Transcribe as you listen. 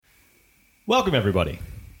Welcome, everybody,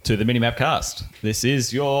 to the Minimap Cast. This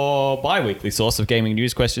is your bi-weekly source of gaming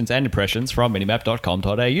news, questions, and impressions from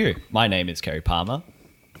minimap.com.au. My name is Kerry Palmer.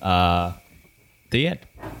 The end.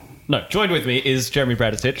 No, joined with me is Jeremy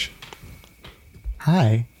Braditich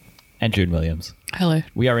Hi. and June Williams. Hello.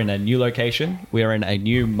 We are in a new location. We are in a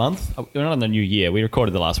new month. We're not in the new year. We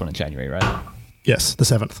recorded the last one in January, right? Yes, the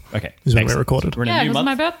 7th. Okay. Is when we Excellent. recorded. We're in Yeah, a it new was month.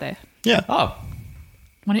 my birthday. Yeah. Oh,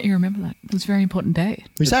 Why don't you remember that? It was a very important day.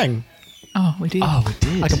 We sang. Oh, we did. we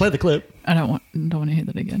did. I can play the clip. I don't want to hear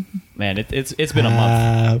that again. Man, it's been a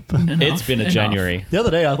month. It's been a Enough. January. The other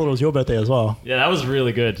day, I thought it was your birthday as well. Yeah, that was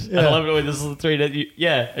really good. Yeah. I love it when this is the three that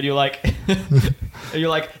and you're like, and you're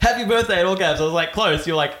like, happy birthday in all caps. I was like, close.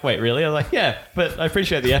 You're like, wait, really? I was like, yeah, but I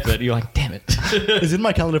appreciate the effort. And you're like, damn it. It's in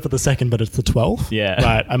my calendar for the 2nd, but it's the 12th. Yeah.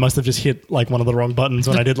 Right. I must have just hit like one of the wrong buttons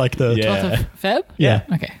when I did like the... Yeah. 12th of Feb? Yeah.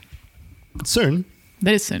 Okay. Soon.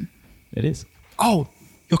 That is soon. It is. Oh,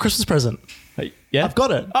 your Christmas present. Hey, yeah, I've got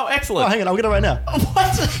it. Oh, excellent. Oh, hang on. I'll get it right now.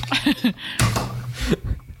 What?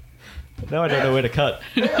 Now I don't know where to cut.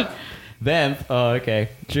 Vamp. Oh, okay.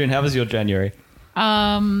 June, how was your January?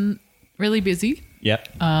 Really busy. Yep.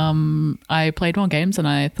 I played more games than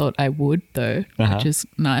I thought I would, though, Uh-huh. which is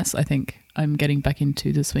nice. I think I'm getting back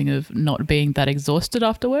into the swing of not being that exhausted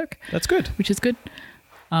after work, That's good. which is good.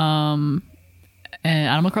 And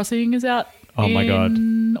Animal Crossing is out. Oh my God.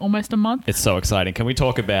 in almost a month. It's so exciting. Can we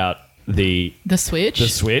talk about the The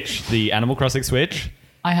Switch. Switch, the Animal Crossing Switch?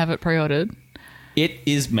 I have it pre-ordered. It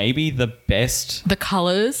is maybe the best, The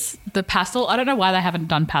colors, the pastel. I don't know why they haven't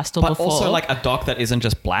done pastel but before. also like a dock that isn't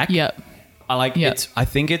just black. Yep. I like Yeah. it's. I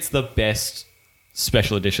think it's the best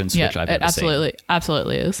special edition Switch I've it ever seen.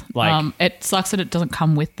 absolutely is. Like- it sucks that it doesn't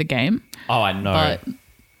come with the game, Oh, I know. but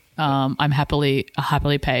I'm happily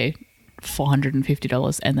pay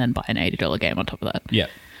 $450 and then buy an $80 game on top of that. Yeah.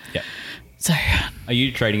 Yeah. So Are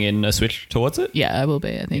you trading in a Switch towards it? yeah, I will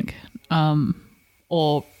be. I think,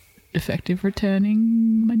 or effective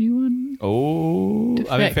returning my new one. Oh,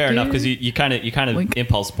 I mean, fair enough because you kind of Wink.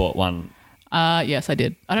 impulse bought one. Yes, I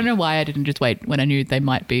did. I don't know why I didn't just wait when I knew they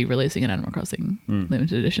might be releasing an Animal Crossing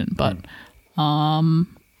limited edition, but I mean,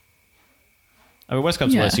 worst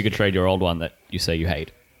comes to Yeah. worst, you could trade your old one that you say you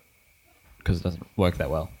hate because it doesn't work that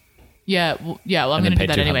well. yeah, well, I'm And then going to pay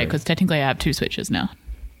do that anyway $200. because technically I have 2 Switches now.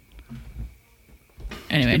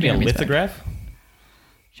 Anyway, Give me a Jeremy's back. lithograph.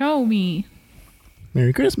 Show me.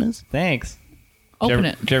 Merry Christmas. Thanks. Open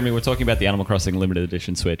it. Jeremy. We're talking about the Animal Crossing limited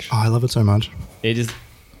edition Switch. Oh, I love it so much. It is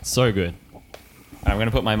so good. I'm going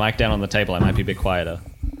to put my mic down on the table. I might be a bit quieter.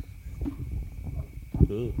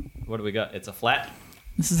 Ooh. What do we got? It's a flat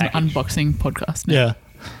This is an package. unboxing podcast now. Yeah.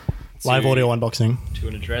 Live To- audio unboxing. to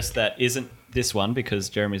an address that isn't this one because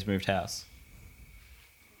Jeremy's moved house.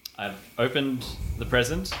 I've opened the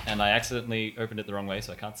present and I accidentally opened it the wrong way,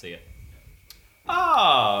 so I can't see it.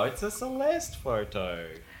 Oh, it's a Celeste photo.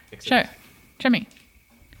 Show me.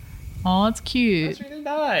 Oh, it's cute. It's really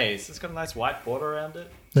nice. It's got a nice white border around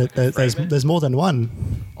it. There's more than one.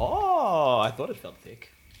 Oh, I thought it felt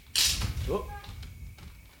thick. Oh.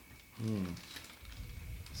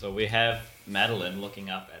 So we have Madeline looking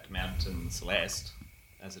up at Mountain Celeste,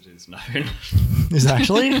 as it is known. Is it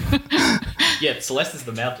actually? Yeah, Celeste is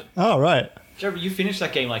the mountain. Oh, right. Jeremy, you finished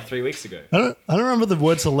that game like 3 weeks ago. I don't remember the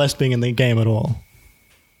word Celeste being in the game at all.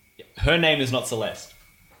 Her name is not Celeste.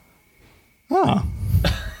 Oh.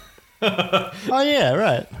 Oh, yeah,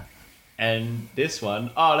 right. And this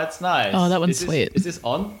one, oh, that's nice. Oh, that one's Is this- sweet. Is this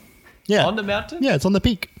on? Yeah. On the mountain? Yeah, it's on the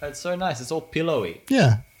peak. That's so nice. It's all pillowy.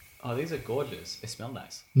 Yeah. Oh, these are gorgeous. They smell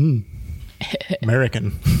nice.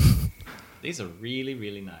 American. These are really,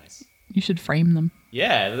 really nice. You should frame them.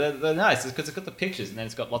 Yeah, they're nice because it's got the pictures and then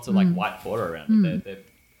it's got lots of like white border around it.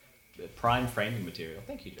 They're prime framing material.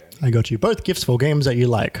 Thank you, Jeremy. I got you both gifts for games that you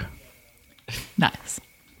like. Nice.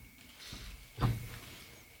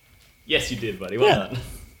 Yes, you did, buddy. Well Yeah. done.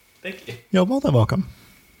 Thank you. You're more than welcome.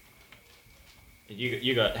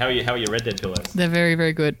 You got how are your Red Dead pillows? They're very,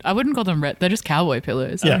 very good. I wouldn't call them red. They're just cowboy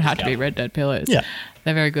pillows. They Yeah. don't have to be Cowboy. Red Dead pillows. Yeah.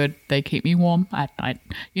 They're very good. They keep me warm at night.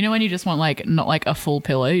 You know when you just want like not like a full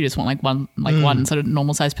pillow, you just want like one sort of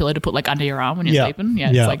normal size pillow to put like under your arm when you're Yeah. sleeping.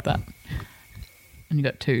 Yeah, Yeah. it's like that. And you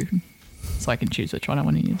got 2, so I can choose which one I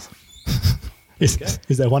want to use.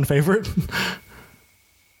 Is there one favorite?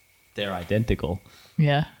 They're identical.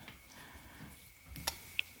 Yeah.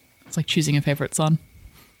 It's like choosing a favorite son.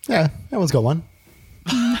 Yeah, everyone's got one.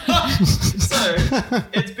 So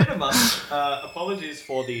it's been a month. Apologies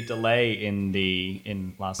for the delay in the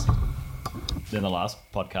last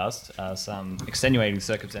podcast. Some extenuating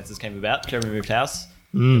circumstances came about. Jeremy moved house.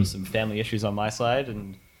 There was some family issues on my side,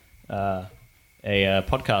 and a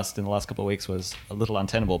podcast in the last couple of weeks was a little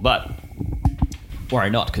untenable. But worry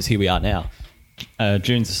not, because here we are now.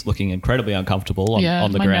 June's looking incredibly uncomfortable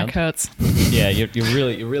on the my ground. neck hurts. Yeah, you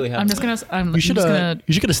really have. I'm just gonna. You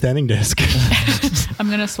should get a standing desk. I'm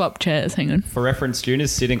gonna swap chairs. Hang on. For reference, June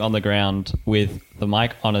is sitting on the ground with the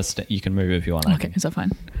mic on a you can move if you want. Okay, is that fine?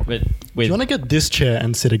 But Do you want to get this chair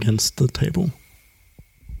and sit against the table?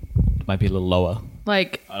 might be a little lower.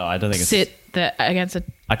 Like, I don't think sit there against it.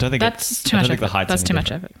 I don't think That's too much effort. the height's That's any too much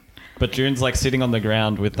different. effort. But June's like sitting on the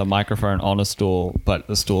ground with the microphone on a stool, but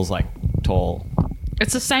the stool's like tall.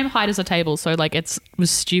 It's the same height as a table, so like it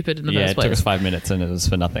was stupid in the Yeah, first it took place. us 5 minutes and it was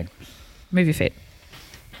for nothing. Move your feet.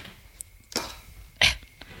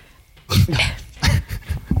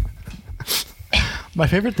 My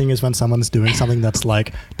favorite thing is when someone's doing something that's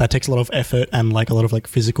like that takes a lot of effort and like a lot of like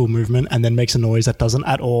physical movement and then makes a noise that doesn't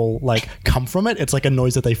at all like come from it. It's like a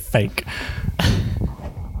noise that they fake.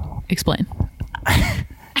 Explain.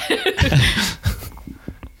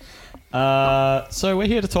 So we're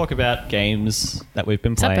here to talk about games that we've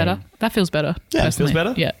been Is that playing. better? That feels better. Yeah, it feels personally.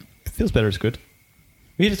 better? Yeah. Feels better is good.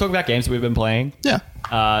 We're here to talk about games that we've been playing, Yeah.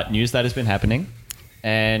 news that has been happening,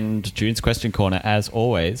 and June's question corner as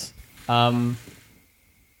always.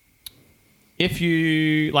 If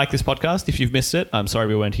you like this podcast, if you've missed it, I'm sorry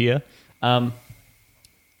we weren't here. But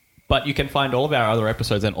you can find all of our other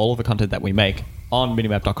episodes and all of the content that we make on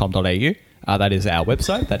minimap.com.au. That is our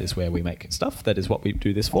website. That is where we make stuff. That is what we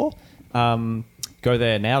do this for. Go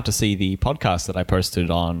there now to see the podcast that I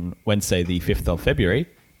posted on Wednesday, the 5th of February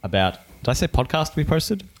about... Did I say podcast we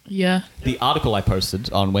posted? Yeah. The article I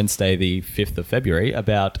posted on Wednesday, the 5th of February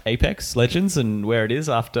about Apex Legends and where it is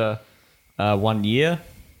after 1 year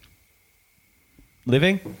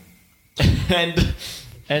living.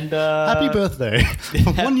 and Happy birthday.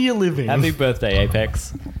 1 year living. Happy birthday,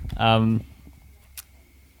 Apex.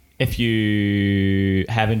 If you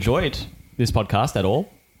have enjoyed this podcast at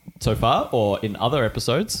all so far or in other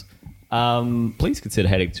episodes, please consider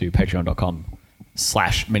heading to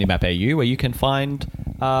patreon.com/minimapau where you can find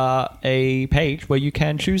a page where you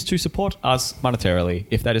can choose to support us monetarily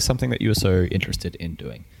if that is something that you are so interested in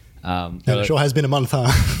doing. It sure has been a month,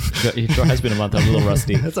 huh? It sure has been a month. I'm a little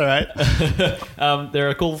rusty. That's all right. There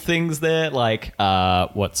are cool things there, like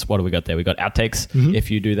what do we got there? We got outtakes.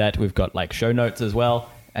 If you do that, we've got like show notes as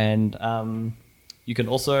well, and you can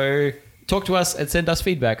also talk to us and send us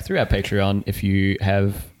feedback through our Patreon if you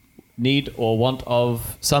have need or want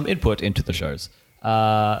of some input into the shows.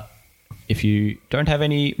 If you don't have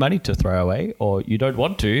any money to throw away, or you don't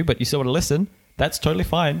want to, but you still want to listen, that's totally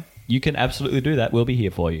fine. You can absolutely do that. We'll be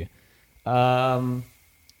here for you.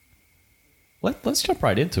 Let's jump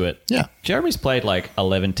right into it. Yeah. Jeremy's played like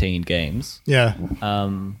 11 games. Yeah.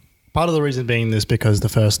 Part of the reason being this because the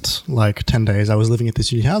first like 10 days I was living at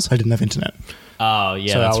this new house, I didn't have internet. Oh,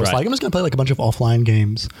 yeah, So that's I was right. like, I'm just going to play like a bunch of offline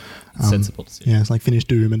games. Sensible decision. Yeah, it's like finish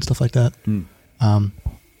Doom and stuff like that.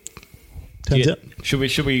 Turns out. Should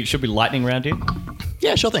we lightning round you?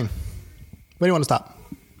 Yeah, sure thing. Where do you want to start?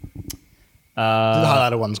 Do the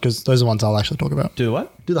highlighted ones because those are the ones I'll actually talk about. Do the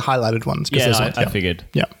what? Do the highlighted ones. 'cause Yeah, those no, ones, I figured.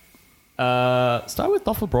 Yeah. Start with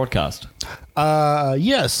Thoughtful Broadcast.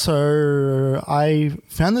 Yeah, so I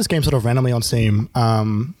found this game sort of randomly on Steam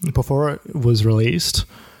before it was released.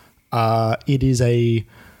 It is a...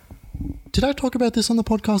 Did I talk about this on the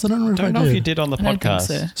podcast? I don't remember Don't know if you did on the I don't think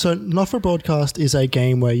podcast. so. So Not For Broadcast is a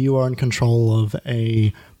game where you are in control of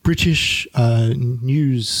a British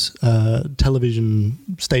news television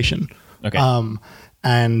station. Okay.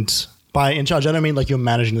 And by in charge, I don't mean like you're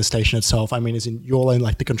managing the station itself. I mean as in you're in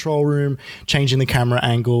like the control room, changing the camera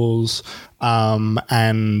angles,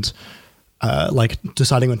 and like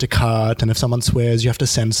deciding when to cut. And if someone swears, you have to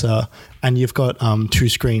censor. And you've got two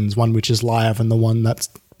screens, one which is live and the one that's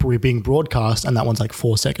being broadcast, and that one's like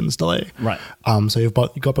 4 seconds delay. Right. So you've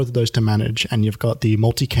got both of those to manage, and you've got the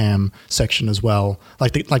multicam section as well.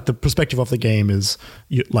 Like the perspective of the game is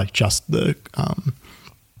like just the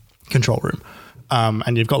control room,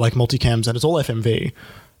 and you've got like multicams, and it's all FMV.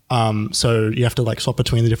 So you have to like swap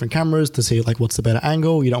between the different cameras to see like what's the better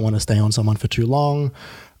angle. You don't want to stay on someone for too long,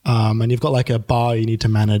 and you've got like a bar you need to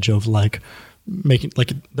manage of like making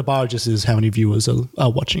like the bar just is how many viewers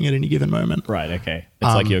are watching at any given moment. Right, okay.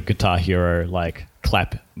 It's like your Guitar Hero like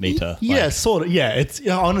clap meter. Yeah, like, sort of. Yeah, it's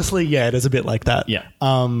honestly, yeah, it is a bit like that. Yeah.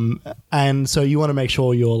 And so you want to make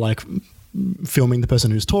sure you're like filming the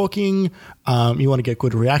person who's talking. You want to get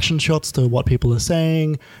good reaction shots to what people are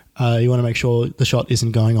saying. You want to make sure the shot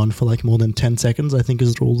isn't going on for like more than 10 seconds, I think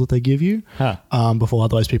is the rule that they give you. Before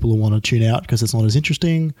otherwise people will want to tune out because it's not as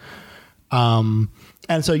interesting. And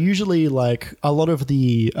so usually like a lot of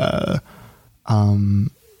the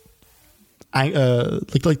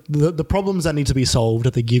the problems that need to be solved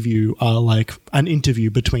that they give you are like an interview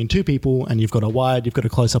between two people, and you've got a wide, you've got a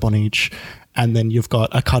close up on each, and then you've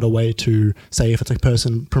got a cutaway to, say, if it's a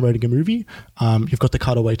person promoting a movie, you've got the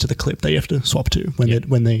cutaway to the clip that you have to swap to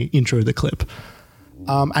when they intro the clip.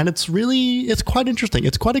 And it's quite interesting.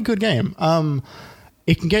 It's quite a good game.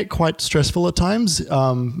 It can get quite stressful at times.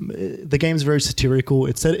 The game's very satirical.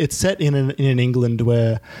 It's set in an England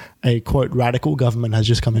where a, quote, radical government has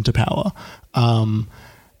just come into power.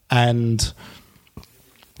 And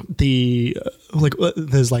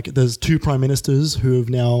there's two prime ministers who have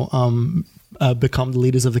now become the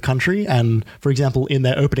leaders of the country. And, for example, in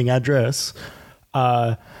their opening address,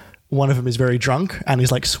 one of them is very drunk and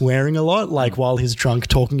is like swearing a lot, like while he's drunk,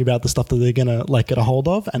 talking about the stuff that they're gonna like get a hold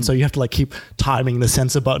of. And so you have to like keep timing the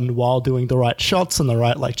censor button while doing the right shots and the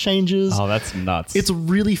right like changes. Oh, that's nuts. It's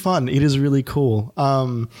really fun. It is really cool.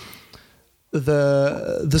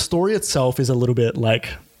 The story itself is a little bit like,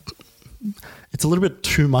 it's a little bit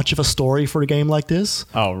too much of a story for a game like this.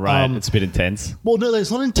 Oh, right. It's a bit intense. Well, no, it's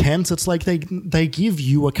not intense. It's like they give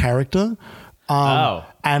you a character.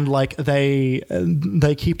 And like they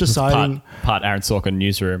keep deciding part Aaron Sorkin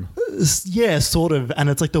newsroom. Yeah, sort of. And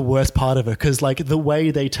it's like the worst part of it, because like the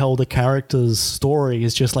way they tell the character's story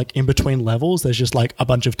is just like in between levels. There's just like a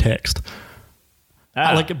bunch of text.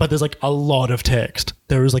 But there's like a lot of text.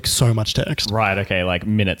 There is like so much text. Right. Okay. Like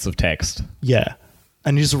minutes of text. Yeah.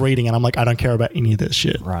 And you're just reading, and I'm like, I don't care about any of this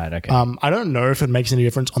shit. Right. Okay. I don't know if it makes any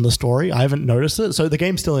difference on the story. I haven't noticed it. So the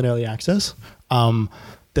game's still in early access.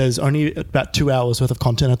 There's only about 2 hours worth of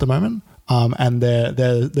content at the moment. And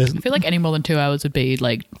there's I feel like any more than 2 hours would be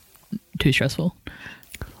like too stressful.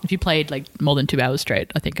 If you played like more than 2 hours straight,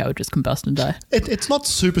 I think I would just combust and die. It's not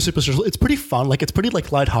super stressful. It's pretty fun. Like it's pretty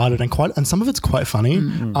like lighthearted and some of it's quite funny.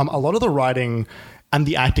 Mm-hmm. A lot of the writing and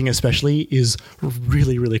the acting especially is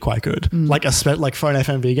really, really quite good. Like like for an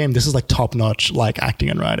FMV game, this is like top notch like acting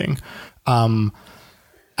and writing.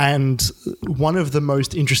 And one of the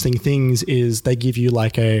most interesting things is they give you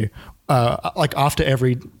like like after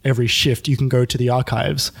every shift, you can go to the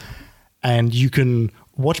archives and you can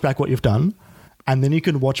watch back what you've done, and then you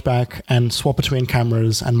can watch back and swap between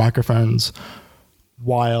cameras and microphones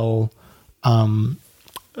while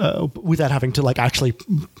without having to like actually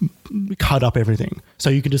cut up everything. So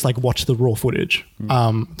you can just like watch the raw footage.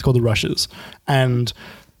 It's called the rushes. And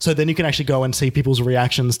so then you can actually go and see people's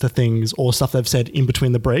reactions to things or stuff they've said in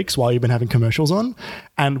between the breaks while you've been having commercials on.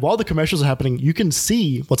 And while the commercials are happening, you can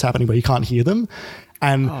see what's happening, but you can't hear them.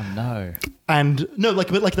 And oh no! And no,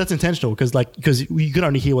 but that's intentional because you can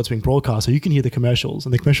only hear what's being broadcast, so you can hear the commercials,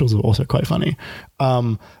 and the commercials are also quite funny.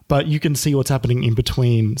 But you can see what's happening in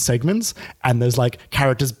between segments, and there's like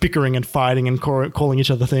characters bickering and fighting and calling each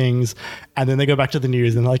other things, and then they go back to the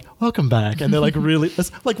news and they're like, "Welcome back," and they're like, "Really?"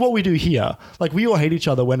 That's like what we do here. Like we all hate each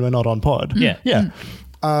other when we're not on pod. Yeah.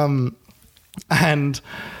 And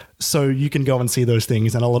so you can go and see those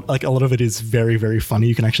things, and a lot of it is very, very funny.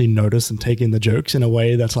 You can actually notice and take in the jokes in a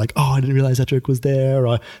way that's like, oh, I didn't realize that joke was there,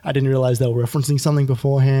 or I didn't realize they were referencing something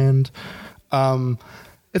beforehand.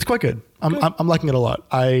 It's quite good. I'm liking it a lot.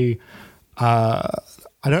 I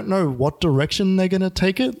don't know what direction they're going to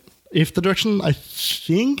take it. If the direction I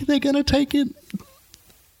think they're going to take it,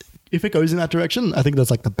 if it goes in that direction, I think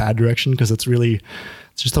that's like the bad direction, because it's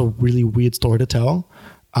just a really weird story to tell.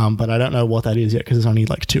 But I don't know what that is yet, because it's only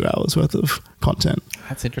like 2 hours worth of content.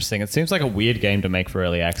 That's interesting. It seems like a weird game to make for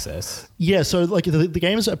early access. Yeah, so like the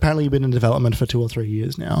game's apparently been in development for 2 or 3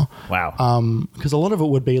 years now. Wow. Because a lot of it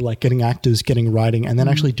would be like getting actors, getting writing, and then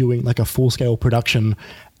actually doing like a full-scale production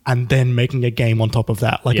and then making a game on top of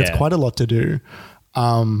that. Like it's quite a lot to do.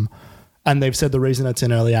 And they've said the reason it's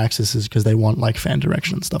in early access is because they want like fan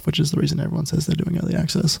direction and stuff, which is the reason everyone says they're doing early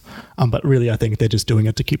access. But really, I think they're just doing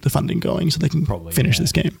it to keep the funding going so they can finish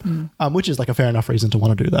this game, which is like a fair enough reason to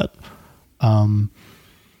want to do that.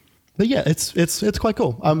 But yeah, it's quite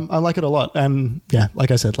cool. I like it a lot. And yeah,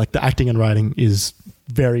 like I said, like the acting and writing is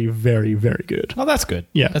very, very, very good. Oh, that's good.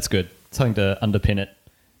 Yeah. That's good. Something to underpin it.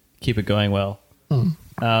 Keep it going well.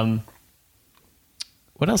 What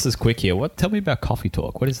else is quick here? Tell me about Coffee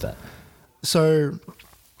Talk. What is that? So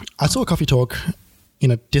I saw Coffee Talk in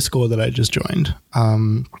a Discord that I just joined.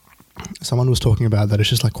 Someone was talking about that it's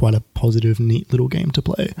just like quite a positive, neat little game to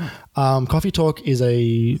play. Coffee Talk is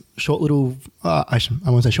a short little, I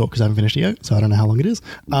won't say short because I haven't finished it yet, so I don't know how long it is.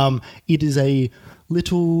 It is a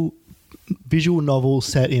little visual novel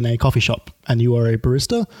set in a coffee shop, and you are a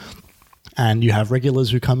barista. And you have regulars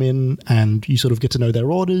who come in, and you sort of get to know their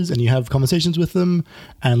orders, and you have conversations with them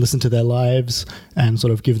and listen to their lives and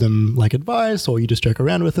sort of give them like advice, or you just joke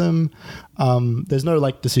around with them. There's no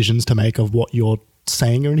like decisions to make of what your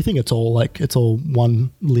saying or anything. It's all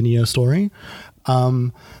one linear story.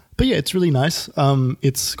 But yeah, it's really nice.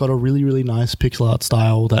 It's got a really, really nice pixel art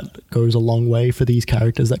style that goes a long way for these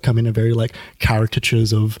characters that come in a very like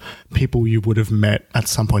caricatures of people you would have met at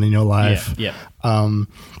some point in your life. Yeah.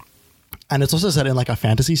 And it's also set in like a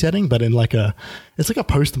fantasy setting, but in like it's like a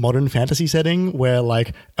postmodern fantasy setting where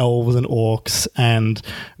like elves and orcs and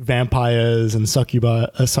vampires and succubi.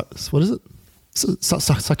 What is it?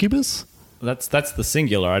 Succubus? That's the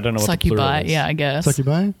singular. I don't know what the Succubi, plural is. yeah, I guess.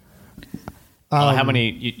 Succubi? How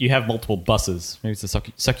many? You have multiple buses. Maybe it's the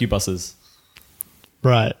succubuses.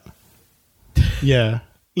 Right. Yeah.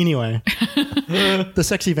 Anyway, the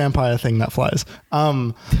sexy vampire thing that flies.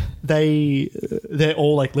 They're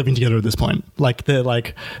all like living together at this point. Like they're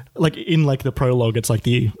like in like the prologue, it's like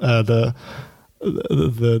the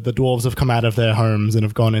dwarves have come out of their homes and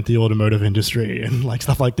have gone into the automotive industry and like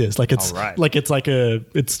stuff like this. Like it's Alright. like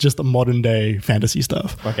it's just a modern day fantasy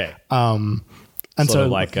stuff. Okay. And sort so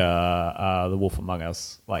of like The Wolf Among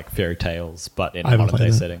Us, like fairy tales, but in I a haven't modern day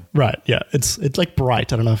played that. setting. Right. Yeah. It's like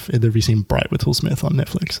Bright. I don't know if have you seen Bright with Will Smith on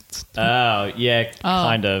Netflix. It's Oh, yeah,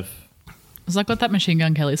 kind of. It's like got that Machine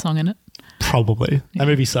Gun Kelly song in it. probably that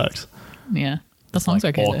movie sucks. Yeah. The song's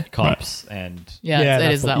Like okay orc though. cops and Yeah, Yeah, it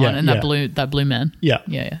that's is the- that yeah, one. And yeah. that blue man. Yeah.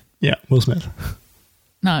 Yeah. Yeah. Will Smith.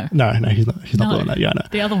 No. No, he's not. He's not No. doing that. Yeah. No.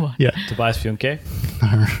 The other one. Yeah. Tobias Funke.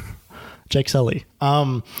 Jake Sully.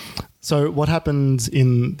 So what happens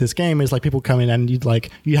in this game is like people come in and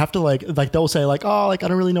you have to like they'll say like, oh, like I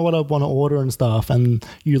don't really know what I want to order and stuff, and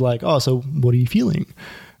you like, oh, so what are you feeling?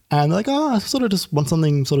 And they're like, oh, I sort of just want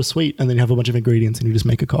something sort of sweet, and then you have a bunch of ingredients and you just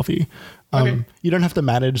make a coffee. Okay. You don't have to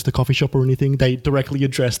manage the coffee shop or anything. They directly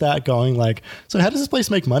address that, going like, so how does this place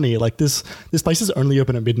make money? Like this place is only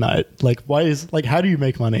open at midnight. Like how do you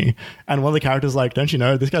make money? And one of the characters is like, don't you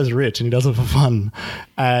know, this guy's rich and he does it for fun.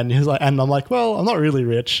 And he's like, and I'm like, well, I'm not really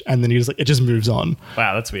rich. And then it just moves on.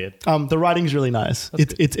 Wow, that's weird. The writing's really nice.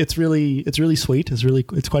 It's really sweet.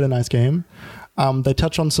 It's quite a nice game. They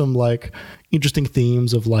touch on some like interesting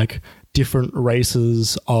themes of like different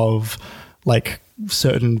races of like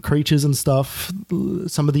certain creatures and stuff.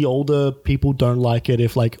 Some of the older people don't like it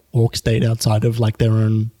if like orcs date outside of like their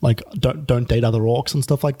own, like don't date other orcs and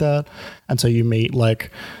stuff like that. And so you meet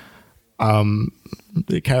like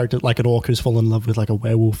the character, like an orc who's fallen in love with like a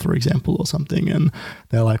werewolf, for example, or something, and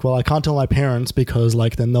they're like, well, I can't tell my parents because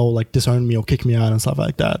like then they'll like disown me or kick me out and stuff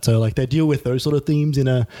like that. So like they deal with those sort of themes in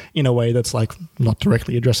a way that's like not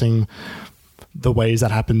directly addressing the ways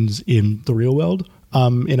that happens in the real world,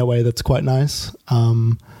 in a way that's quite nice.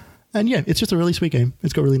 And yeah, it's just a really sweet game.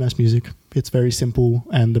 It's got really nice music. It's very simple,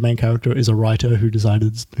 and the main character is a writer who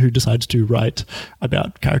decides to write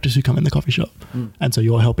about characters who come in the coffee shop, and so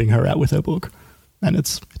you're helping her out with her book, and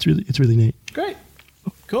it's really neat. Great.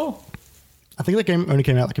 Cool. I think that game only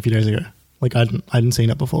came out like a few days ago. Like I hadn't seen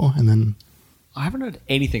it before, and then I haven't heard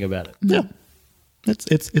anything about it. yeah,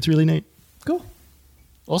 it's really neat. Cool.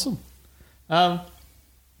 Awesome.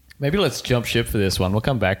 Maybe let's jump ship for this one. We'll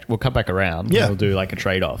come back around. Yeah. We'll do like a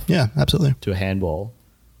trade-off Yeah, absolutely. to a handball.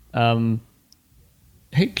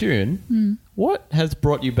 Hey, Kieran, what has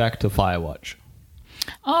brought you back to Firewatch?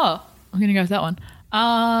 Oh, I'm going to go with that one.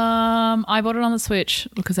 I bought it on the Switch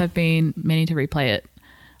because I've been meaning to replay it.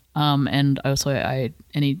 And also,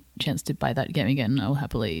 any chance to buy that game again, I'll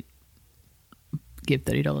happily give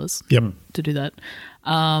 $30 Yep. to do that.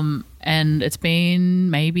 And it's been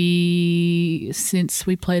maybe since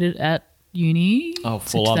we played it at uni. Oh, so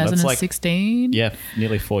full on. That's like- 2016. Yeah,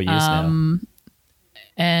 nearly 4 years now.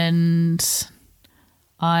 And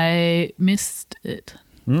I missed it.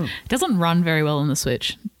 It doesn't run very well on the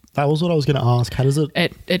Switch. That was what I was going to ask. How does it?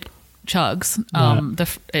 It chugs. Right.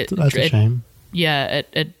 That's a shame. Yeah,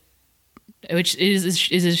 which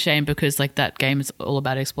is a shame because like that game is all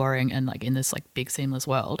about exploring and like in this like big seamless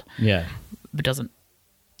world, Yeah. but doesn't.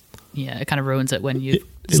 Yeah, it kind of ruins it when you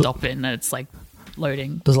It- stop it and it's like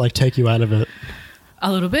loading Does it like take you out of it?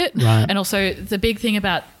 a little bit. Right. And also the big thing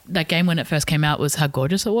about that game when it first came out was how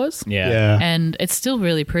gorgeous it was. Yeah. And it's still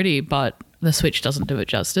really pretty, but the Switch doesn't do it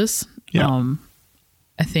justice. Yeah.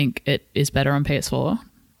 I think it is better on PS4.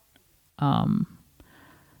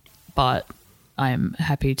 But I'm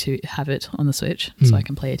happy to have it on the Switch so I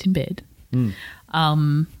can play it in bed.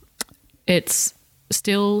 It's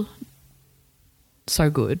still so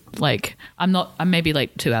good. Like I'm maybe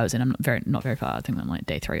like 2 hours in. I'm not very far. I think I'm like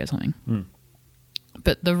day 3 or something.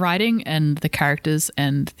 But the writing and the characters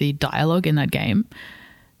and the dialogue in that game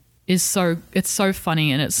is it's so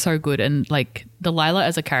funny and it's so good. And like Delilah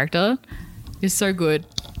as a character is so good.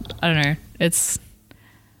 I don't know.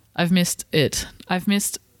 I've missed it.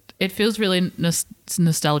 It feels really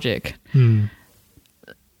nostalgic.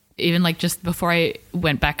 even like just before I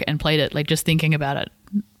went back and played it, like just thinking about it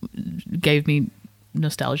gave me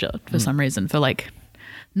nostalgia for some reason, for like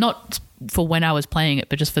not for when I was playing it,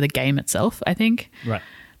 but just for the game itself, I think. Right.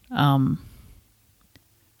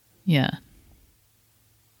 Yeah.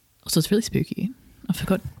 Also, it's really spooky. I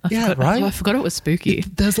forgot it was spooky.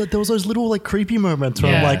 There was those little like creepy moments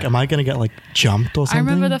where I'm Yeah. like, am I going to get like jumped or I something?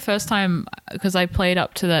 remember the first time, because I played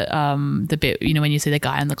up to the bit, you know, when you see the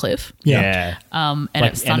guy on the cliff. Yeah. And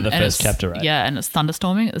Like it's end of the and first it's- chapter, right? Yeah, and it's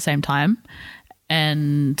thunderstorming at the same time,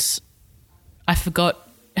 and I forgot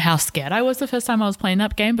how scared I was the first time I was playing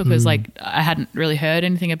that game, because like I hadn't really heard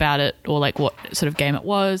anything about it or like what sort of game it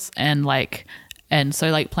was, and so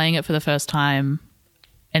like playing it for the first time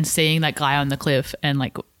and seeing that guy on the cliff and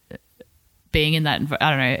like being in that, I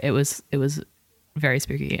don't know, it was very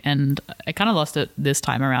spooky, and I kind of lost it this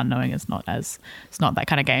time around, knowing it's not that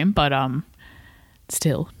kind of game, but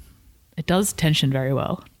still, it does tension very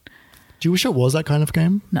well. Do you wish it was that kind of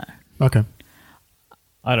game? No, Okay.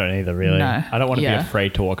 I don't either, really. No. I don't want to Yeah. be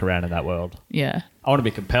afraid to walk around in that world. yeah, I want to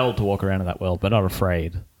be compelled to walk around in that world, but not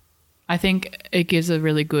afraid. I think it gives a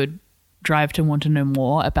really good drive to want to know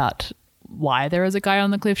more about why there is a guy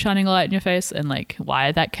on the cliff shining a light in your face, and like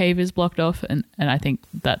why that cave is blocked off, and I think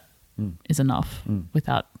that is enough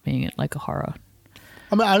without being it like a horror.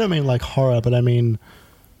 I mean, I don't mean like horror, but I mean,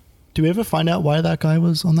 do we ever find out why that guy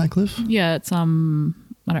was on that cliff? Yeah, it's I don't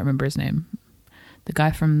remember his name. The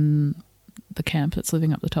guy from the camp that's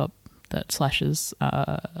living up the top that slashes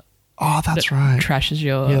Oh, that's right. trashes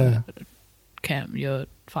your Yeah. camp, your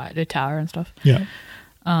tower and stuff. Yeah.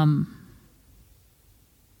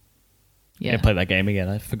 Yeah, Play that game again.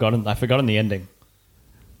 I've forgotten the ending.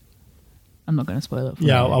 I'm not going to spoil it for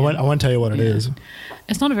Yeah, you. I won't tell you what it Yeah. is.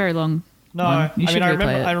 It's not a very long No, one. You should I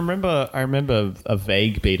replay it. remember a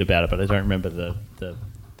vague beat about it, but I don't remember the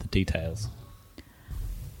details.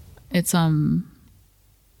 It's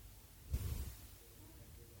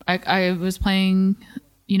I was playing,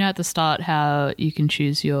 you know, at the start how you can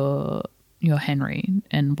choose your Henry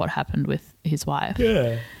and what happened with his wife.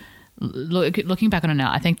 Yeah. Looking back on it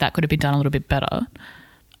now, I think that could have been done a little bit better,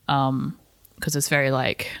 because it's very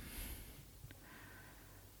like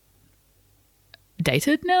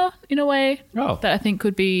dated now in a way that I think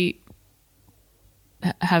could be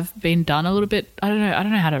have been done a little bit. I don't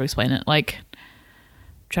know how to explain it. Like,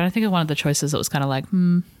 trying to think of one of the choices that was kind of like,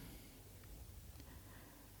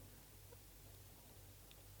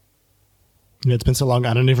 Yeah, it's been so long.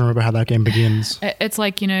 I don't even remember how that game begins. It's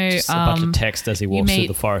like, you know, Just a bunch of text as he walks through meet-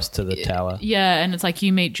 the forest to the tower. Yeah, and it's like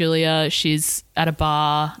you meet Julia. She's at a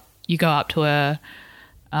bar. You go up to her.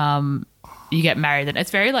 You get married, and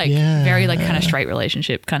it's very like very like kind of straight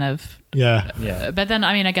relationship kind of. Yeah. Yeah. But then,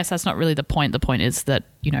 I mean, I guess that's not really the point. The point is that,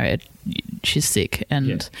 you know, she's sick and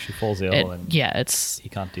Yeah, she falls ill and it's he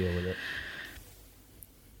can't deal with it.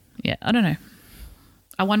 yeah. I don't know.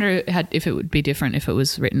 I wonder if it would be different if it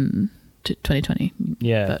was written to 2020.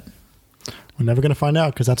 Yeah. But We're never going to find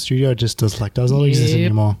out because that studio just doesn't exist Yep.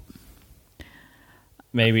 anymore.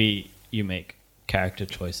 Maybe you make character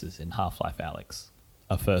choices in Half-Life Alyx.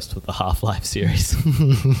 A first with the Half-Life series.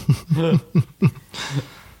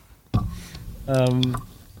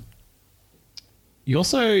 You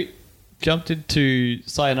also jumped into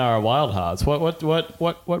Sayonara Wild Hearts.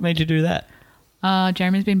 What made you do that?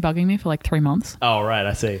 Jeremy's been bugging me for like 3 months. Oh, right,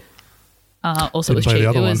 I see. Also, it was Didn't play cheap. the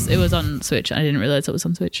other It was on Switch. I didn't realize it was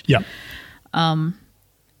on Switch. Yeah.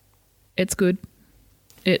 It's good.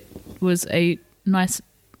 It was a nice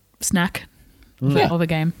snack of a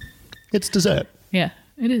game. It's dessert. Yeah,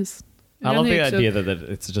 it is. It I love only the took- idea that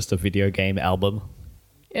it's just a video game album.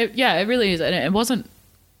 It really is, and it wasn't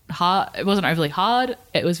hard. It wasn't overly hard.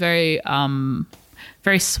 It was very,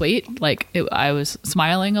 very sweet. Like I was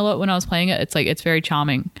smiling a lot when I was playing it. It's like it's very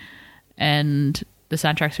charming, and the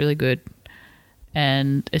soundtrack's really good,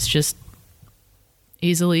 and it's just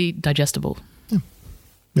easily digestible.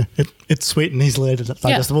 Yeah. It's sweet and easily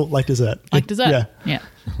digestible, like dessert. Like dessert. Yeah.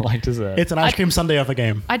 Like dessert. It's an ice cream sundae of a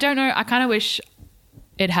game. I don't know. I kind of wish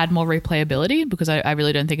it had more replayability because I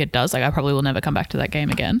really don't think it does. Like I probably will never come back to that game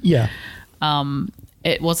again. Yeah.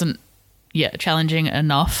 It wasn't challenging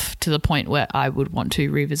enough to the point where I would want to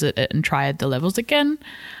revisit it and try the levels again.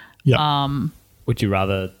 Yeah. Would you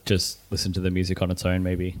rather just listen to the music on its own,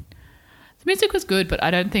 maybe? The music was good, but I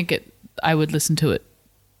don't think I would listen to it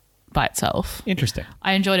by itself. Interesting.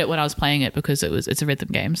 I enjoyed it when I was playing it because it's a rhythm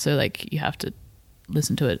game, so like you have to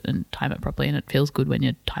listen to it and time it properly, and it feels good when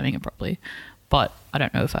you're timing it properly. But I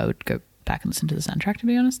don't know if I would go back and listen to the soundtrack, to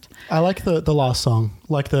be honest. I like the last song,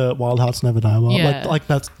 like the Wild Hearts Never Die. Well, Yeah. like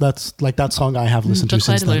that's like that song I have listened The to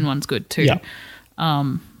since Play the Loon then. one's good too. Yeah.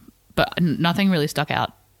 But nothing really stuck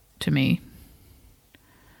out to me.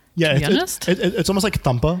 Yeah, To be honest? it's almost like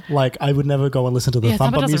Thumper. Like I would never go and listen to the Yeah,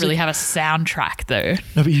 Thumper Thumper doesn't music. really have a soundtrack though.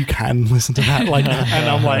 No, but you can listen to that. Like, and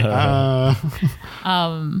I'm like,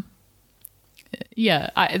 Yeah,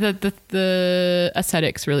 the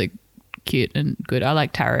aesthetic's really cute and good. I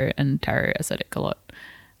like tarot aesthetic a lot.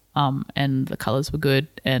 And the colors were good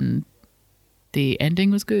and the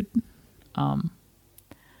ending was good. But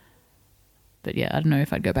yeah, I don't know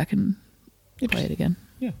if I'd go back and play it again.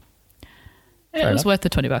 Yeah. Yeah, Fair it was enough. worth the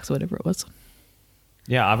 $20 or whatever it was.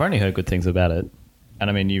 Yeah, I've only heard good things about it. And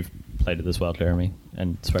I mean, you've played it as well, Jeremy,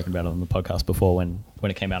 and spoken about it on the podcast before when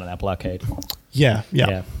it came out on Apple Arcade. yeah.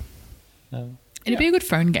 It'd be a good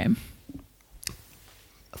phone game.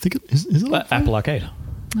 I think it is. It But Apple Arcade.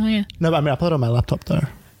 Oh yeah. No, but I mean, I played it on my laptop though.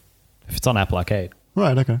 If it's on Apple Arcade.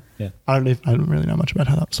 Right. Okay. Yeah. I don't really know much about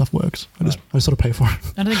how that stuff works. I just sort of pay for it.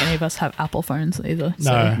 I don't think any of us have Apple phones either.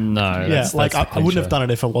 No. No. Yeah. that's Like the I wouldn't have clincher. done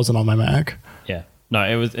it if it wasn't on my Mac. Yeah. No,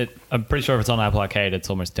 I'm pretty sure if it's on Apple Arcade, it's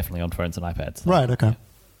almost definitely on phones and iPads. Right. Okay.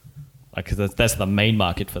 Like, because that's the main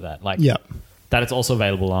market for that. Like, Yeah. that it's also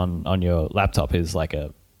available on your laptop is like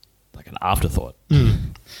an afterthought.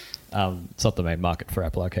 It's not the main market for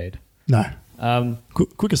Apple Arcade. No. Um,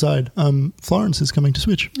 Quick aside. Florence is coming to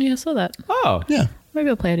Switch. Yeah, I saw that. oh, Yeah. Maybe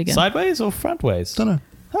I'll play it again. sideways or frontways? Don't know.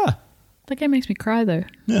 Huh. That game makes me cry though.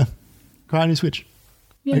 Yeah. Cry on your Switch.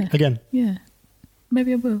 Yeah. Again. Yeah.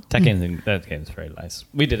 Maybe I will. That game's very nice.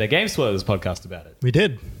 We did a Game Spoilers podcast about it. We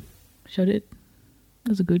did. Showed it.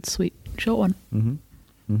 That was a good, sweet, short one.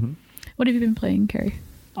 Mm-hmm. What have you been playing, Kerry?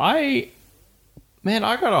 I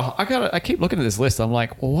keep looking at this list. I'm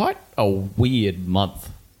like, what a weird month.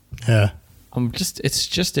 Yeah. It's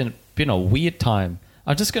just been a weird time.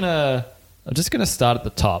 I'm just gonna start at the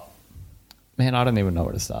top. Man, I don't even know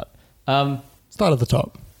where to start. Start at the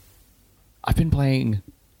top. I've been playing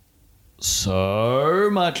so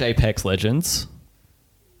much Apex Legends,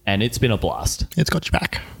 and it's been a blast. It's got you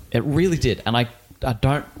back. It really did, and I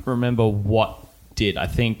don't remember what did. I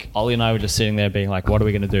think Ollie and I were just sitting there being like, what are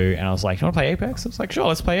we going to do? And I was like, you want to play Apex? I was like, sure,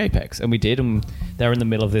 let's play Apex. And we did, and they're in the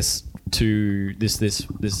middle of this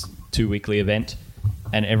 2-weekly event,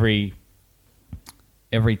 and every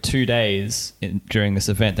 2 days during this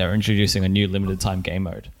event, they were introducing a new limited time game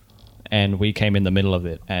mode. And we came in the middle of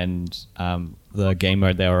it, and the game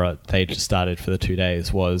mode they just started for the 2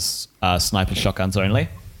 days was sniper shotguns only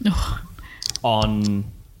on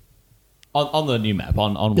the new map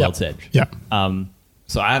on World's Edge. Yeah.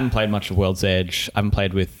 So I haven't played much of World's Edge. I haven't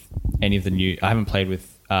played with any of the new. I haven't played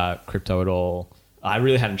with Crypto at all. I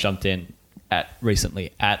really hadn't jumped in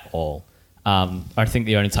recently at all. I think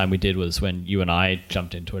the only time we did was when you and I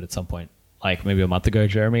jumped into it at some point, like maybe a month ago,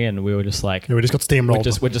 Jeremy, and we were just like, Yeah, we just got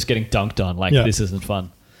steamrolled. we're just getting dunked on. Like, Yeah. this isn't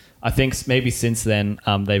fun. I think maybe since then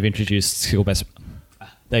they've introduced skill-based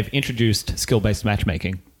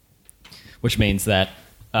matchmaking, which means that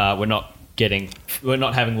we're not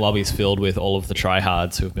having lobbies filled with all of the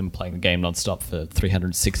tryhards who have been playing the game nonstop for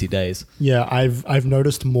 360 days. Yeah, I've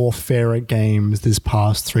noticed more fairer games this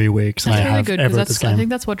past 3 weeks than That's I really have good ever at because this game. I think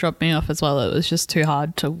that's what dropped me off as well. It was just too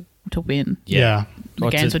hard to win. Yeah. The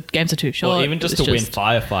Or games are too short. Well, even just It to was win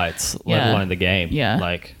firefights, let Yeah. alone the game. Yeah.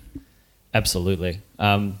 Like, absolutely.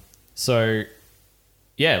 So,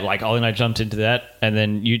 yeah, like Ollie and I jumped into that, and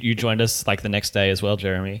then you joined us like the next day as well,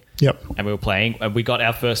 Jeremy. Yep. And we were playing, and we got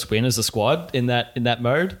our first win as a squad in that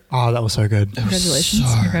mode. Oh, that was so good. Congratulations.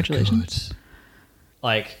 So Congratulations. good.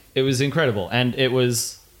 Like, it was incredible, and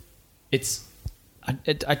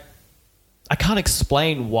I can't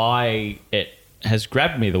explain why it has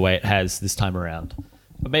grabbed me the way it has this time around.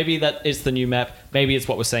 But maybe that is the new map. Maybe it's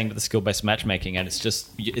what we're saying with the skill-based matchmaking, and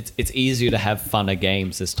it's easier to have funner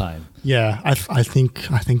games this time. Yeah, I think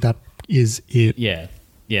that is it. Yeah,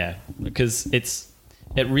 because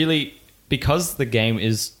because the game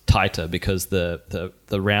is tighter, because the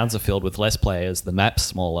rounds are filled with less players, the map's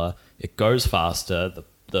smaller, it goes faster,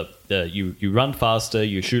 you run faster,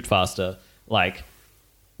 you shoot faster. Like,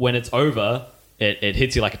 when it's over, it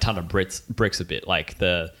hits you like a ton of bricks a bit. Like,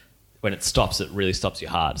 when it stops, it really stops you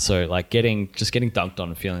hard. So, like, getting dunked on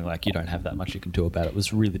and feeling like you don't have that much you can do about it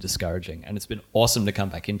was really discouraging. And it's been awesome to come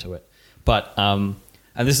back into it. But and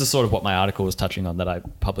this is sort of what my article was touching on that I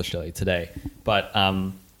published earlier today. But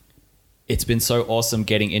it's been so awesome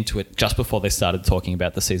getting into it just before they started talking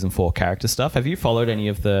about the season 4 character stuff. Have you followed any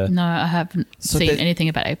of the? No, I haven't seen anything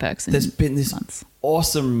about Apex in There's been this months.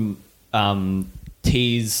 awesome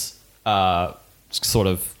tease sort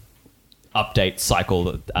of update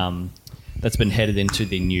cycle that's been headed into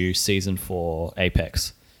the new season 4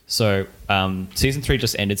 Apex. So season 3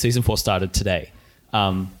 just ended. Season 4 started today.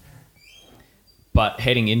 But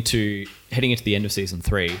heading into heading into the end of season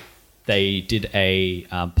 3, they did a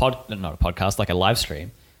not a podcast, like a live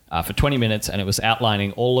stream for 20 minutes, and it was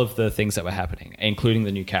outlining all of the things that were happening, including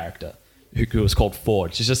the new character who was called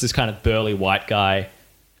Forge. He's just this kind of burly white guy.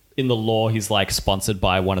 In the lore, he's like sponsored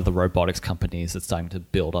by one of the robotics companies that's starting to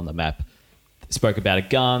build on the map. They spoke about a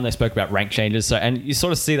gun. They spoke about rank changes. So, and you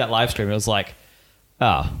sort of see that live stream. It was like,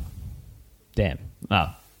 damn,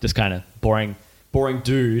 just kind of boring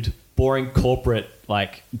dude, boring corporate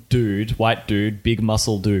like dude, white dude, big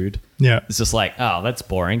muscle dude. Yeah. It's just like, that's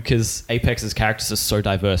boring because Apex's characters are so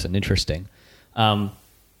diverse and interesting. And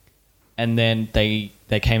then they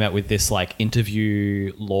came out with this like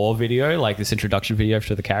interview lore video, like this introduction video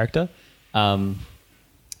to the character.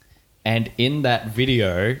 And in that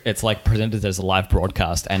video, it's like presented as a live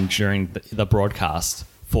broadcast. And during the broadcast,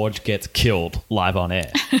 Forge gets killed live on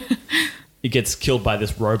air. He gets killed by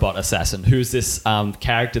this robot assassin, who's this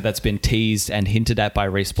character that's been teased and hinted at by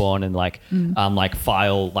Respawn, and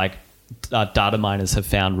data miners have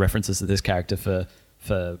found references to this character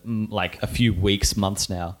for like a few weeks, months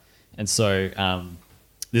now. And so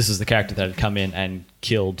this is the character that had come in and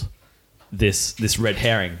killed this red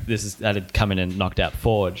herring. That had come in and knocked out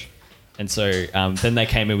Forge. And so then they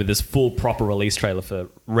came in with this full proper release trailer for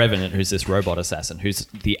Revenant, who's this robot assassin, who's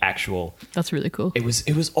the actual... That's really cool. It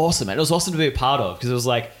was awesome. And it was awesome to be a part of, because it was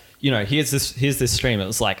like, here's this stream. It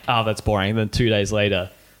was like, that's boring. And then 2 days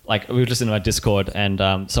later, like we were just in my Discord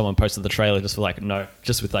and someone posted the trailer with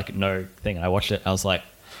no thing. And I watched it. I was like,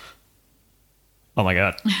 oh my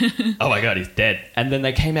God. Oh my God, he's dead. And then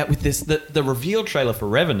they came out with this, the reveal trailer for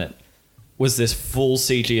Revenant was this full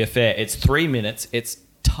CG affair. It's 3 minutes. It's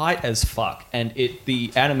tight as fuck. And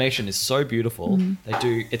the animation is so beautiful.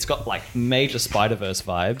 It's got like major Spider-Verse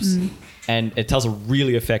vibes and it tells a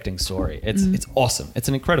really affecting story. It's awesome. It's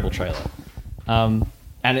an incredible trailer. And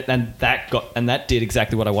that did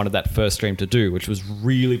exactly what I wanted that first stream to do, which was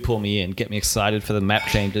really pull me in, get me excited for the map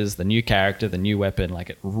changes, the new character, the new weapon.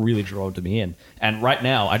 Like, it really drove me in. And right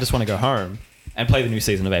now, I just want to go home and play the new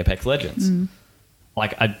season of Apex Legends.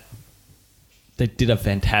 They did a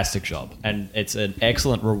fantastic job, and it's an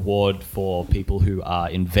excellent reward for people who are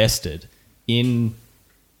invested in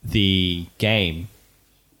the game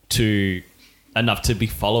enough to be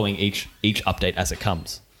following each update as it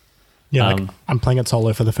comes. Yeah, I'm playing it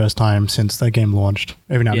solo for the first time since the game launched.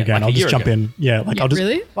 Every now and again, I'll just jump in. Yeah, I'll just...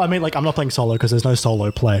 Really? I mean, I'm not playing solo because there's no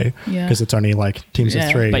solo play because it's only like teams of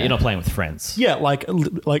 3. But you're not playing with friends. Yeah, like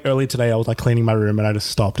early today, I was like cleaning my room and I just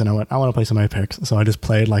stopped and I went, I want to play some Apex. So I just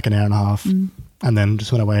played like an hour and a half and then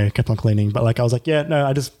just went away, kept on cleaning. But I was like,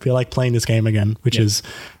 I just feel like playing this game again, which is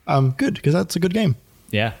good because that's a good game.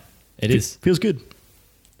 Yeah, it is. Feels good.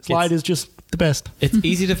 Slide is just the best. It's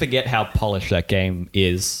easy to forget how polished that game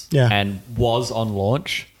is and was on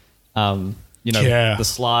launch. The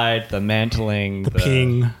slide, the mantling,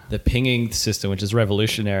 the pinging system, which is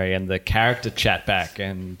revolutionary, and the character chat back,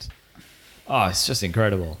 and it's just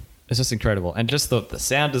incredible. It's just incredible, and just the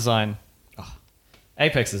sound design.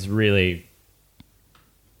 Apex is really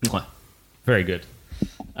very good.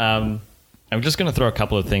 I'm just going to throw a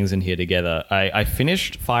couple of things in here together. I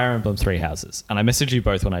finished Fire Emblem Three Houses, and I messaged you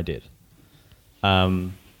both when I did.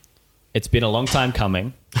 It's been a long time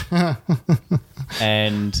coming.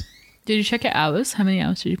 And did you check your hours? How many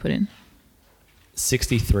hours did you put in?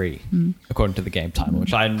 63, according to the game timer,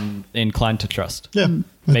 which I'm inclined to trust. Yeah.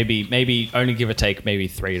 Maybe only give or take, maybe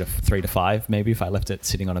 3 to 5, maybe if I left it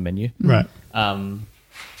sitting on a menu. Right.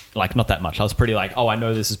 Not that much. I was pretty like, I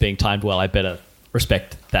know this is being timed well. I better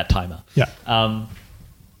respect that timer. Yeah.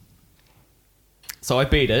 So I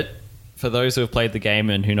beat it. For those who have played the game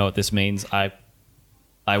and who know what this means,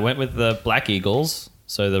 I went with the Black Eagles,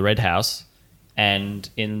 so the Red House, and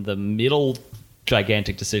in the middle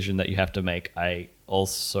gigantic decision that you have to make, I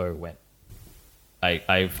also went.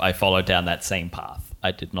 I followed down that same path.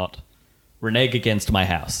 I did not renege against my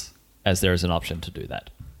house, as there is an option to do that.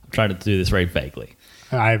 I'm trying to do this very vaguely.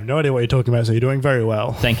 I have no idea what you're talking about, so you're doing very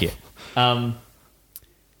well. Thank you.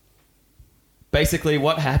 Basically,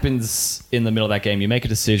 what happens in the middle of that game, you make a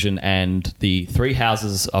decision and the 3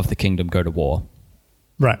 houses of the kingdom go to war.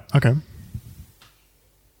 Right, okay.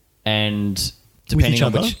 And depending each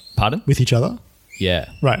on other? which... Pardon? With each other? Yeah.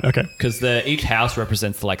 Right, okay. Because each house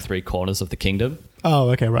represents the 3 corners of the kingdom.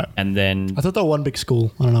 Oh, okay, right. And then... I thought they were one big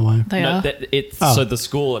school. I don't know why. They are. So the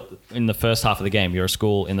school, in the first half of the game, you're a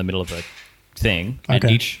school in the middle of a thing. And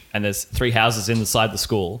Okay. and there's 3 houses inside the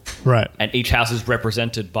school. Right. And each house is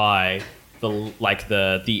represented by...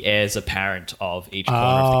 the heirs apparent of each corner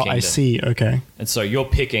of the kingdom. I see. Okay. And so you're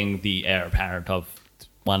picking the heir apparent of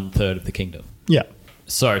 1/3 of the kingdom. Yeah.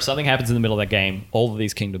 So something happens in the middle of that game. All of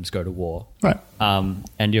these kingdoms go to war. Right.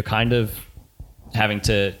 And you're kind of having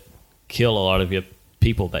to kill a lot of your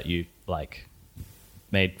people that you like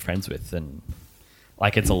made friends with, and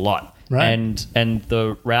like it's a lot. Right. And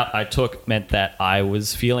the route I took meant that I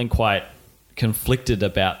was feeling quite conflicted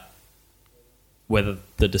about whether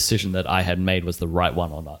the decision that I had made was the right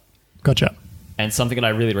one or not. Gotcha. And something that I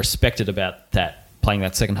really respected about that, playing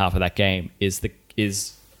that second half of that game, is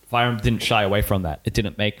Fire Emblem didn't shy away from that. It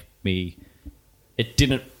didn't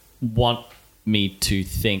want me to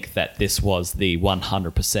think that this was the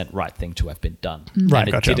 100% right thing to have been done. Right, And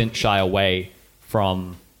it gotcha. didn't shy away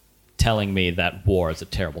from telling me that war is a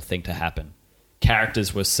terrible thing to happen.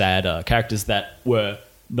 Characters were sadder, characters that were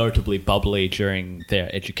notably bubbly during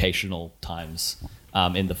their educational times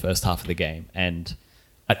in the first half of the game. And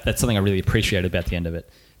that's something I really appreciated about the end of it.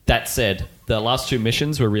 That said, the last two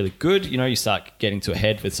missions were really good. You know, you start getting to a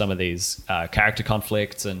head with some of these character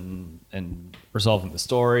conflicts and resolving the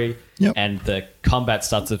story. Yep. And the combat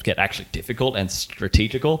starts to get actually difficult and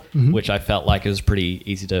strategical, which I felt like it was pretty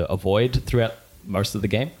easy to avoid throughout most of the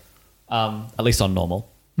game, at least on normal.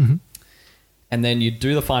 And then you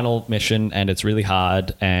do the final mission, and it's really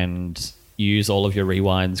hard, and you use all of your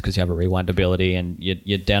rewinds because you have a rewind ability, and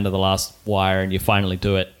you're down to the last wire, and you finally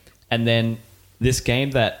do it. And then this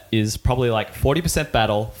game that is probably like 40%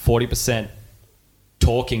 battle, 40%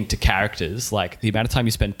 talking to characters, like the amount of time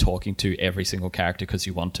you spend talking to every single character because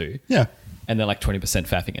you want to. Yeah. And then like 20%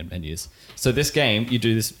 faffing in menus. So this game, you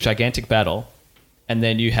do this gigantic battle, and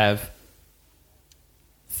then you have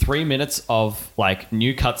 3 minutes of like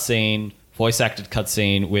new cutscene, voice acted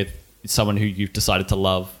cutscene with someone who you've decided to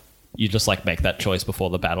love. You just like make that choice before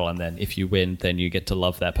the battle, and then if you win, then you get to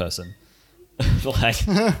love that person. Like,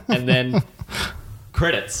 and then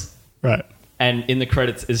credits. Right. And in the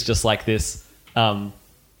credits is just like this, kind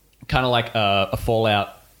of like a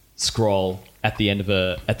Fallout scroll at the end of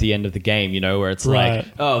the game, you know, where it's Right.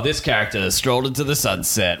 like, oh, this character strolled into the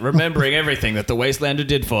sunset, remembering everything that the Wastelander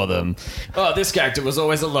did for them. Oh, this character was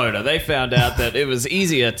always a loner. They found out that it was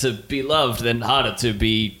easier to be loved than harder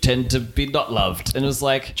to tend to be not loved. And it was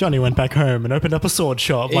like, Johnny went back home and opened up a sword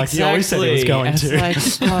shop like he always said he was going And to.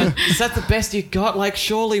 it's like, God, is that the best you got? Like,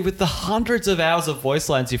 surely with the hundreds of hours of voice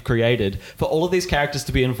lines you've created, for all of these characters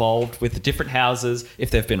to be involved with the different houses,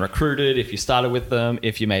 if they've been recruited, if you started with them,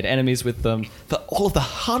 if you made enemies with them, for all of the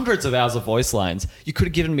hundreds of hours of voice lines, you could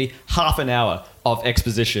have given me half an hour of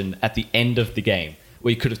exposition at the end of the game,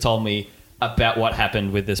 where you could have told me about what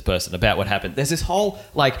happened with this person, about what happened. There's this whole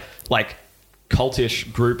like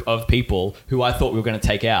cultish group of people who I thought we were going to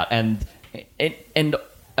take out, and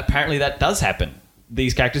apparently that does happen.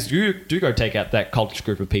 These characters do go take out that cultish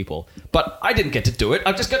group of people, but I didn't get to do it.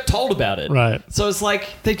 I just got told about it. Right. So it's like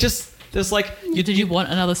there's like Did you want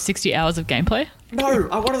another 60 hours of gameplay? no,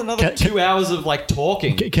 I wanted another 2 hours of like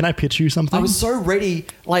talking. Can I pitch you something? I was so ready,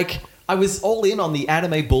 like I was all in on the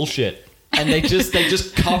anime bullshit, and they just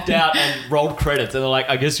copped out and rolled credits, and they're like,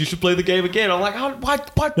 "I guess you should play the game again." I'm like, "Oh,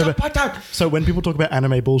 why don't?" So when people talk about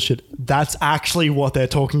anime bullshit, that's actually what they're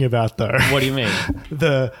talking about, though. What do you mean?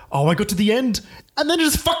 I got to the end and then it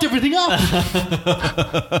just fucked everything up.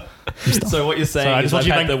 So what you're saying Sorry, I is just I've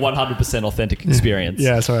want had you the 100% authentic experience.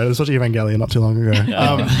 Yeah, sorry, I was watching Evangelion not too long ago.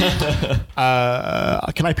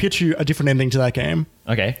 Can I pitch you a different ending to that game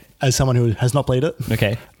Okay. as someone who has not played it?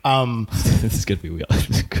 Okay. This is gonna be weird.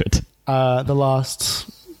 Good. The last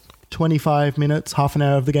 25 minutes, half an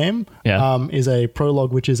hour of the game, Yeah. is a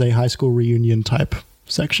prologue, which is a high school reunion type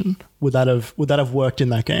section. Would that have worked in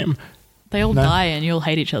that game? They all No. die and you'll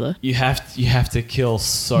hate each other. You have to kill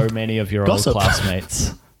so many of your Gossip. old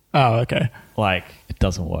classmates. Oh, okay. Like it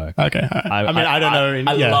doesn't work. Okay. All right. I mean, I don't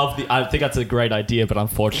know. I think that's a great idea, but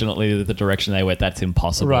unfortunately, the direction they went, that's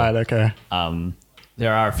impossible. Right. Okay.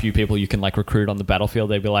 There are a few people you can like recruit on the battlefield.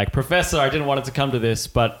 They'd be like, "Professor, I didn't want it to come to this,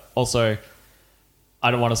 but also,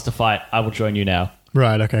 I don't want us to fight. I will join you now."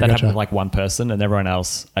 Right. Okay. That Gotcha. happened with like one person, and everyone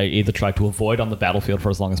else I either tried to avoid on the battlefield for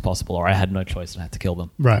as long as possible, or I had no choice and I had to kill them,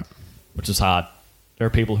 Right. which is hard. There are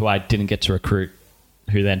people who I didn't get to recruit,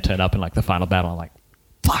 who then turn up in like the final battle. I'm like,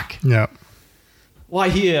 "Fuck! Yeah. Why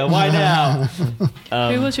here? Why now?"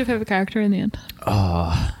 Who was your favorite character in the end?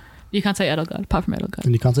 You can't say Edelgard, apart from Edelgard.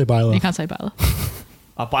 And you can't say Byla. You can't say Byla.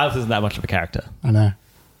 Byleth isn't that much of a character. I know.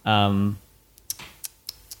 My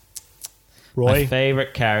Roy.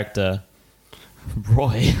 favorite character,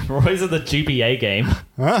 Roy. Roy's in the GBA game.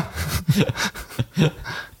 Huh?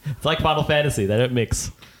 It's like Final Fantasy. They don't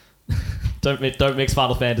mix. Don't mix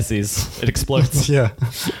Final Fantasies. It explodes. Yeah.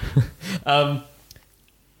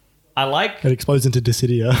 I like. It explodes into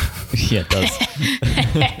Dissidia. Yeah, it does.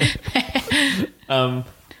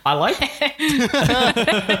 I like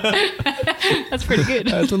That's pretty good.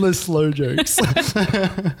 That's one of those slow jokes. I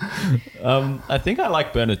think I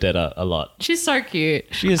like Bernadetta a lot. She's so cute.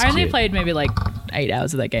 She is I only cute. played maybe like 8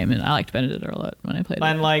 hours of that game, and I liked Benedetta a lot when I played it.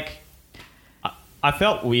 And like I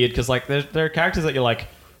felt weird because like there are characters that you're like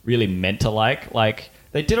really meant to like. Like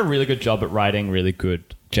they did a really good job at writing really good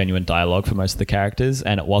genuine dialogue for most of the characters,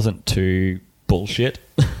 and it wasn't too bullshit.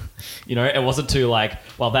 You know, it wasn't too like,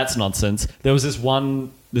 well, that's nonsense. There was this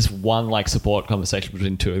one like support conversation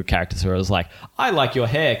between two of the characters where I was like, I like your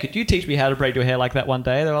hair. Could you teach me how to braid your hair like that one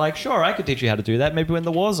day? They were like, sure, I could teach you how to do that. Maybe when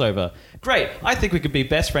the war's over. Great. I think we could be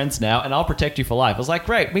best friends now, and I'll protect you for life. I was like,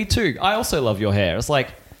 great, me too. I also love your hair. It's like,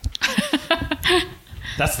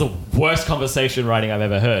 that's the worst conversation writing I've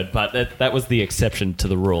ever heard, but that was the exception to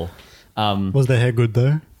the rule. Was their hair good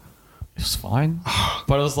though? It was fine,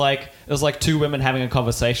 but it was like two women having a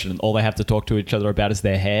conversation, and all they have to talk to each other about is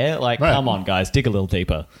their hair. Like, Right. come on, guys, dig a little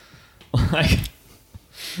deeper. Like,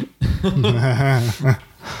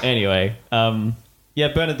 anyway,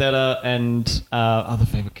 yeah, Bernadetta and other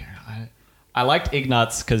favorite character. I liked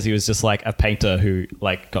Ignatz because he was just like a painter who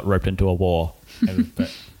like got roped into a war,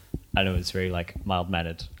 but I know it was very like mild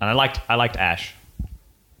mannered, and I liked Ash,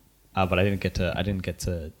 but I didn't get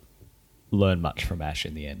to learn much from Ash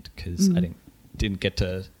in the end because I didn't get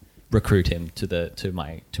to recruit him to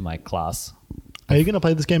my class. Are you going to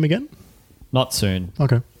play this game again? Not soon.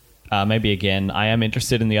 Okay. Maybe again. I am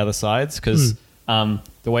interested in the other sides because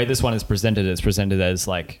the way this one is presented, it's presented as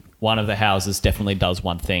like one of the houses definitely does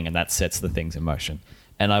one thing and that sets the things in motion.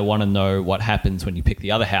 And I want to know what happens when you pick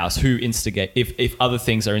the other house, who instigate, if other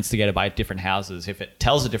things are instigated by different houses, if it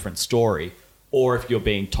tells a different story, or if you're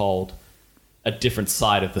being told a different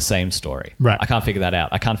side of the same story. Right. I can't figure that out.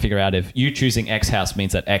 I can't figure out if you choosing X house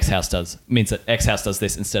means that X house does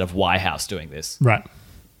this instead of Y house doing this. Right.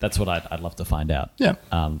 That's what I'd love to find out. Yeah.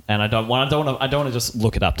 And I don't want to just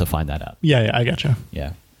look it up to find that out. Yeah, I gotcha.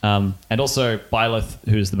 Yeah. And also Byleth,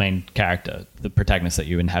 who's the main character, the protagonist that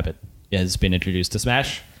you inhabit, has been introduced to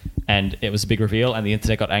Smash, and it was a big reveal, and the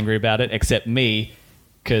internet got angry about it, except me,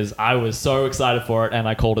 because I was so excited for it, and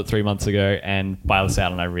I called it 3 months ago, and Byleth's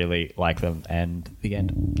out, and I really like them, and the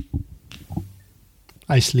end.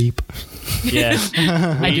 I sleep. Yeah.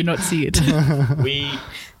 I do not see it.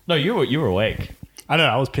 No, you were awake. I know,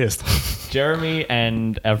 I was pissed. Jeremy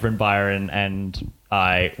and Everin Byron and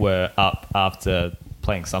I were up after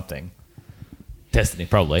playing something. Destiny,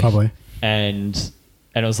 probably. And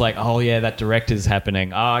it was like, oh yeah, that direct is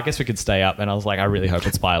happening. Oh, I guess we could stay up. And I was like, I really hope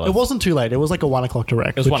it's Byleth. It wasn't too late. It was like a 1 o'clock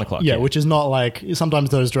direct. It was 1 o'clock, Yeah, yeah. which is not like, sometimes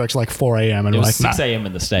those directs are like 4 a.m. and It we're was like, 6 a.m.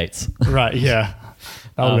 in the States. Right, yeah.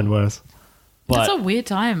 That would have been worse. That's But a weird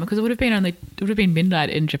time because it would have been midnight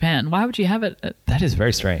in Japan. Why would you have it? that is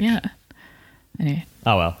very strange. Yeah. Anyway.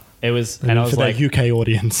 Oh well. It was, and I was for like, that UK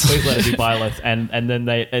audience. please let it be Byleth. And then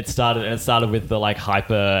it started with the like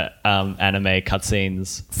hyper anime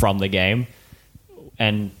cutscenes from the game.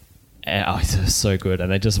 And oh, it's just so good.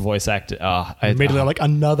 And they just voice acted. Immediately, like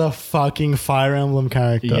another fucking Fire Emblem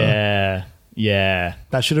character. Yeah.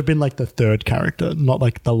 That should have been like the third character, not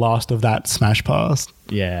like the last of that Smash Pass.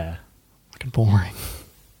 Yeah. Fucking boring.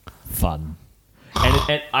 Fun.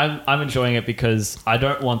 And I'm enjoying it because I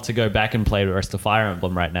don't want to go back and play the rest of Fire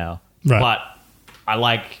Emblem right now. Right. But I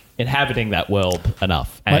like inhabiting that world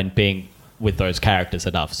enough and being with those characters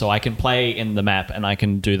enough. So I can play in the map and I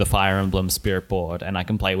can do the Fire Emblem Spirit Board and I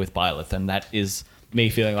can play with Byleth. And that is me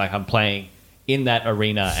feeling like I'm playing in that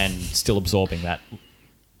arena and still absorbing that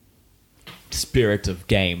spirit of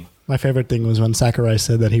game. My favorite thing was when Sakurai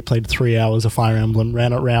said that he played 3 hours of Fire Emblem,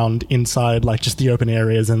 ran around inside like just the open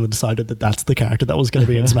areas, and decided that that's the character that was going to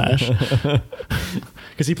be in Smash.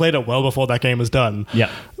 Because he played it well before that game was done. Yeah.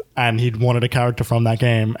 And he'd wanted a character from that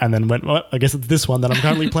game, and then went, well, I guess it's this one that I'm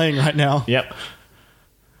currently playing right now. Yep.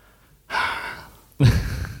 Oh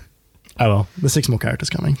well, there's 6 more characters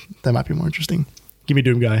coming. That might be more interesting. Give me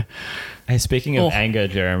Doom Guy. Hey, speaking of Oh. anger,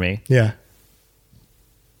 Jeremy, Yeah.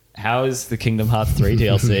 how is the Kingdom Hearts 3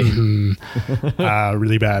 DLC?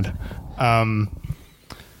 Really bad.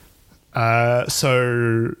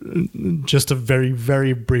 So just to very,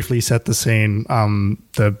 very briefly set the scene,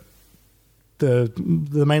 the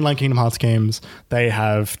mainline Kingdom Hearts games, they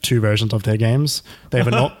have 2 versions of their games. They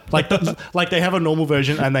have a they have a normal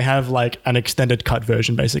version and they have like an extended cut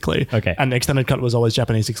version, basically. Okay. And the extended cut was always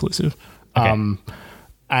Japanese exclusive. Okay.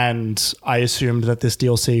 And I assumed that this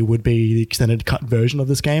DLC would be the extended cut version of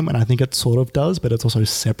this game, and I think it sort of does, but it's also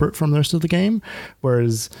separate from the rest of the game.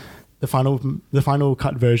 Whereas the final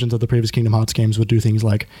cut versions of the previous Kingdom Hearts games would do things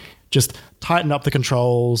like just tighten up the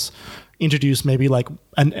controls, introduce maybe like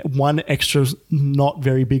one extra not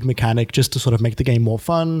very big mechanic just to sort of make the game more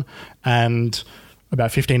fun, and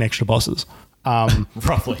about 15 extra bosses.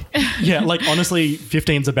 Roughly. Yeah, like honestly,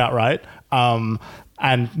 15's about right. And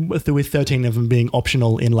with 13 of them being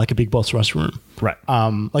optional in like a big boss rush room. Right.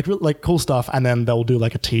 Like cool stuff, and then they'll do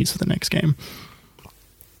like a tease for the next game.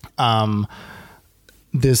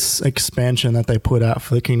 This expansion that they put out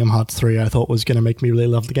for the Kingdom Hearts 3 I thought was going to make me really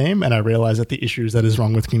love the game, and I realized that the issues that is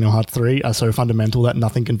wrong with Kingdom Hearts 3 are so fundamental that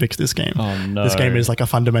nothing can fix this game. Oh, no. This game is like a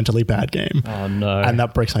fundamentally bad game. Oh, no. And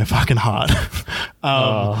that breaks my fucking heart.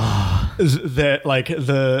 And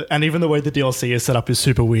even the way the DLC is set up is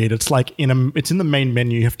super weird. It's like it's in the main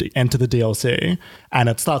menu. You have to enter the DLC, and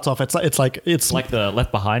it starts off. It's like the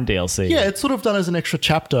Left Behind DLC. Yeah, it's sort of done as an extra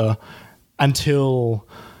chapter until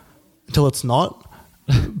it's not.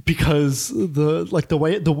 Because the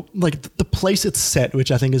place it's set,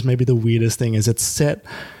 which I think is maybe the weirdest thing, is it's set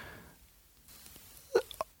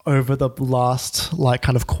over the last like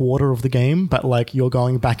kind of quarter of the game, but like you're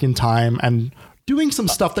going back in time and doing some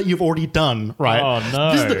stuff that you've already done, right? Oh,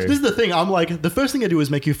 no. This is the thing. I'm like, the first thing I do is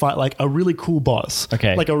make you fight like a really cool boss.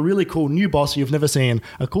 Okay. Like a really cool new boss you've never seen,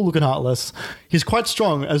 a cool looking Heartless. He's quite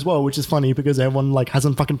strong as well, which is funny because everyone like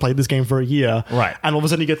hasn't fucking played this game for a year. Right. And all of a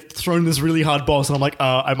sudden you get thrown this really hard boss and I'm like,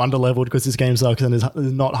 I'm underleveled because this game sucks and is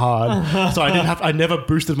not hard. So I never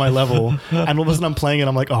boosted my level. And all of a sudden I'm playing it,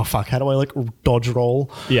 I'm like, oh fuck, how do I like dodge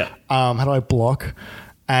roll? Yeah. How do I block?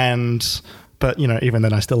 But, you know, even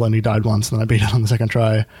then I still only died once and then I beat it on the second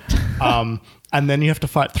try. And then you have to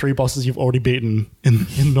fight 3 bosses you've already beaten in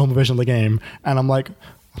the normal version of the game. And I'm like,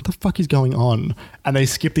 what the fuck is going on? And they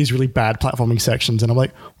skip these really bad platforming sections. And I'm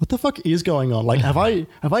like, what the fuck is going on? Like, have I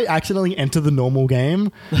accidentally entered the normal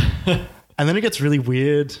game? And then it gets really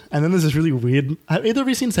weird. And then there's this really weird... Have either of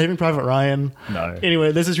you seen Saving Private Ryan? No.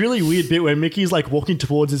 Anyway, there's this really weird bit where Mickey's like walking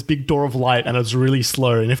towards this big door of light and it's really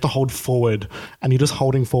slow and you have to hold forward. And you're just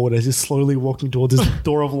holding forward as he's slowly walking towards this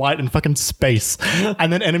door of light in fucking space.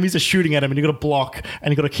 And then enemies are shooting at him and you got to block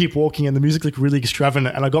and you got to keep walking and the music's like really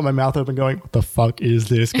extravagant. And I got my mouth open going, what the fuck is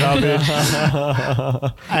this garbage?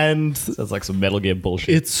 And... Sounds like some Metal Gear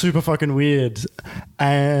bullshit. It's super fucking weird.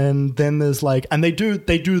 And then there's like... And they do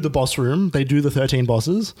the boss room. They do the 13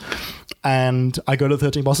 bosses, and I go to the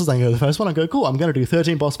 13 bosses. I go to the first one. I go, cool. I'm going to do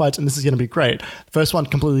 13 boss fights, and this is going to be great. The first one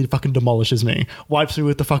completely fucking demolishes me, wipes me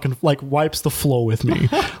with the fucking wipes the floor with me,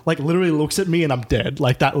 like literally looks at me, and I'm dead.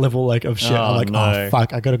 Like that level like of shit. I'm like, no. oh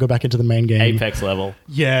fuck, I got to go back into the main game. Apex level.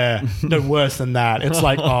 Yeah, no worse than that. It's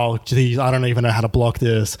like, oh geez, I don't even know how to block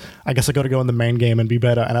this. I guess I got to go in the main game and be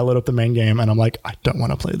better. And I load up the main game, and I'm like, I don't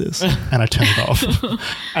want to play this, and I turn it off.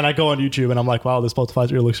 And I go on YouTube, and I'm like, wow, this boss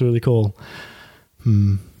fight looks really cool.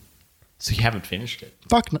 So you haven't finished it?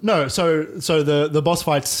 Fuck no. So the boss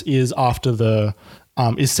fights is after the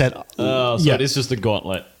is set. Oh, so yeah. it is just a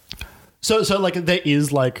gauntlet. So like there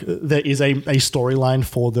is a storyline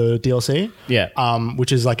for the DLC. Yeah.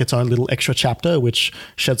 Which is like its own little extra chapter, which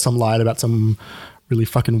sheds some light about some really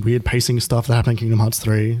fucking weird pacing stuff that happened in Kingdom Hearts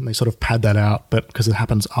 3, and they sort of pad that out. But because it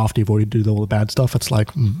happens after you've already do all the bad stuff, it's like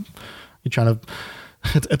you're trying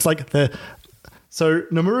to. It's like the. So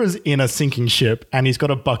Nomura's in a sinking ship and he's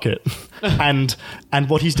got a bucket and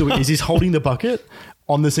what he's doing is he's holding the bucket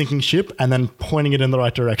on the sinking ship and then pointing it in the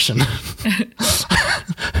right direction.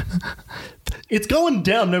 It's going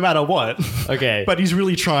down no matter what. Okay. But he's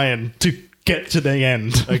really trying to get to the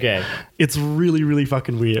end. Okay. It's really, really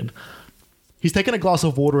fucking weird. He's taken a glass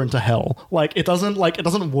of water into hell. Like it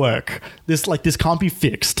doesn't work. This can't be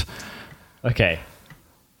fixed. Okay.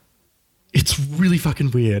 It's really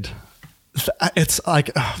fucking weird. It's like,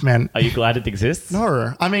 oh, man. Are you glad it exists?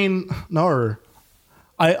 No, I mean, no.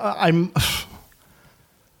 I'm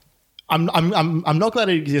not glad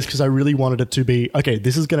it exists because I really wanted it to be okay.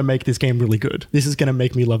 This is going to make this game really good. This is going to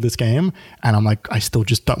make me love this game, and I'm like, I still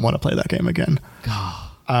just don't want to play that game again.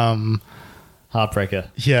 Heartbreaker.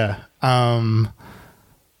 Yeah.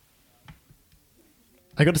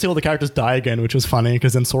 I got to see all the characters die again, which was funny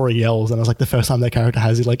because then Sora yells and it was like the first time that character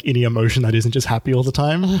has like any emotion that isn't just happy all the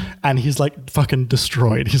time. And he's like fucking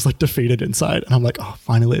destroyed. He's like defeated inside. And I'm like, oh,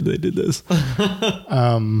 finally they did this.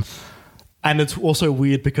 And it's also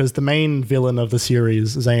weird because the main villain of the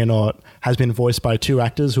series, Xehanort, has been voiced by 2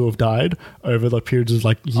 actors who have died over the periods of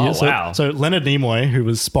like years. Oh, wow. So Leonard Nimoy, who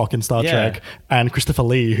was Spock in Star Trek, and Christopher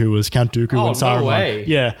Lee, who was Count Dooku and Saruman. No way.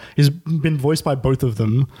 Yeah, he's been voiced by both of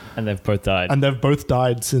them. And they've both died. And they've both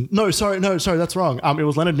died since... No, sorry, that's wrong. It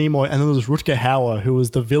was Leonard Nimoy and then there was Rutger Hauer, who was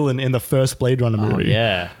the villain in the first Blade Runner movie.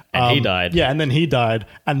 Yeah, and he died. Yeah, and then he died.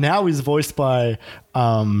 And now he's voiced by...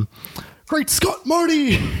 Great Scott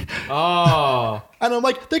Marty! Oh... And I'm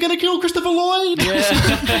like, they're going to kill Christopher Lloyd.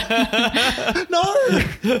 No.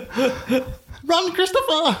 Run,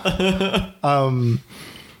 Christopher.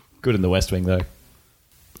 Good in the West Wing, though.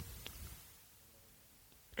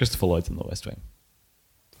 Christopher Lloyd's in the West Wing.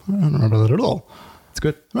 I don't remember that at all. It's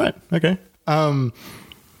good. Right. Okay.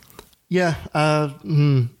 Yeah.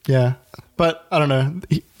 Yeah. But I don't know.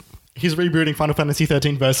 He's rebooting Final Fantasy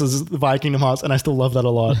 13 versus via Kingdom Hearts, and I still love that a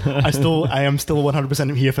lot. I am still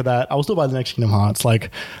 100% here for that. I will still buy the next Kingdom Hearts. Like,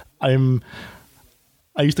 I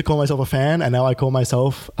used to call myself a fan, and now I call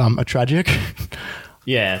myself a tragic.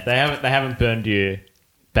 Yeah, they haven't burned you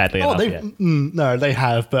badly enough yet. No, they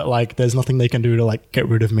have, but like, there's nothing they can do to like get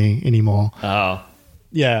rid of me anymore. Oh.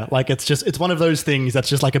 Yeah, like it's one of those things that's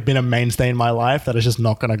just like been a mainstay in my life that is just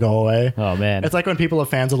not going to go away. Oh man, it's like when people are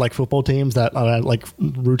fans of like football teams that are like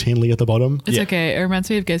routinely at the bottom. It's okay. It reminds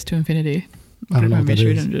me of Gates to Infinity. I don't know what that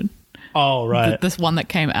is. 300. Oh right, This one that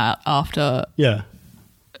came out after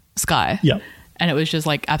Sky. Yeah, and it was just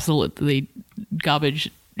like absolutely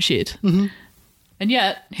garbage shit. Mm-hmm. And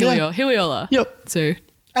yet here we all are. Yep. So.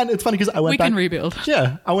 And it's funny because we can rebuild.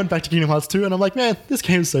 Yeah, I went back to Kingdom Hearts 2 and I'm like, man, this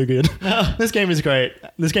game is so good. This game is great.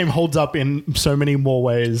 This game holds up in so many more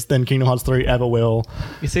ways than Kingdom Hearts 3 ever will.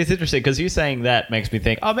 You see, it's interesting because you saying that makes me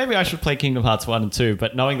think, oh, maybe I should play Kingdom Hearts 1 and 2,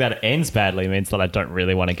 but knowing that it ends badly means that I don't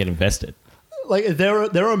really want to get invested. Like, there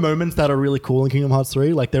are moments that are really cool in Kingdom Hearts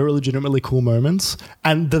 3. Like, there are legitimately cool moments.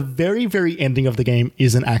 And the very, very ending of the game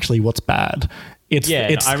isn't actually what's bad.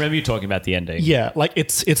 I remember you talking about the ending. Yeah, like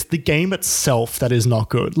it's the game itself that is not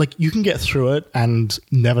good. Like you can get through it and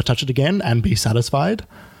never touch it again and be satisfied,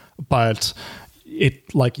 but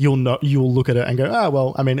it like you'll look at it and go,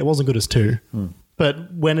 well, I mean, it wasn't good as 2.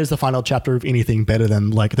 But when is the final chapter of anything better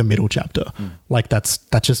than like the middle chapter? Like that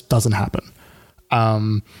just doesn't happen.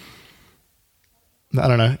 I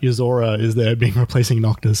don't know. Yuzora is there being replacing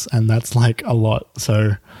Noctis, and that's like a lot.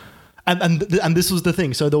 So. And this was the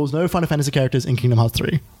thing. So there was no Final Fantasy characters in Kingdom Hearts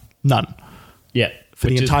 3. None. Yeah. For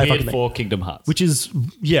the entire fucking thing. For Kingdom Hearts. Which is,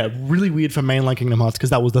 really weird for mainline Kingdom Hearts because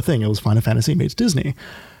that was the thing. It was Final Fantasy meets Disney.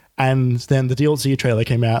 And then the DLC trailer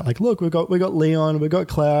came out like, look, we got Leon, we got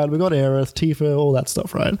Cloud, we got Aerith, Tifa, all that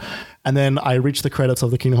stuff, right? And then I reached the credits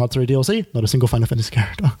of the Kingdom Hearts 3 DLC, not a single Final Fantasy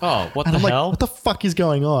character. Oh, what and the I'm hell? Like, what the fuck is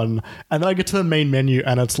going on? And then I get to the main menu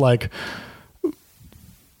and it's like...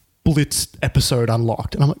 Blitz episode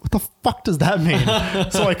unlocked. And I'm like, what the fuck does that mean?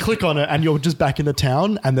 So I click on it and you're just back in the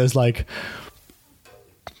town and there's like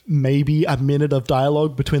maybe a minute of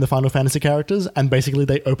dialogue between the Final Fantasy characters and basically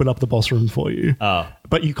they open up the boss room for you. Oh.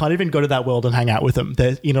 But you can't even go to that world and hang out with them.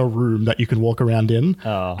 They're in a room that you can walk around in.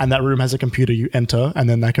 Oh. And that room has a computer you enter and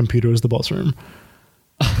then that computer is the boss room.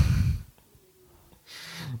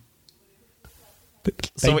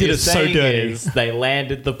 So what you're saying is they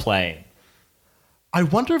landed the plane. I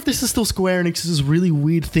wonder if this is still Square Enix's really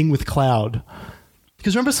weird thing with Cloud.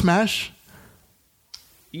 Because remember Smash?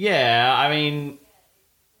 Yeah, I mean,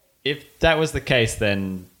 if that was the case,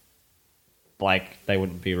 then like they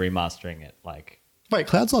wouldn't be remastering it. Like, wait,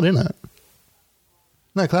 Cloud's not in it.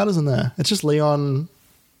 No, Cloud isn't there. It's just Leon,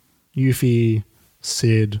 Yuffie,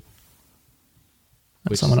 Sid,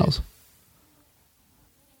 and someone else.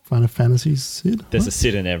 Final Fantasy Sid? There's a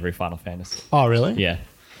Sid in every Final Fantasy. Oh, really? Yeah.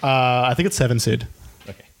 I think it's 7 Sid.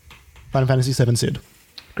 Okay. Final Fantasy 7 Sid.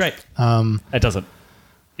 Great. It doesn't.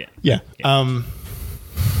 Yeah. Yeah.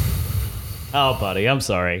 Oh, buddy, I'm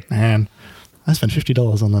sorry. Man, I spent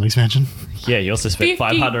 $50 on that expansion. Yeah, you also spent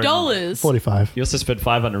 $500. $45. You also spent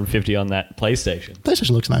 $550 on that PlayStation. PlayStation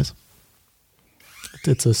looks nice.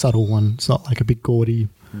 It's a subtle one. It's not like a big gaudy,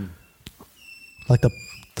 like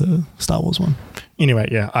the Star Wars one. Anyway,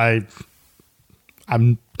 yeah, I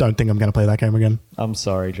don't think I'm going to play that game again. I'm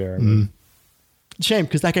sorry, Jeremy. Shame,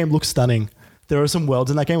 because that game looks stunning. There are some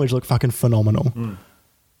worlds in that game which look fucking phenomenal.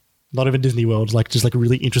 Not even Disney worlds, like just like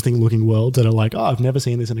really interesting looking worlds that are like, oh, I've never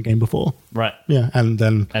seen this in a game before. Right. Yeah, and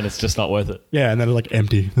it's just not worth it. Yeah, and then they're like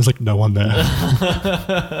empty. There's like no one there.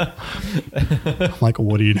 I'm like,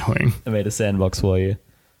 what are you doing? I made a sandbox for you.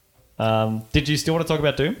 Did you still want to talk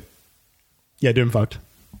about Doom? Yeah, Doom fucked.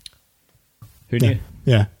 Who knew?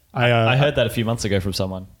 Yeah. I heard that a few months ago from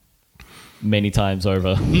someone. Many times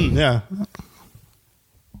over. Yeah.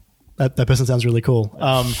 That person sounds really cool.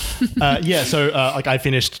 Yeah, so like I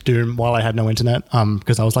finished Doom while I had no internet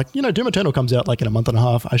because I was like, Doom Eternal comes out like in a month and a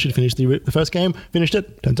half. I should finish the first game. Finished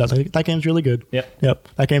it. Turns out that game's really good. Yep.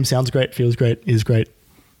 That game sounds great, feels great, is great.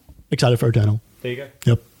 Excited for Eternal. There you go.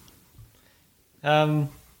 Yep.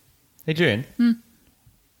 Hey, June.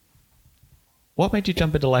 What made you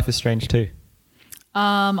jump into Life is Strange 2?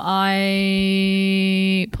 I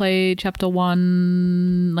played chapter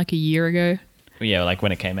 1 like a year ago. Yeah, like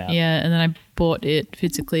when it came out. Yeah, and then I bought it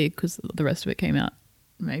physically because the rest of it came out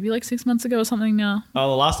maybe like 6 months ago or something now. Oh,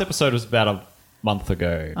 the last episode was about a month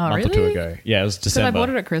ago. Oh, month or two really? ago. Yeah, it was Because December. I bought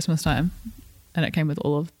it at Christmas time, and it came with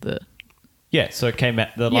all of the. Yeah, so it came out.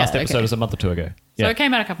 The last episode okay. was a month or two ago. So Yeah. it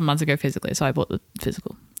came out a couple months ago physically, so I bought the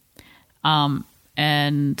physical.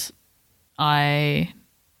 And I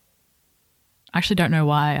actually don't know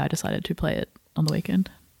why I decided to play it on the weekend.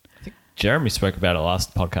 Jeremy spoke about it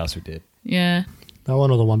last podcast we did. Yeah, That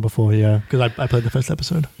one or the one before, yeah, because I played the first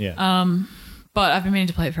episode. Yeah. but I've been meaning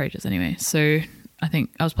to play it for ages anyway. So I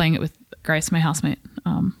think I was playing it with Grace, my housemate,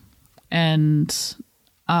 and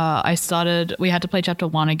we had to play chapter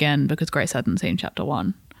 1 again because Grace hadn't seen chapter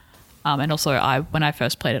 1. And also, when I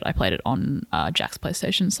first played it on Jack's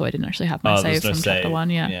PlayStation, so I didn't actually have my save there's no from chapter 1.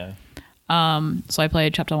 Yeah. So I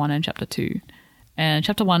played chapter 1 and chapter 2, and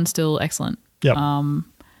chapter 1's still excellent. Yep.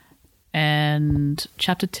 And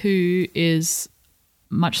chapter 2 is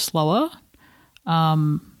much slower.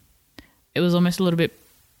 It was almost a little bit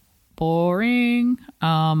boring,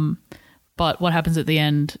 but what happens at the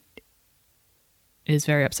end is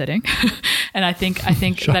very upsetting. And I think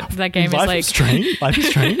that game Life is like is strange. Life is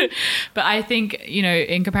strange. But I think,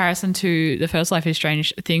 in comparison to the first Life is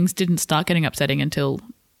Strange, things didn't start getting upsetting until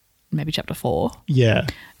maybe chapter 4. Yeah.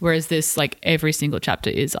 Whereas this, like, every single chapter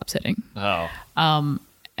is upsetting. Oh.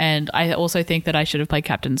 And I also think that I should have played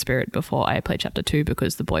Captain Spirit before I played chapter 2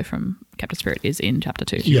 because the boy from Captain Spirit is in chapter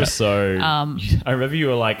 2. Yeah. So I remember you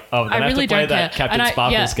were like, "Oh, I'm gonna I really have to play don't care. that Captain And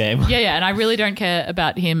Sparkles game." Yeah, and I really don't care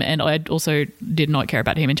about him, and I also did not care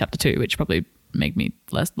about him in chapter 2, which probably made me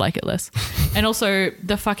like it less. And also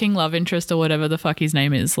the fucking love interest or whatever the fuck his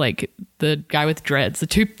name is, like the guy with dreads, the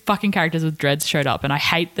 2 fucking characters with dreads showed up, and I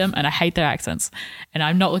hate them and I hate their accents, and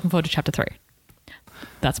I'm not looking forward to chapter 3.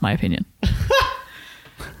 That's my opinion.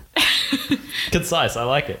 Concise. I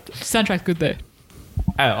like it. Soundtrack's good though.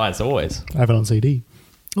 Oh, as always. I have it on CD.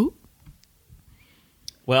 Ooh.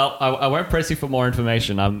 Well, I won't press you for more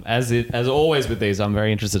information. As always with these, I'm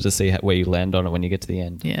very interested to see where you land on it when you get to the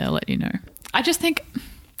end. Yeah, I'll let you know. I just think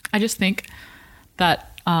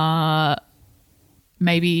that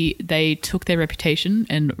maybe they took their reputation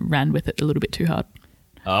and ran with it a little bit too hard.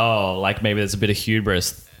 Oh, like maybe there's a bit of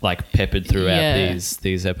hubris like peppered throughout Yeah.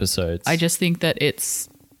 these episodes. I just think that it's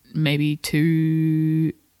maybe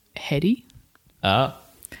too heady. Ah.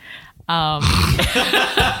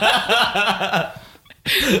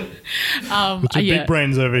 With your yeah. big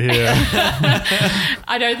brains over here.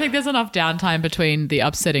 I don't think there's enough downtime between the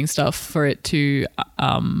upsetting stuff for it to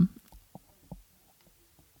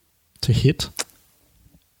To hit.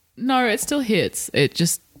 no, it still hits. It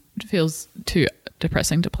just feels too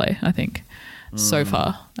depressing to play, I think. So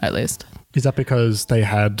far, at least. Is that because they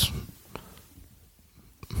had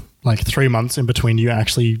like 3 months in between you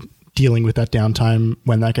actually dealing with that downtime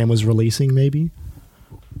when that game was releasing, maybe?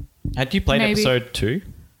 Had you played Maybe. episode 2?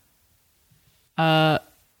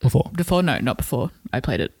 Before. Before, no, not before. I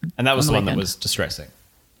played it. And that was the on one that weekend. was distressing.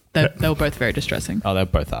 They were both very distressing. Oh, they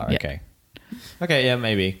both are. Yeah. Okay. Okay, yeah,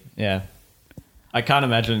 maybe. Yeah. I can't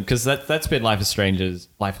imagine, because that's been Life is Strange's,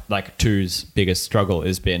 like 2's biggest struggle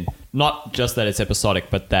has been not just that it's episodic,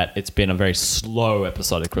 but that it's been a very slow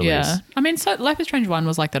episodic release. Yeah. I mean, so Life is Strange 1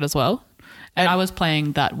 was like that as well. And I was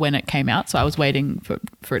playing that when it came out, so I was waiting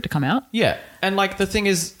for it to come out. Yeah, and like the thing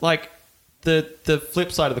is, like the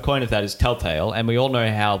flip side of the coin of that is Telltale, and we all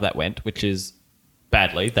know how that went, which is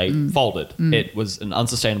badly. They folded. It was an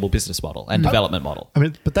unsustainable business model and development model, I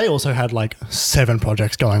mean, but they also had like 7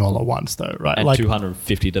 projects going all at once, though, right? and like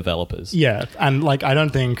 250 developers. Yeah, and like I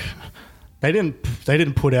don't think they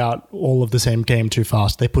didn't put out all of the same game too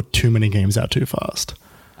fast. They put too many games out too fast.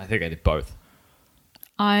 I think I did both.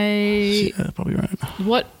 Yeah, probably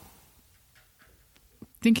right.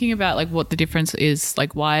 Thinking about like what the difference is,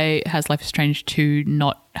 like why has Life is Strange 2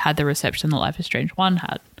 not had the reception that Life is Strange 1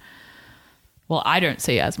 had? Well, I don't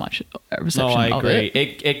see as much reception No, I of agree.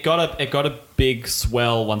 it. It got a big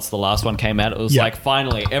swell once the last one came out. It was Yeah. like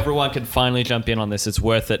finally everyone can finally jump in on this. It's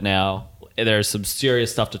worth it now. There's some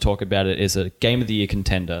serious stuff to talk about. It is a Game of the Year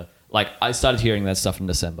contender. Like I started hearing that stuff in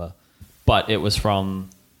December, but it was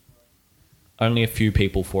from only a few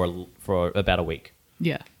people for about a week.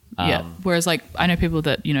 Yeah. Yeah. Whereas like I know people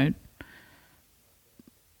that,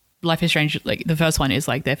 Life is Strange, like the first one is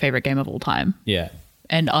like their favorite game of all time Yeah.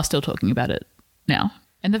 and are still talking about it now.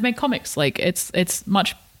 And they've made comics. Like it's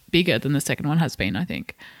much bigger than the second one has been, I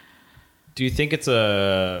think. Do you think it's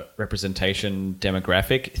a representation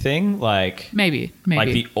demographic thing? Like Maybe. like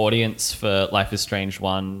the audience for Life is Strange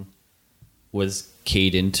 1 was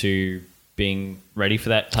keyed into being ready for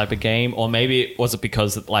that type of game? Or maybe was it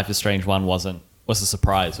because Life is Strange 1 was was a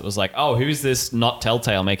surprise. It was like, oh, who's this not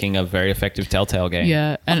Telltale making a very effective Telltale game?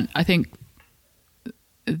 Yeah, and I think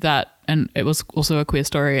that, and it was also a queer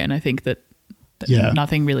story, and I think that Yeah.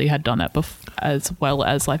 nothing really had done that as well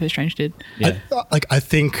as Life is Strange did. Yeah. I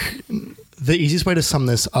think the easiest way to sum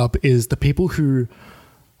this up is the people who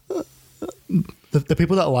the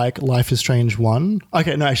people that like Life is Strange 1.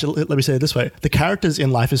 Okay, no, actually, let me say it this way. The characters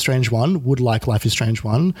in Life is Strange 1 would like Life is Strange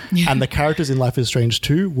 1, and the characters in Life is Strange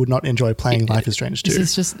 2 would not enjoy playing Life is Strange 2. This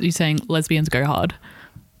is just you saying lesbians go hard.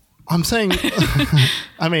 I'm saying,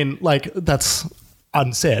 I mean, like, that's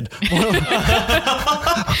unsaid.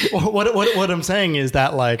 What I'm saying is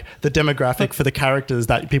that, like, the demographic for the characters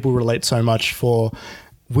that people relate so much for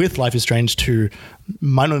with Life is Strange 2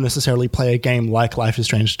 might not necessarily play a game like Life is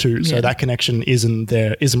Strange 2. So Yeah. that connection isn't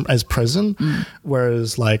as present.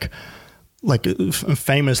 Whereas, like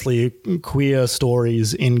famously, queer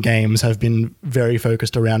stories in games have been very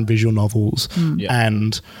focused around visual novels Yeah.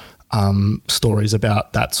 and stories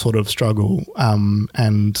about that sort of struggle,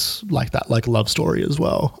 and like that, like love story as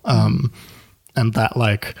well, and that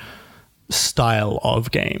like style of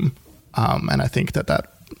game. And I think that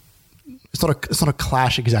it's not a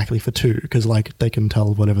clash exactly for 2, because like they can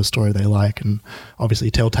tell whatever story they like, and obviously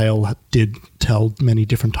Telltale did tell many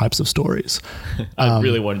different types of stories. I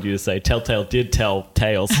really wanted you to say Telltale did tell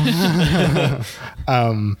tales.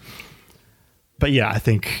 But yeah, I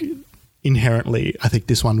think inherently, I think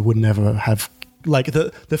this one would never have, like,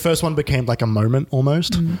 the first one became like a moment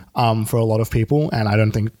almost for a lot of people, and I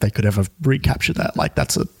don't think they could ever recapture that. Like,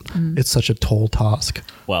 it's such a tall task.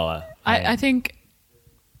 Well, I think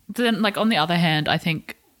then, like, on the other hand, I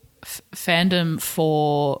think fandom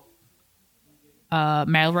for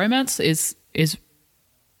male romance is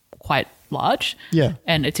quite large. Yeah.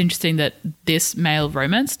 And it's interesting that this male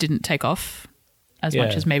romance didn't take off as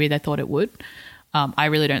much Yeah. as maybe they thought it would. I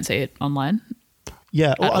really don't see it online.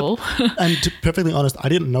 Yeah, At all. And to be perfectly honest, I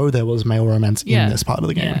didn't know there was male romance Yeah. in this part of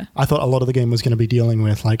the game. Yeah. I thought a lot of the game was going to be dealing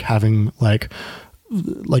with like having like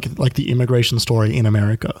the immigration story in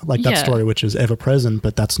America, like that Yeah. story which is ever present,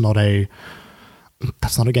 but that's not a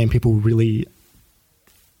game people really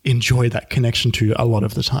enjoy that connection to a lot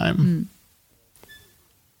of the time.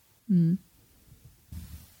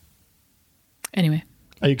 Anyway.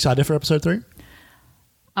 Are you excited for episode 3?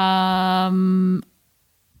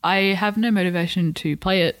 I have no motivation to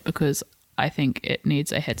play it because I think it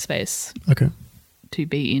needs a headspace Okay. to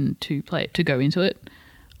be in to play to go into it.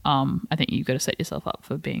 I think you've got to set yourself up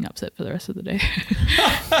for being upset for the rest of the day.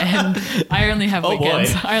 And I only have Oh, boy.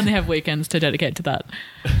 weekends. I only have weekends to dedicate to that.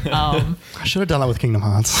 I should have done that with Kingdom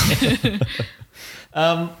Hearts.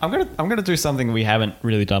 I'm gonna do something we haven't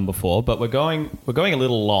really done before, but we're going a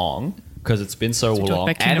little long because it's been so So we talked long,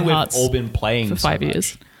 about Kingdom and we've Hearts all been playing for so 5 much.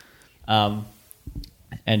 years.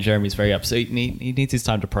 And Jeremy's very upset. He needs his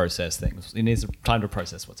time to process things. He needs time to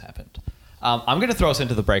process what's happened. I'm going to throw us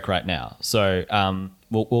into the break right now. So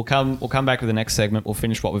we'll come back with the next segment. We'll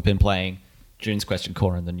finish what we've been playing, June's question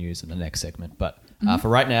corner, and the news in the next segment. But for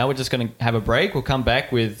right now, we're just going to have a break. We'll come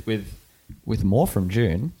back with more from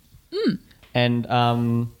June. And I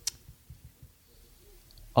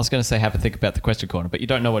was going to say have a think about the question corner, but you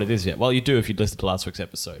don't know what it is yet. Well, you do if you listened to last week's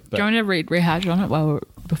episode. But Do you want to rehash on it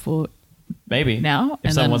before maybe now?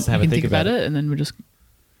 if someone wants to have a you can think about it. and then we'll just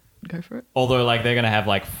go for it. Although, like, they're going to have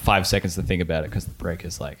like 5 seconds to think about it because the break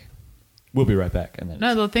is like, we'll be right back, and then No,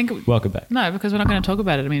 it's, they'll think. welcome back. No, because we're not going to talk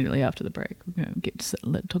about it immediately after the break. We're going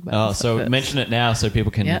to talk about. Oh, the so stuff first. mention it now so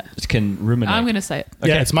people can Yeah. ruminate. I'm going to say it.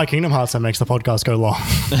 Okay. Yeah, it's my Kingdom Hearts that makes the podcast go long.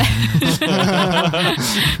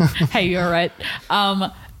 Hey, you're right.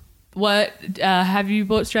 What have you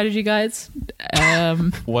bought strategy guides?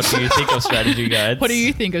 What do you think of strategy guides? What do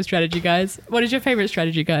you think of strategy guides? What is your favorite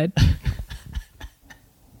strategy guide?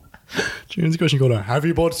 June's question corner. Have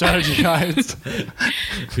you bought strategy guides?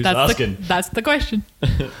 Who's asking? That's the question.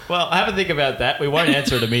 Well, have a think about that. We won't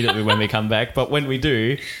answer it immediately when we come back, but when we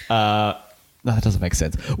do, no, that doesn't make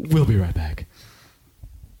sense. We'll be right back.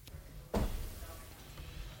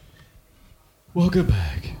 Welcome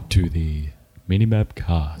back to the Minimap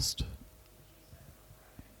Cast.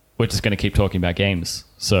 We're just going to keep talking about games,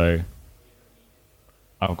 so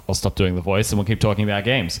I'll stop doing the voice and we'll keep talking about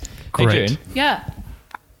games. Hey, Great. June, Yeah.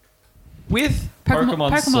 with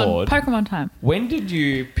Pokemon Sword, Pokemon time. when did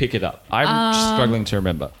you pick it up? I'm struggling to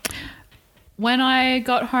remember. When I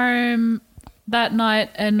got home that night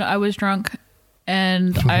and I was drunk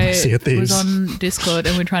and I Sea of Thieves. was on Discord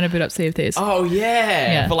and we're trying to boot up Sea of Thieves. Oh,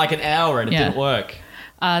 yeah. Yeah. For like an hour and it Yeah. didn't work.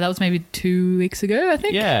 That was maybe 2 weeks ago, I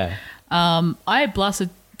think. Yeah. I blasted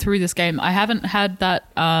through this game. I haven't had that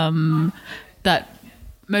that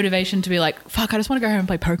motivation to be like, fuck, I just want to go home and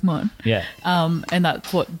play Pokemon. Yeah. And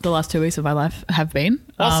that's what the last 2 weeks of my life have been.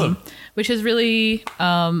 Awesome. Which is really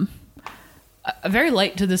very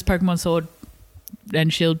late to this Pokemon Sword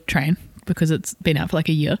and Shield train because it's been out for like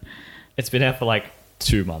a year. It's been out for like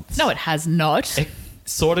 2 months. No, it has not.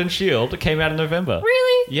 Sword and Shield came out in November.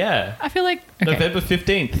 Really? Yeah. I feel like... Okay. November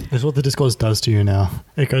 15th. That's what the discourse does to you now.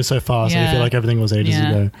 It goes so fast, and you Yeah. feel like everything was ages Yeah.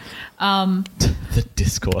 ago. The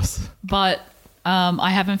discourse. But I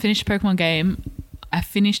haven't finished a Pokemon game.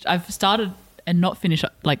 I've started and not finished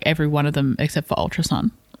like every one of them except for Ultra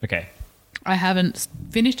Sun. Okay. I haven't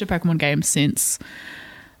finished a Pokemon game since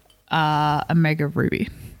Omega Ruby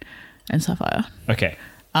and Sapphire. Okay.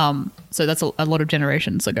 So that's a lot of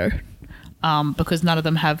generations ago. Because none of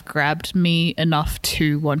them have grabbed me enough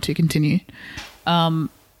to want to continue.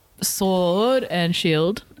 Sword and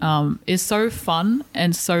Shield is so fun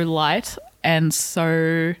and so light and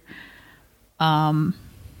so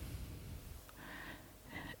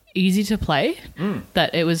easy to play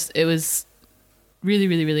that it was really,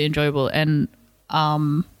 really, really enjoyable. And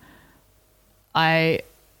I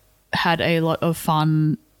had a lot of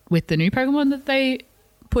fun with the new Pokemon that they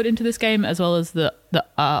put into this game, as well as the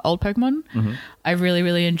old Pokemon. I really,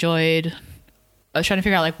 really enjoyed. I was trying to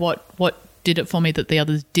figure out like what did it for me that the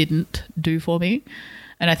others didn't do for me,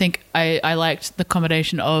 and I think I liked the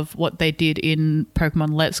combination of what they did in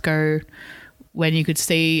Pokemon Let's Go, when you could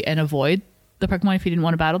see and avoid the Pokemon if you didn't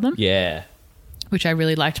want to battle them, Yeah. which I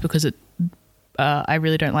really liked because I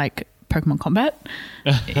really don't like Pokemon combat,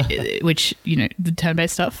 which, you know, the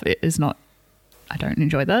turn-based stuff is not. I don't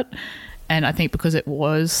enjoy that. And I think because it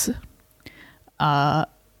was,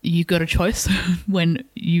 you got a choice when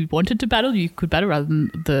you wanted to battle, you could battle rather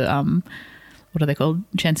than the, what are they called?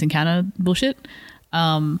 Chance encounter bullshit.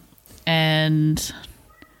 What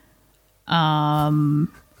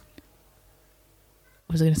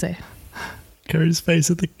was I going to say? Carrie's face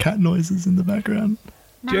at the cat noises in the background.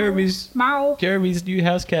 Jeremy's new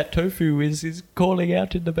house cat Tofu is calling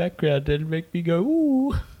out in the background and make me go,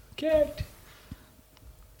 ooh, cat.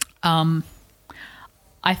 I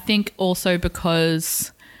think also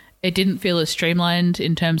because it didn't feel as streamlined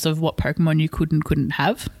in terms of what Pokemon you could and couldn't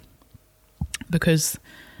have. Because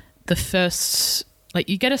the first, like,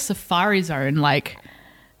 you get a Safari Zone like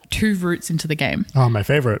 2 routes into the game. Oh, my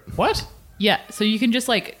favorite. What? Yeah, so you can just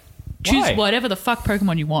like choose Why? whatever the fuck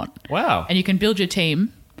Pokemon you want. Wow. And you can build your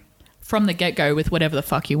team from the get-go with whatever the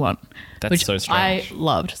fuck you want. That's which so strange. I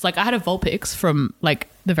loved. It's like I had a Vulpix from like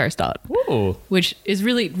the very start. Ooh. Which is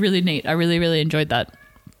really, really neat. I really, really enjoyed that.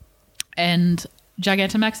 And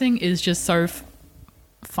Gigantamaxing is just so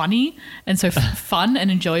funny and so fun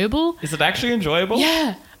and enjoyable. Is it actually enjoyable?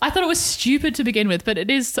 Yeah. I thought it was stupid to begin with, but it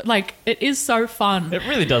is so fun. It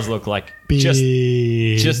really does look like Big.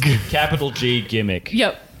 just capital G gimmick.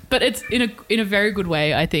 Yeah, but it's in a very good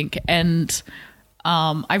way, I think. And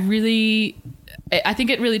I think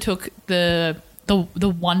it really took the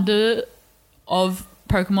wonder of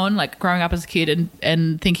Pokemon, like growing up as a kid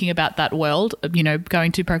and thinking about that world, you know,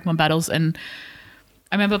 going to Pokemon battles. And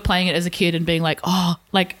I remember playing it as a kid and being like, oh,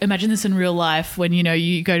 like imagine this in real life when, you know,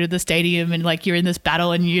 you go to the stadium and like you're in this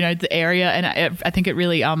battle and, you know, the area. And I think it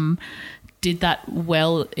really did that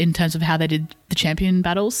well in terms of how they did the champion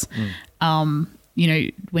battles. You know,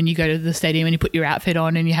 when you go to the stadium and you put your outfit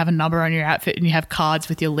on and you have a number on your outfit and you have cards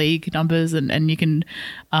with your league numbers and you can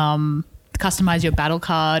customize your battle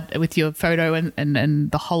card with your photo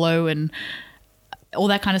and the holo and all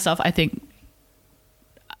that kind of stuff. I think,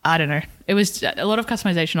 I don't know, it was a lot of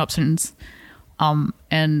customization options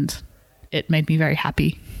and it made me very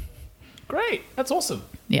happy. Great. That's awesome.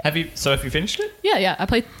 Yeah. Have you finished it? Yeah. I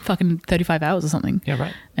played fucking 35 hours or something. Yeah,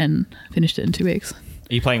 right. And finished it in 2 weeks.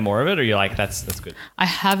 Are you playing more of it, or you're like, that's good? I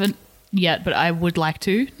haven't yet, but I would like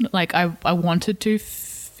to. Like, I wanted to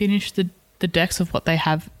finish the decks of what they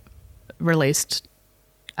have released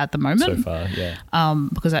at the moment. So far, yeah.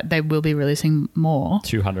 Because they will be releasing more.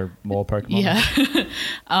 200 more Pokemon. Yeah.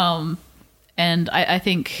 And I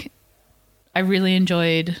think I really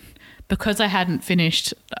enjoyed, because I hadn't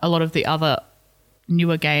finished a lot of the other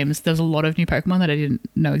newer games, there was a lot of new Pokemon that I didn't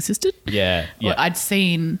know existed. Yeah. Or I'd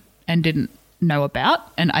seen and didn't know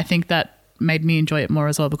about, and I think that made me enjoy it more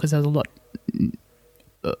as well, because there was a lot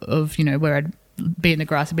of, you know, where I'd be in the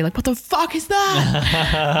grass and be like, what the fuck is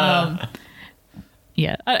that?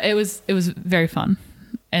 Yeah, it was very fun,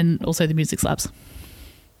 and also the music slaps.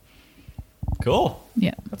 Cool.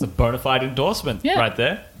 Yeah. That's a bona fide endorsement right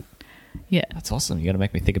there. Yeah, That's awesome. You're going to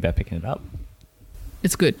make me think about picking it up.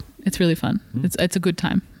 it's good. It's really fun. It's a good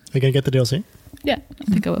time. Are you going to get the DLC? Yeah, I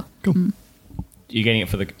think I will. Cool. You're getting it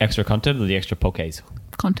for the extra content or the extra Pokés?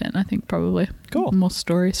 content, I think, probably. Cool. More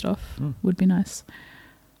story stuff would be nice.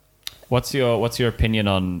 What's your opinion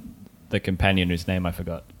on the companion whose name I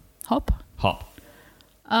forgot? Hop. Hop.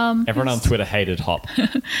 Everyone on Twitter hated Hop.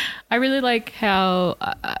 I really like how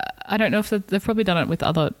I don't know if they've probably done it with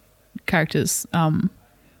other characters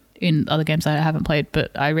in other games that I haven't played,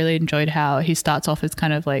 but I really enjoyed how he starts off as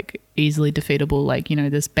kind of like easily defeatable, like, you know,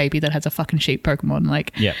 this baby that has a fucking sheep Pokemon,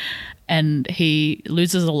 like, Yeah. and he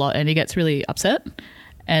loses a lot and he gets really upset,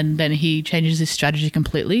 and then he changes his strategy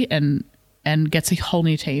completely and gets a whole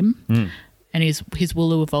new team. And his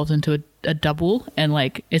Wooloo evolves into a double, and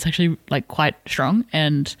like it's actually like quite strong.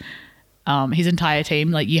 And his entire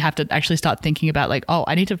team, like, you have to actually start thinking about like, oh,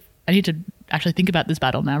 I need to actually think about this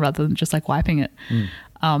battle now rather than just like wiping it.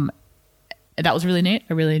 That was really neat.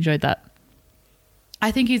 I really enjoyed that.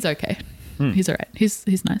 I think he's okay. He's all right. He's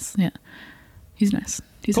nice. Yeah, he's nice.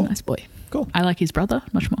 He's Cool. a nice boy. Cool. I like his brother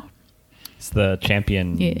much more. It's the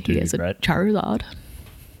champion Yeah, dude, he has a right? Charizard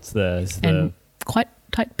It's the and quite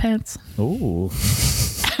tight pants. Ooh.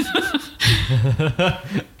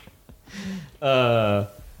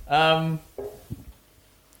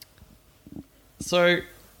 So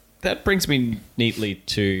that brings me neatly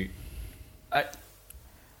to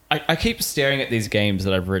I keep staring at these games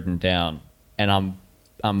that I've written down, and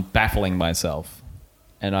I'm baffling myself,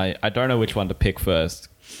 and I don't know which one to pick first.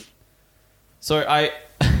 So I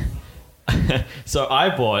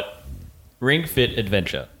bought Ring Fit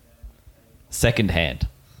Adventure secondhand,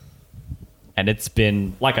 and it's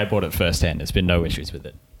been like I bought it firsthand. There's been no issues with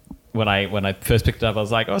it. When I first picked it up, I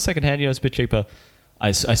was like, oh, secondhand, it's a bit cheaper.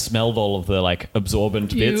 I smelled all of the like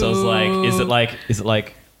absorbent bits. I was like, is it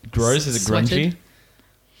like gross? Is it grungy? Sweated.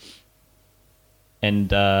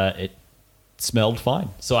 And it smelled fine,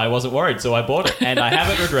 so I wasn't worried. So I bought it, and I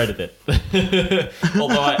haven't regretted it.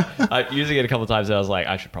 Although I using it a couple of times, I was like,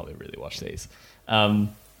 I should probably really watch these.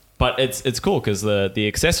 But it's cool because the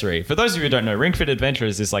accessory. For those of you who don't know, Ring Fit Adventure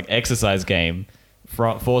is this like exercise game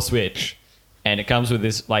for Switch, and it comes with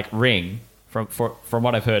this like ring. From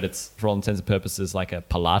what I've heard, it's for all intents and purposes like a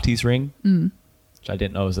Pilates ring, which I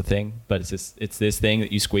didn't know was a thing. But it's this thing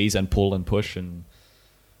that you squeeze and pull and push and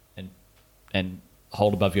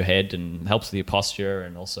hold above your head, and helps with your posture,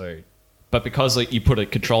 and also, but because like, you put a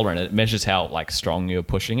controller in it, it measures how like strong you're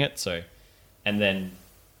pushing it. So, and then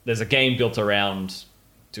there's a game built around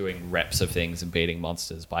doing reps of things and beating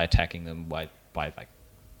monsters by attacking them by like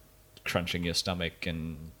crunching your stomach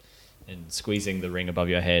and squeezing the ring above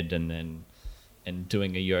your head, and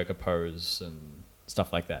doing a yoga pose and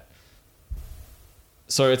stuff like that.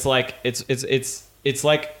 So it's like it's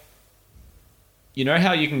like, you know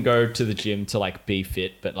how you can go to the gym to like be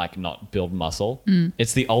fit but like not build muscle?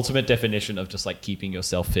 It's the ultimate definition of just like keeping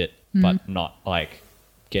yourself fit but not like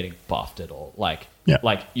getting buffed at all. Like Yeah.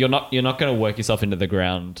 like you're not going to work yourself into the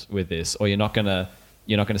ground with this, or you're not going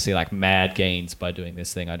to see like mad gains by doing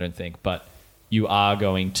this thing, I don't think, but you are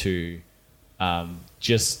going to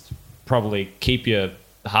just probably keep your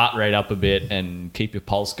heart rate up a bit and keep your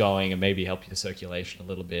pulse going, and maybe help your circulation a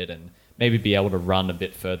little bit, and maybe be able to run a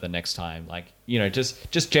bit further next time. Like, you know,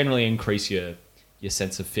 just generally increase your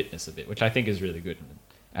sense of fitness a bit, which I think is really good.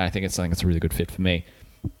 And I think it's something that's a really good fit for me.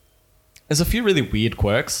 There's a few really weird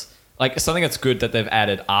quirks. Like, something that's good that they've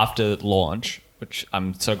added after launch, which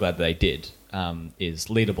I'm so glad they did, is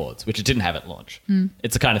leaderboards, which it didn't have at launch.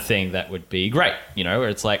 It's the kind of thing that would be great, you know, where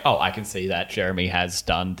it's like, oh, I can see that Jeremy has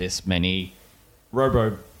done this many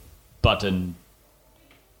robo button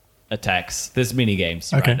attacks. There's mini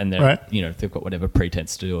games, Okay, right? And they're, right. you know, they've got whatever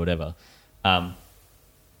pretense to do or whatever. And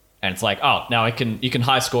it's like, oh, now you can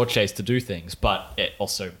high score chase to do things, but it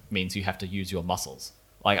also means you have to use your muscles.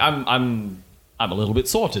 Like I'm a little bit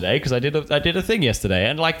sore today because I did a thing yesterday,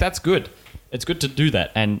 and like that's good. It's good to do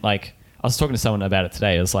that. And like I was talking to someone about it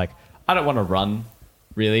today. It was like, I don't want to run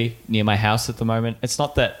really near my house at the moment. It's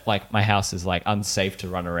not that like my house is like unsafe to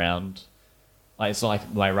run around. Like, it's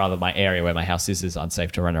not like rather my area where my house is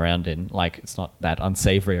unsafe to run around in. Like, it's not that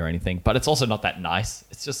unsavory or anything, but it's also not that nice.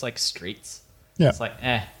 It's just like streets. Yeah. It's like,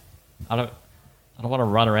 I don't want to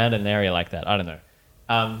run around in an area like that. I don't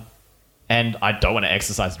know. And I don't want to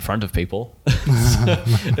exercise in front of people.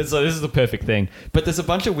 And so this is the perfect thing. But there's a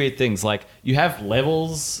bunch of weird things. Like, you have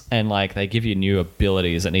levels, and like they give you new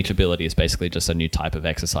abilities, and each ability is basically just a new type of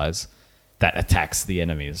exercise that attacks the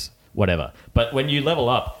enemies. Whatever. But when you level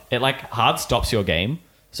up, it like hard stops your game.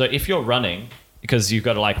 So if you're running, because you've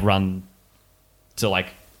got to like run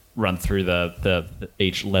through the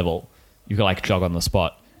each level, you've got to like jog on the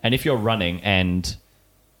spot. And if you're running and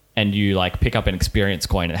you like pick up an experience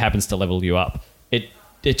coin, it happens to level you up. It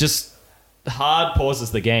just hard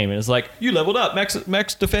pauses the game and it's like, you leveled up, max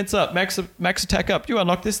defense up, max attack up, you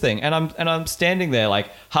unlock this thing, and I'm standing there like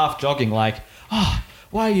half jogging, like, oh,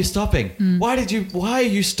 why are you stopping? Why are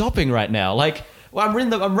you stopping right now? Like, well,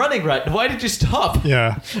 I'm running right. Why did you stop?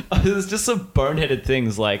 Yeah. There's just some boneheaded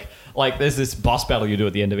things like there's this boss battle you do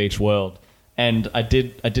at the end of each world, and I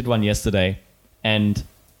did one yesterday, and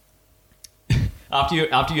after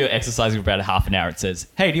you're exercising for about half an hour, it says,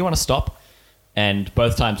 "Hey, do you want to stop?" And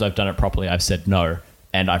both times I've done it properly, I've said no,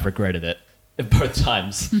 and I've regretted it both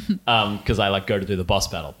times because I like go to do the boss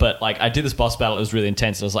battle. But like I did this boss battle, it was really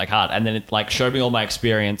intense. It was like hard, and then it like showed me all my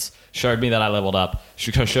experience, showed me that I leveled up,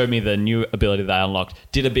 showed me the new ability that I unlocked.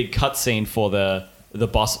 Did a big cutscene for the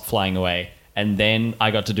boss flying away, and then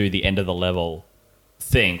I got to do the end of the level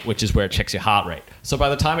thing, which is where it checks your heart rate. So by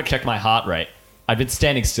the time it checked my heart rate, I'd been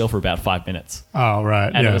standing still for about 5 minutes. Oh,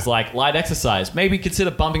 right. And it was like, light exercise. Maybe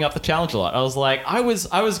consider bumping up the challenge a lot. I was like, I was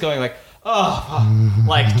going like, oh,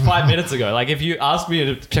 like 5 minutes ago. Like if you asked me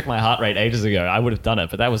to check my heart rate ages ago, I would have done it,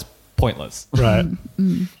 but that was pointless. Right.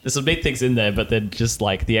 There's some big things in there, but then just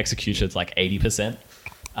like the execution's like 80%.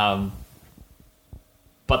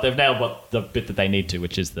 But they've nailed the bit that they need to,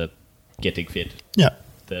 which is the getting fit. Yeah.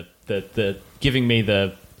 The giving me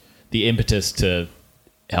the impetus to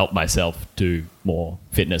help myself do more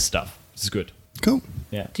fitness stuff. This is good. Cool.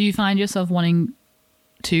 Yeah. Do you find yourself wanting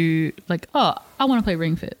to like, oh, I want to play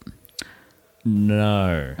Ring Fit?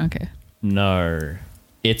 No. Okay. No.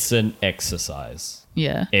 It's an exercise.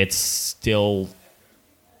 Yeah. It's still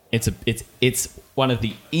it's one of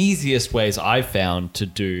the easiest ways I've found to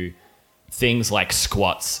do things like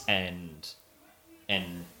squats and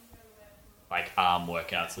like arm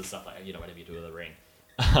workouts and stuff like that, whatever you do with a ring.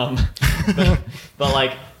 But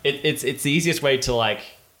like it's the easiest way to like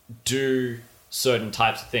do certain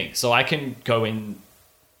types of things. So I can go in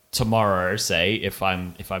tomorrow, say if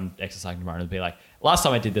I'm exercising tomorrow, and be like, last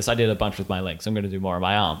time I did this, I did a bunch with my legs. I'm going to do more of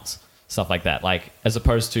my arms, stuff like that. Like as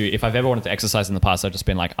opposed to if I've ever wanted to exercise in the past, I've just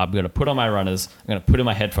been like, I'm going to put on my runners, I'm going to put in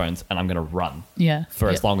my headphones, and I'm going to run. Yeah. For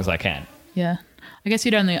as long as I can. Yeah. I guess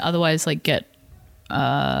you'd only otherwise like get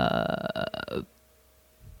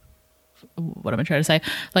what am I trying to say?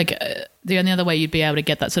 Like the only other way you'd be able to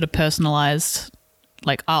get that sort of personalized,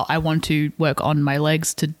 like, oh, I want to work on my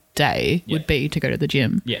legs today would be to go to the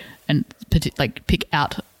gym. Yeah. And like pick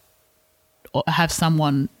out or have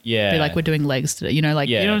someone be like, we're doing legs today. You know, like,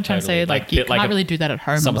 you know what I'm trying to say? Like you can't really do that at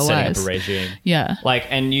home someone otherwise. setting up a regime. Yeah. Like,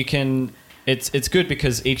 and you can... It's good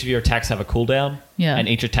because each of your attacks have a cooldown. Yeah. And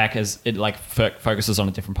each attack focuses on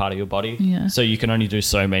a different part of your body. Yeah. So you can only do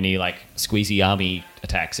so many like squeezy army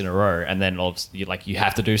attacks in a row, and then you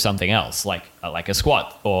have to do something else like a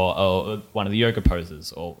squat or one of the yoga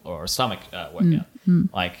poses or a stomach workout.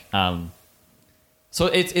 Like so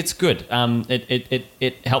it's good.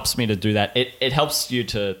 It helps me to do that. It helps you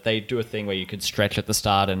to. They do a thing where you can stretch at the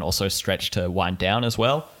start and also stretch to wind down as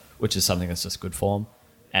well, which is something that's just good form,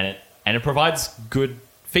 and it provides good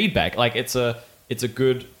feedback. Like it's a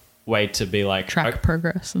good way to be like track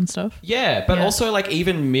progress and stuff. Yeah, but also like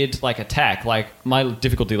even mid like attack, like my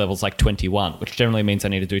difficulty level is like 21, which generally means I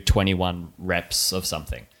need to do 21 reps of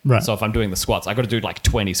something. Right. So if I'm doing the squats, I got to do like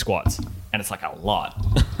 20 squats, and it's like a lot.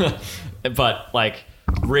 But like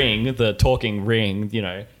the talking ring,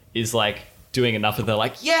 is like doing enough of the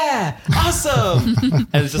like, yeah, awesome. And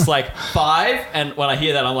it's just like 5. And when I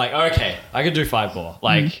hear that, I'm like, okay, I can do 5 more.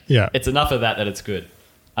 Like, it's enough of that it's good.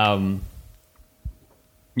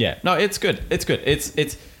 Yeah, no, it's good. It's good.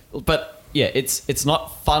 But yeah, it's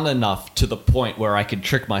not fun enough to the point where I can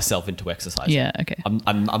trick myself into exercising. Yeah. Okay.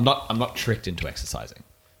 I'm not tricked into exercising.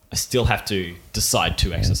 I still have to decide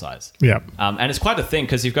to exercise. Yeah. And it's quite a thing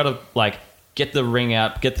because you've got to like get the ring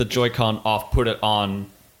out, get the Joy-Con off, put it on,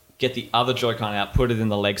 get the other Joy-Con out, put it in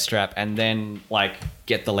the leg strap, and then like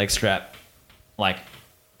get the leg strap like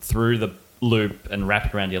through the loop and wrap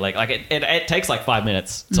it around your leg. Like it takes like 5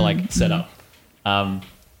 minutes to like set up.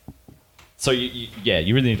 So you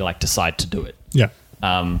really need to like decide to do it. Yeah.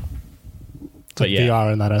 But like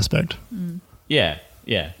VR in that aspect. Yeah.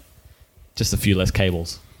 Just a few less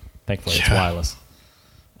cables. Thankfully, it's wireless.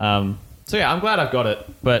 So yeah, I'm glad I've got it,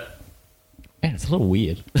 but man, it's a little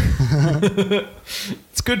weird.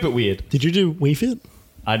 It's good, but weird. Did you do Wii Fit?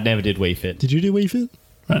 I never did Wii Fit. Did you do Wii Fit?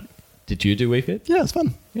 Right. Did you do Wii Fit? Yeah, it's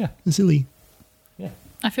fun. Yeah. It's silly. Yeah.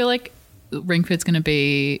 I feel like Ring Fit's going to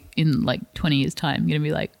be in like 20 years' time. Going to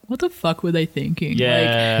be like, what the fuck were they thinking?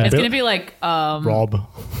 Yeah. Like, it's going to be like, Rob.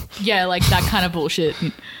 Yeah, like that kind of bullshit.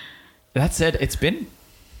 That said, it's been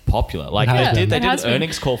popular. Like they did an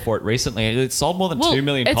earnings call for it recently. It sold more than 2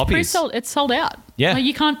 million copies. It's sold out. Yeah. Like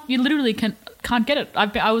you literally can. can't get it.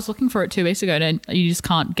 I was looking for it 2 weeks ago, and you just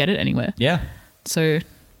can't get it anywhere. Yeah. So it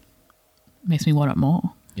makes me want it more.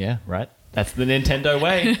 Yeah, right. That's the Nintendo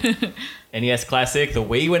way. NES Classic, the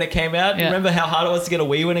Wii when it came out. Yeah. Remember how hard it was to get a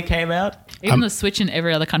Wii when it came out? Even the Switch in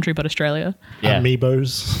every other country but Australia. Yeah.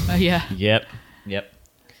 Amiibos. Yeah. Yep.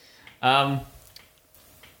 The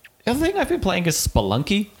other thing I've been playing is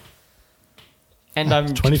Spelunky. And I'm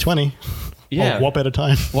 2020. yeah. Oh, what better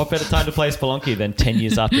time? What better time to play Spelunky than 10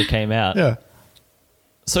 years after it came out? Yeah.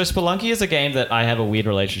 So Spelunky is a game that I have a weird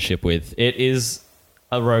relationship with. It is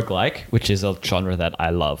a roguelike, which is a genre that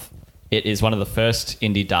I love. It is one of the first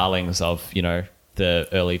indie darlings of, the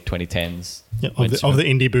early 2010s. Yeah, of the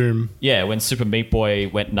indie boom. Yeah, when Super Meat Boy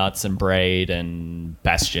went nuts and Braid and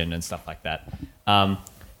Bastion and stuff like that. I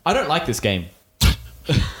don't like this game.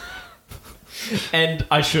 And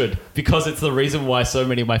I should, because it's the reason why so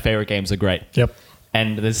many of my favorite games are great. Yep.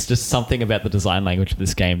 And there's just something about the design language of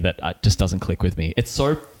this game that just doesn't click with me. It's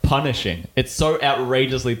so punishing. It's so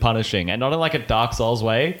outrageously punishing. And not in like a Dark Souls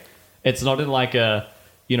way. It's not in like a,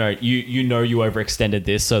 you overextended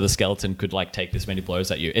this so the skeleton could like take this many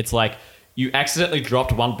blows at you. It's like you accidentally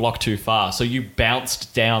dropped one block too far. So you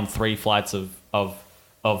bounced down 3 flights of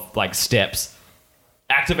like steps,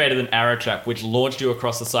 activated an arrow trap, which launched you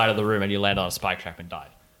across the side of the room and you landed on a spike trap and died.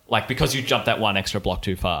 Like, because you jumped that one extra block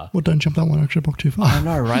too far. Well, don't jump that one extra block too far. I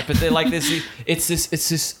know, right? But they're like it's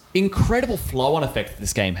this incredible flow-on effect that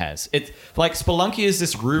this game has. It's like Spelunky is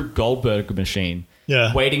this Rube Goldberg machine,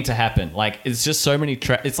 waiting to happen. Like, it's just so many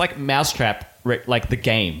it's like Mousetrap, like the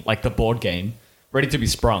game, like the board game, ready to be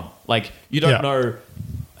sprung. Like, you don't know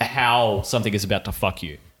how something is about to fuck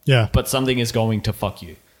you. Yeah. But something is going to fuck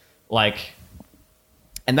you. Like,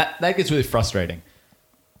 and that gets really frustrating.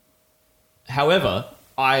 However,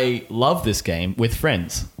 I love this game with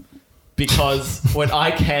friends because when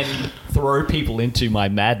I can throw people into my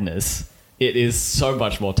madness, it is so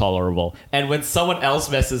much more tolerable. And when someone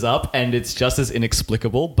else messes up and it's just as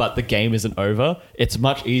inexplicable, but the game isn't over, it's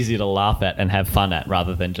much easier to laugh at and have fun at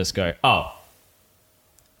rather than just go, oh,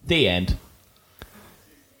 the end.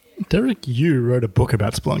 Derek, you wrote a book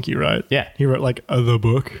about Spelunky, right? Yeah. He wrote like the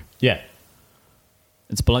book. Yeah.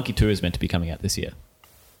 And Spelunky 2 is meant to be coming out this year.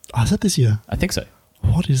 Oh, is that this year? I think so.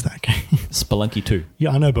 What is that game? Spelunky 2. Yeah,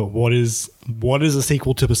 I know, but what is a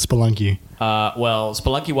sequel to Spelunky? Well,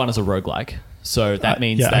 Spelunky 1 is a roguelike. So that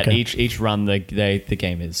means that okay. each run the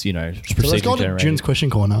game is, So let's procedurally go to generated. June's question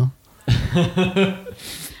corner.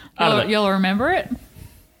 You'll remember it?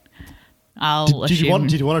 Did you want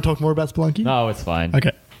to talk more about Spelunky? No, it's fine.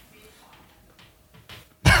 Okay.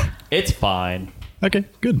 It's fine. Okay,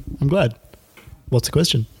 good. I'm glad. What's the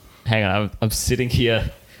question? Hang on, I'm sitting here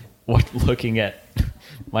looking at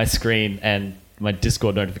my screen and my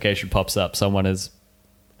Discord notification pops up. Someone has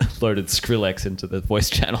loaded Skrillex into the voice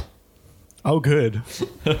channel. Oh, good.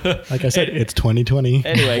 Like I said, it's 2020.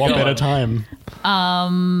 Anyway, what go better on.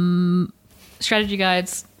 time? Strategy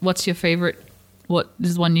guides. What's your favorite? What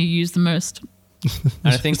is the one you use the most?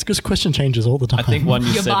 And I think It's because question changes all the time. I think one you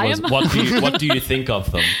You said buy was, them? what do you think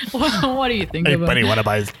of them? What do you think of them? want to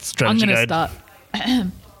buy I'm strategy going to guide? start.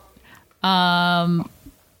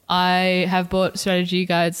 I have bought strategy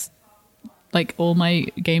guides like all my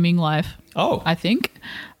gaming life. Oh. I think.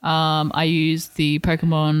 I use the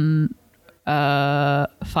Pokemon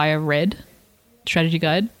Fire Red strategy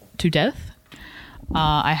guide to death.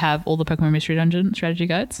 I have all the Pokemon Mystery Dungeon strategy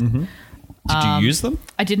guides. Mm-hmm. Did you use them?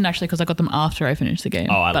 I didn't actually because I got them after I finished the game.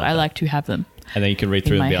 Oh, I but love I that. like to have them. And then you can read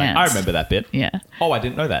through In them and be my like, I hands. remember that bit. Yeah. Oh, I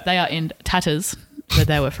didn't know that. They are in tatters, but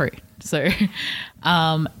they were free. So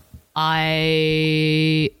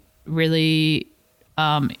I really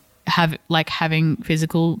have like having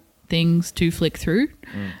physical things to flick through,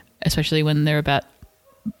 especially when they're about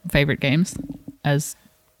favorite games, as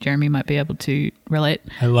Jeremy might be able to relate.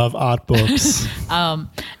 I love art books.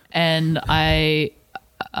 And I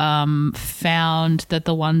found that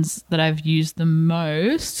the ones that I've used the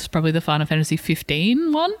most is probably the Final Fantasy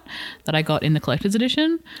 15 one that I got in the collector's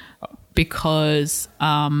edition, because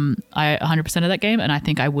I 100% of that game, and I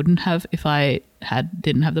think I wouldn't have if I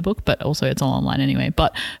didn't have the book, but also it's all online anyway.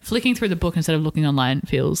 But flicking through the book instead of looking online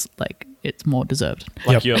feels like it's more deserved.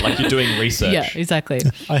 Like Yep. you're doing research. Yeah, exactly.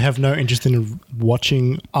 I have no interest in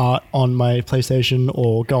watching art on my PlayStation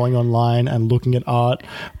or going online and looking at art,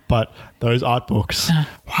 but those art books,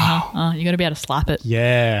 wow. You got to be able to slap it.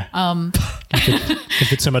 Yeah. Can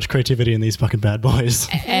fit so much creativity in these fucking bad boys.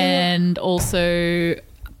 And also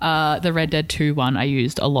the Red Dead 2 one I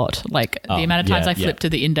used a lot. Like the amount of times I flipped to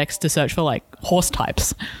the index to search for like horse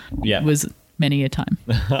types was many a time.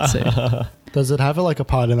 So Does it have like a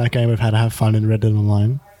part in that game of how to have fun in Red Dead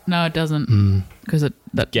Online? No, it doesn't. Because it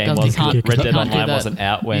that Game doesn't, was can't, Red Dead can't do Online that. wasn't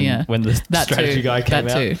out when Yeah. when the That strategy too. guide came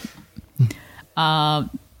that out.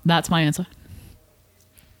 Too. That's my answer.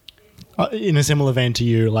 In a similar vein to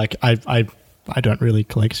you, like I don't really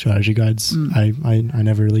collect strategy guides. I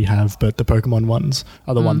never really have, but the Pokemon ones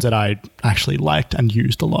are the ones that I actually liked and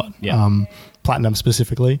used a lot. Yeah. Platinum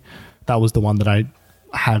specifically, that was the one that I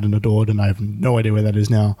had and adored, and I have no idea where that is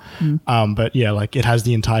now. But yeah, like it has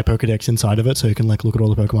the entire Pokedex inside of it, so you can like look at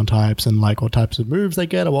all the Pokemon types and like what types of moves they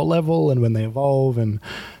get at what level and when they evolve. And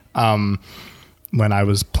when I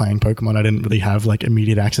was playing Pokemon, I didn't really have like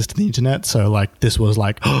immediate access to the internet, so like this was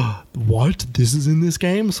like, oh, what? This is in this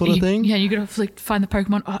game, sort of thing. Yeah, you gotta like find the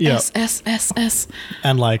Pokemon. Oh, Yeah. S.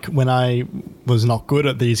 And like when I was not good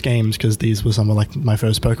at these games, because these were some of like my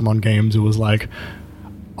first Pokemon games, it was like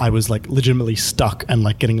I was like legitimately stuck and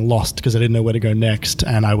like getting lost because I didn't know where to go next,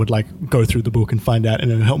 and I would like go through the book and find out,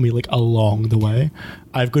 and it would help me like along the way.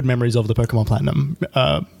 I have good memories of the Pokemon Platinum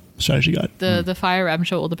strategy guide. The Fire, I'm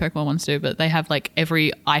sure all the Pokemon ones do, but they have like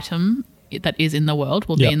every item that is in the world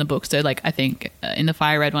will Yeah. be in the book. So like I think in the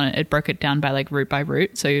Fire Red one, it broke it down by like route by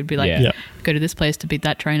route. So you'd be like, Yeah. Yeah. go to this place to beat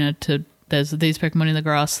that trainer. To there's these Pokemon in the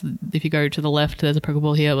grass. If you go to the left, there's a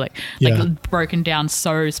Pokeball here. Like Yeah. broken down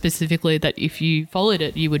so specifically that if you followed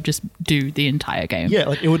it, you would just do the entire game. Yeah,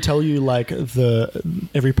 like it would tell you like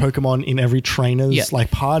every Pokemon in every trainer's Yeah. like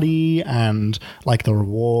party and like the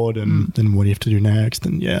reward and then what you have to do next,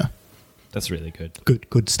 and yeah, That's really good.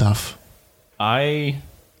 good stuff.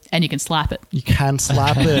 And you can slap it. You can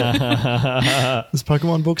slap it. This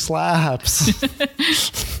Pokemon book slaps.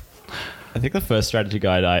 I think the first strategy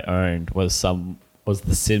guide I owned was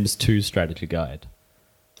the Sims 2 strategy guide.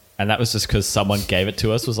 And that was just because someone gave it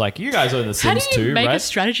to us, was like, you guys own the How do Sims you 2, make a right?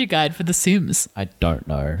 strategy guide for The Sims? I don't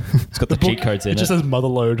know. It's got the cheat codes in It it. just says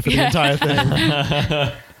motherload for the Yeah. entire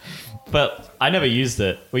thing. But I never used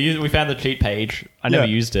it. We found the cheat page. I never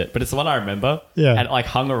Yeah. used it, but it's the one I remember. Yeah. And it like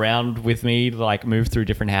hung around with me, like moved through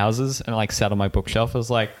different houses and like sat on my bookshelf. I was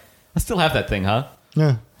like, I still have that thing, huh?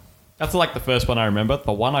 Yeah. That's like the first one I remember.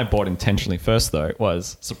 The one I bought intentionally first, though,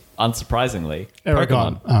 was unsurprisingly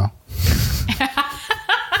Aragon. Pokemon. Oh.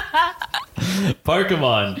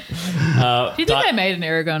 Pokemon. Do you think they made an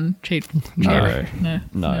Aragon cheat? No. No.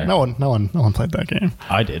 No, No one played that game.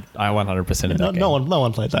 I did. I 100% in that game. No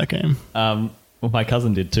one played that game. Well, my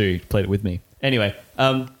cousin did too. He played it with me. Anyway,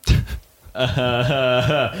 I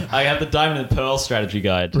have the Diamond and Pearl strategy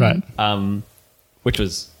guide, Right. which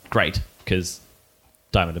was great because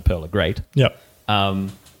Diamond and Pearl are great. Yep. I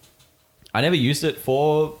never used it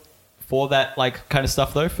for that like kind of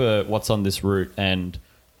stuff though. For what's on this route and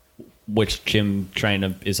which gym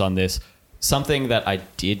trainer is on this. Something that I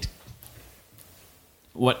did.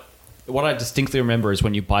 What I distinctly remember is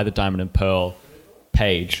when you buy the Diamond and Pearl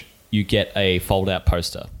page, you get a fold-out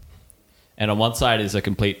poster, and on one side is a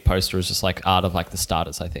complete poster, is just like art of like the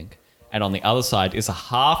starters, I think, and on the other side is a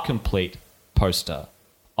half-complete poster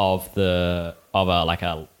of a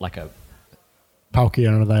Palkia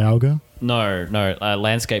and Dialga. a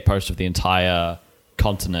landscape poster of the entire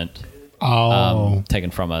continent, Oh.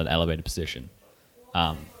 taken from an elevated position,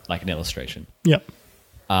 like an illustration. Yep.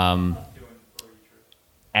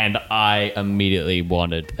 And I immediately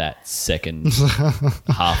wanted that second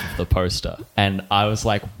half of the poster. And I was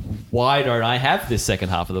like, why don't I have this second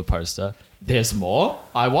half of the poster? There's more.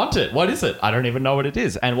 I want it. What is it? I don't even know what it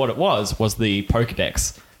is. And what it was the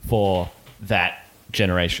Pokedex for that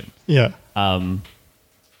generation. Yeah.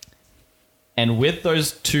 And with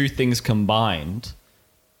those two things combined,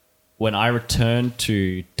 when I returned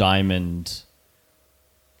to Diamond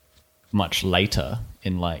much later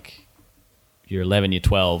in like year 11, year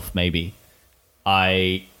 12, maybe,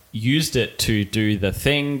 I used it to do the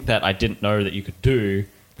thing that I didn't know that you could do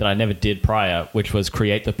that I never did prior, which was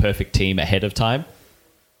create the perfect team ahead of time.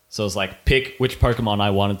 So it was like pick which Pokemon I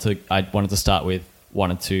wanted to start with,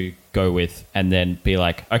 wanted to go with, and then be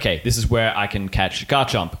like, okay, this is where I can catch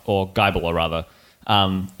Garchomp or Guyble rather.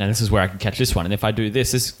 And this is where I can catch this one. And if I do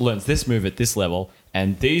this learns this move at this level,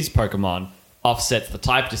 and these Pokemon offsets the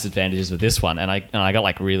type disadvantages of this one. And I got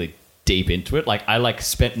like really deep into it. Like I like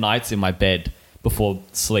spent nights in my bed before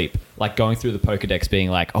sleep, like going through the Pokedex, being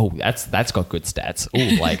like, oh, that's got good stats.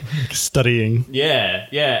 Oh, like Studying. yeah,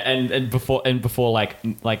 and before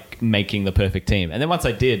like making the perfect team. And then once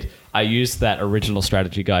I did, I used that original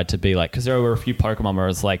strategy guide to be like, because there were a few Pokemon where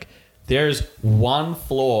it's like, there's one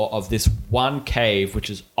floor of this one cave which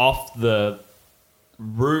is off the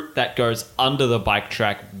route that goes under the bike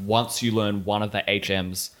track once you learn one of the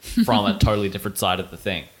HMs from a totally different side of the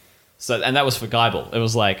thing. So, and that was for Guyble. It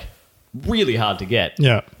was like really hard to get.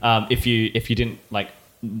 Yeah. If you didn't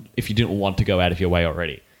want to go out of your way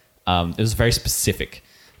already. It was very specific.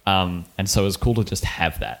 And so it was cool to just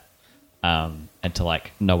have that. And to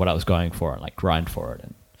like know what I was going for and like grind for it.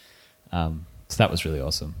 And so that was really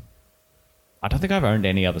awesome. I don't think I've owned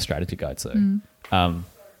any other strategy guides though.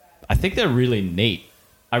 I think they're really neat.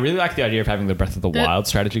 I really like the idea of having the Breath of the Wild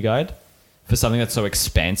strategy guide for something that's so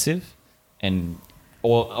expansive and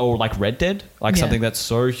or like Red Dead, like something that's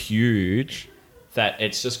so huge that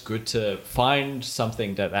it's just good to find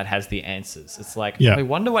something that has the answers. It's like, I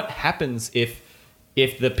wonder what happens if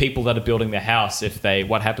the people that are building the house,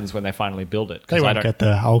 what happens when they finally build it. They won't get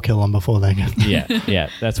there. I'll kill them before they get there. Yeah.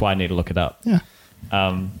 That's why I need to look it up. Yeah.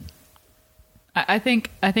 I think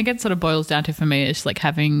it sort of boils down to, for me, it's like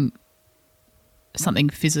having something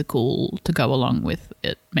physical to go along with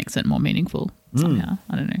it makes it more meaningful somehow.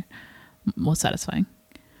 I don't know, more satisfying.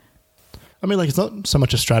 I mean, like, it's not so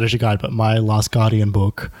much a strategy guide, but my Last Guardian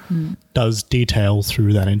book does detail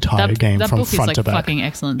through that entire game from book front is to like back. fucking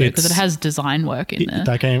excellent because it has design work in there.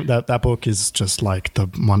 That book is just like the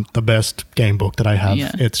best game book that I have.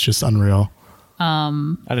 Yeah. It's just unreal. I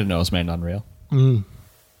didn't know it was made in Unreal.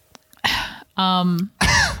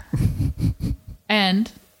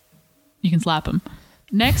 And you can slap them.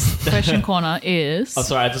 Next question corner is. Oh,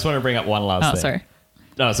 sorry. I just want to bring up one last thing. Sorry.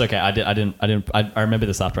 No, it's okay. I remember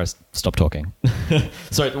this after I stopped talking.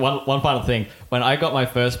 So one final thing. When I got my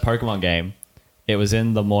first Pokemon game, it was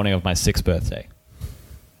in the morning of my 6th birthday.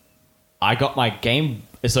 I got my game.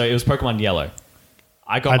 So it was Pokemon Yellow.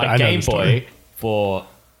 I got my Game Boy for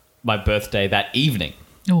my birthday that evening.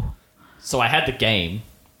 Oh. So I had the game,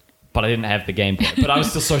 but I didn't have the Game Boy. But I was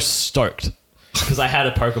still so stoked because I had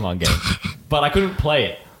a Pokemon game, but I couldn't play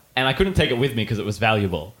it, and I couldn't take it with me because it was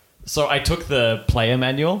valuable. So I took the player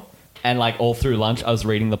manual, and like all through lunch, I was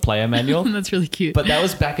reading the player manual. That's really cute. But that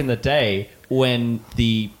was back in the day when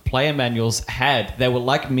the player manuals they were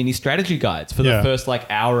like mini strategy guides for the first like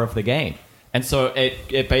hour of the game. And so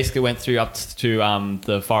it basically went through up to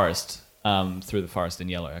the forest, through the forest in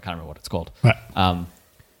Yellow. I can't remember what it's called. Right.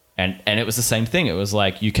 And it was the same thing. It was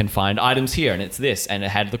like, you can find items here, and it's this, and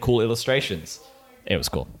it had the cool illustrations. It was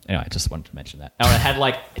cool. Anyway, I just wanted to mention that. And it had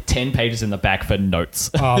like 10 pages in the back for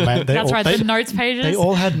notes. Oh man, That's right. The notes pages. They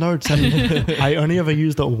all had notes, and I only ever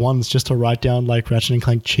used it once just to write down like Ratchet and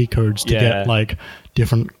Clank cheat codes to get like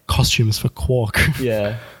different costumes for Quark.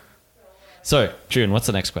 Yeah. So, June, what's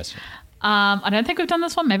the next question? I don't think we've done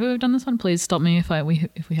this one. Maybe we've done this one. Please stop me if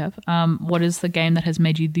we have. What is the game that has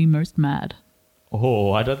made you the most mad?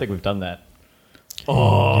 Oh, I don't think we've done that.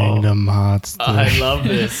 Kingdom Hearts 3. I love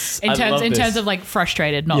this. In terms of like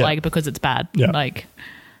frustrated, not like because it's bad. Yeah. Like,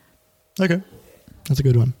 okay, that's a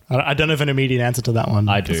good one. I don't have an immediate answer to that one.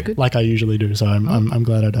 I do. Like I usually do, so I'm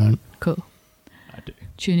glad I don't. Cool. I do.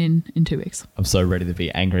 Tune in 2 weeks. I'm so ready to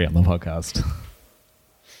be angry on the podcast.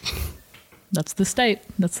 That's the state.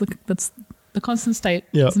 That's the constant state,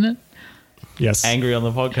 Yeah. isn't it? Yes. Angry on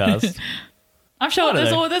the podcast. I'm sure I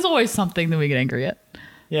don't know. there's always something that we get angry at.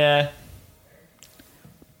 Yeah.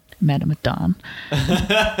 Madame Adan.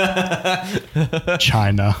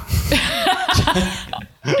 China.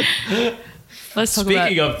 Let's talk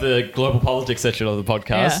Speaking of the global politics section of the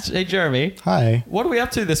podcast, hey Jeremy, Hi. what are we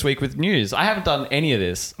up to this week with news? I haven't done any of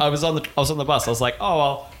this. I was on the bus. I was like,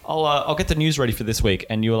 I'll get the news ready for this week,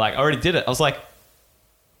 and you were like, I already did it. I was like,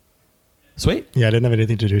 sweet. Yeah, I didn't have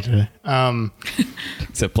anything to do today.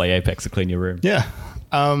 Except play Apex to clean your room. Yeah.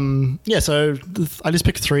 So I just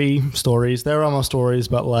picked 3 stories. They're almost stories,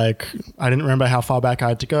 but like I didn't remember how far back I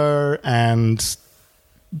had to go, and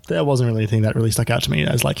there wasn't really anything that really stuck out to me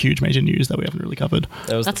as like huge major news that we haven't really covered.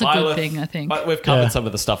 There was That's the a good Byleth, thing, I think. But we've covered some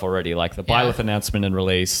of the stuff already, like the Byleth announcement and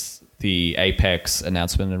release, the Apex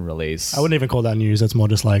announcement and release. I wouldn't even call that news. That's more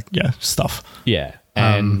just like, stuff. Yeah.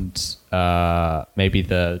 And maybe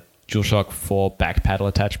the DualShock 4 back paddle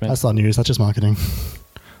attachment. That's not news. That's just marketing.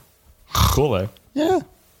 Cool though. Yeah.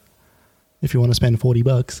 If you want to spend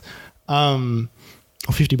 $40.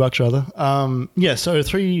 Or $50 rather. So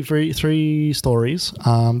three stories.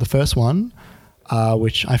 The first one,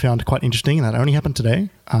 which I found quite interesting, and that only happened today,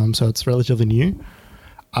 so it's relatively new.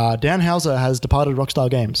 Dan Houser has departed Rockstar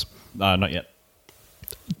Games. Not yet.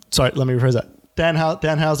 Sorry, let me rephrase that.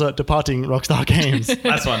 Dan Houser departing Rockstar Games.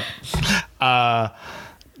 Last one.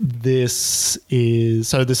 This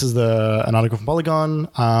is an article from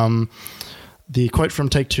Polygon. The quote from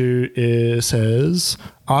Take-Two says,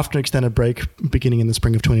 after an extended break beginning in the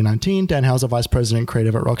spring of 2019, Dan Houser, Vice President and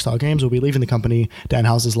Creative at Rockstar Games, will be leaving the company. Dan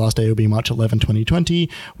Houser's last day will be March 11, 2020.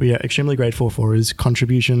 We are extremely grateful for his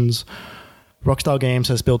contributions. Rockstar Games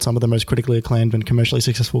has built some of the most critically acclaimed and commercially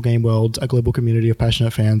successful game worlds, a global community of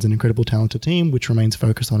passionate fans, and incredible talented team, which remains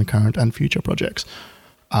focused on current and future projects.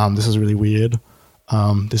 This is really weird.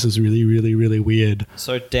 This is really, really, really weird.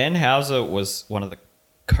 So Dan Houser was one of the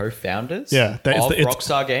co-founders Yeah, of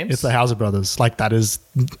Rockstar Games. It's the Houser brothers. Like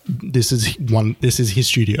this is his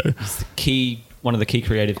studio. One of the key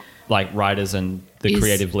creative writers and the Is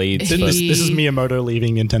creative leads. he- for- This is Miyamoto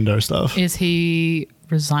leaving Nintendo stuff. Is he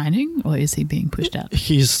resigning or is he being pushed out?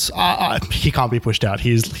 He's he can't be pushed out.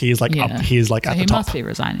 He's like up. He's like So at he the top. must be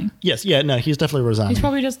resigning. Yes, yeah, no, he's definitely resigning. He's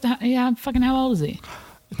probably just fucking how old is he?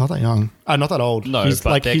 Not that young. Not that old. no, he's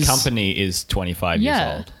but their company is 25 years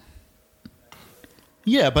Yeah. old.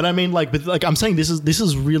 Yeah, but I mean, I'm saying this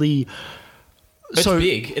is really. It's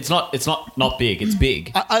big. It's not big. It's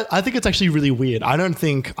big. I think it's actually really weird. I didn't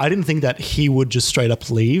think that he would just straight up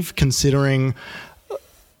leave, considering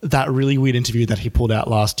that really weird interview that he pulled out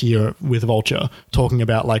last year with Vulture, talking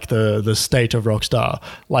about like the state of Rockstar.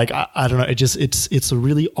 Like I don't know, it's a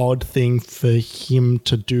really odd thing for him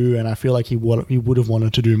to do, and I feel like he would have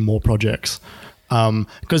wanted to do more projects.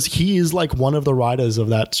 Because he is like one of the writers of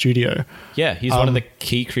that studio. Yeah, he's one of the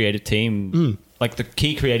key creative team, like the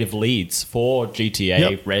key creative leads for GTA,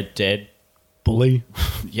 Yep. Red Dead. Bully.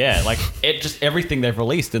 Yeah, like just everything they've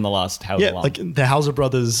released in the last however long. Like the Houser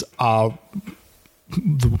brothers are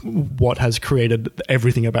what has created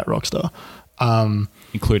everything about Rockstar.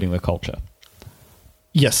 Including the culture.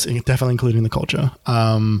 Yes, definitely including the culture.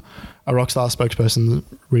 A Rockstar spokesperson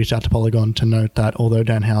reached out to Polygon to note that although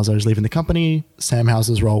Dan Houser is leaving the company, Sam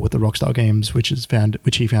Houser's role with the Rockstar Games, which he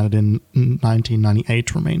founded in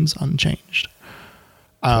 1998, remains unchanged.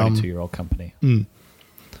 22-year-old company.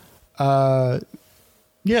 Yeah,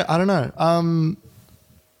 I don't know.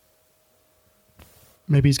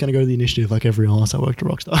 Maybe he's going to go to the initiative like everyone else that worked at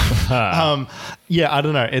Rockstar. Yeah, I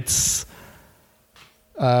don't know. It's...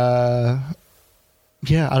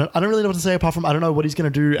 yeah, I don't really know what to say apart from I don't know what he's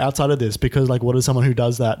going to do outside of this, because like what does someone who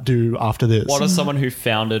does that do after this? What is someone who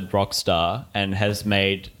founded Rockstar and has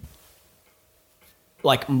made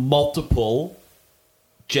like multiple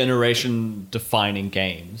generation-defining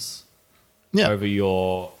games over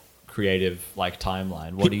your creative like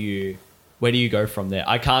timeline? Where do you go from there?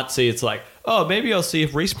 I can't see. It's like, oh, maybe I'll see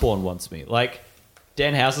if Respawn wants me. Like,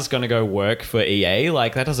 Dan Houser's going to go work for EA.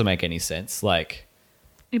 Like, that doesn't make any sense. Like,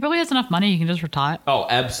 He probably has enough money. He can just retire. oh,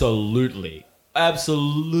 absolutely,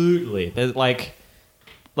 There's like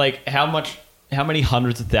how many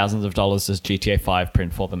hundreds of thousands of dollars does GTA 5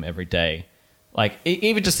 print for them every day? Like,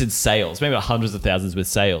 even just in sales, maybe not hundreds of thousands with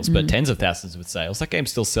sales, but tens of thousands with sales. That game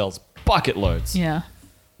still sells bucket loads. Yeah.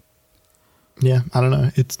 Yeah, I don't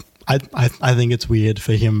know. It's I think it's weird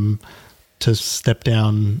for him to step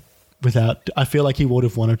down without. I feel like he would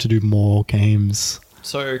have wanted to do more games.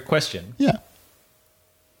 So, question. Yeah.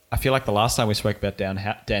 I feel like the last time we spoke about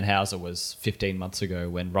Dan Houser was 15 months ago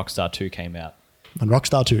when Rockstar 2 came out. When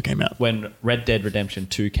Rockstar 2 came out. When Red Dead Redemption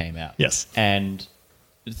 2 came out. Yes. And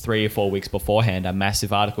 3 or 4 weeks beforehand, a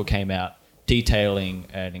massive article came out detailing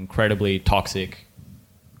an incredibly toxic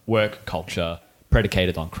work culture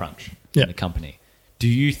predicated on crunch in the company. Do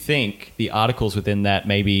you think the articles within that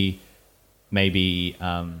maybe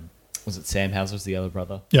was it Sam Houser's the other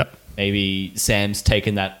brother? Yeah. Maybe Sam's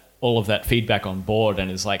taken all of that feedback on board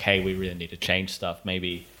and is like, hey, we really need to change stuff.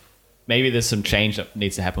 Maybe there's some change that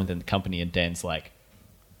needs to happen within the company, and Dan's like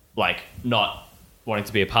not wanting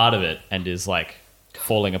to be a part of it and is like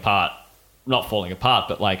falling apart. Not falling apart,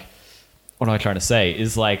 but like, what am I trying to say?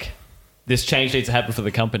 Is like, this change needs to happen for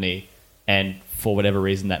the company, and for whatever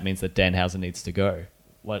reason that means that Dan Houser needs to go.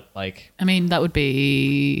 What, like... I mean, that would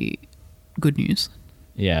be good news,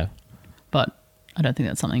 Yeah. but I don't think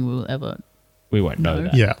that's something we'll ever... We won't know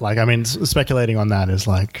that. Yeah, like I mean, speculating on that is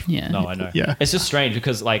like. Yeah. No, I know. Yeah. It's just strange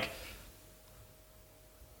because, like,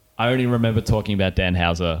 I only remember talking about Dan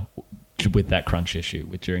Houser with that crunch issue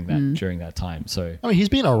during that time. So I mean, he's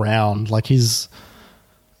been around. Like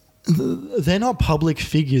they're not public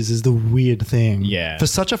figures is the weird thing. Yeah. For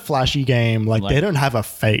such a flashy game, like they don't have a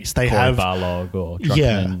face. They Corey have Barlog or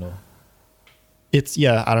Yeah. Druckmann or... It's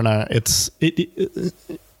I don't know. It's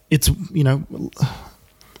you know,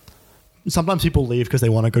 sometimes people leave because they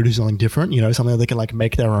want to go do something different, you know, something that they can like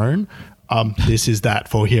make their own. This is that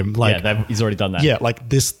for him. Like he's already done that. Yeah, like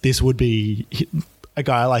this would be a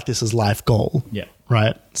guy like this' life goal. Yeah.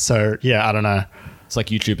 Right? So, yeah, I don't know. It's like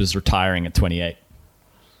YouTubers retiring at 28.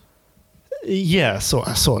 Yeah, sort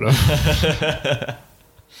of.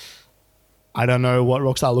 I don't know what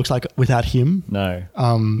Rockstar looks like without him. No.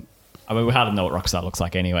 I mean, we hardly know what Rockstar looks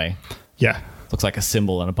like anyway. Yeah. Looks like a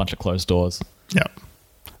symbol and a bunch of closed doors. Yeah.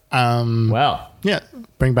 Wow. Yeah,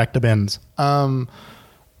 bring back the Benz.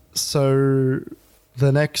 So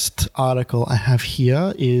the next article I have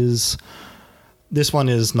here is, this one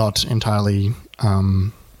is not entirely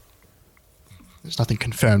there's nothing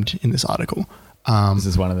confirmed in this article. This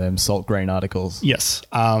is one of them salt grain articles. Yes.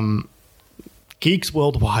 Geeks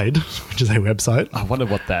Worldwide, which is a website, I wonder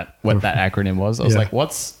what that acronym was. I was Yeah. like,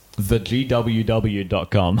 what's the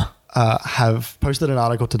GWW.com? have posted an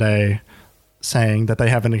article today saying that they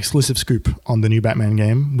have an exclusive scoop on the new Batman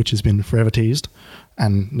game, which has been forever teased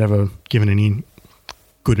and never given any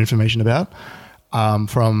good information about,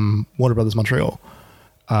 from Warner Brothers Montreal.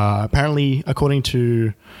 Apparently, according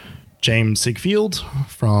to James Sigfield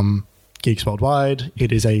from Geeks Worldwide,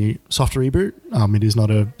 it is a soft reboot. It is not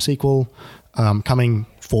a sequel. Coming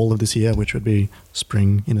fall of this year, which would be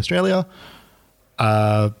spring in Australia.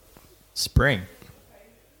 Spring.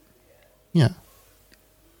 Yeah.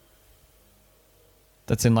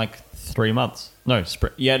 That's in like 3 months. No,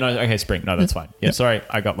 spring. Yeah, no, okay, spring. No, that's fine. Yeah, sorry,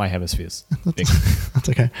 I got my hemispheres. That's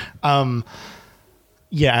okay.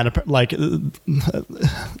 Yeah, and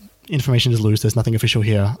information is loose. There's nothing official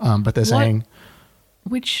here, but they're saying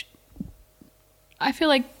Which I feel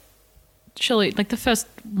like surely like the first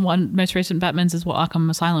one, most recent Batman's is what Arkham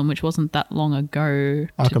Asylum, which wasn't that long ago.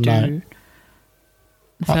 Arkham Knight.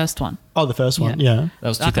 The first one. Oh, the first one, yeah. That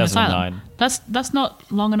was Arkham 2009. Asylum. That's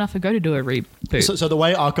not long enough ago to do a reboot. So the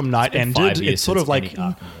way Arkham Knight been 5 ended, years it's sort of since like any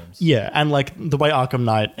Arkham games. yeah, and like the way Arkham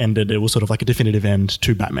Knight ended, it was sort of like a definitive end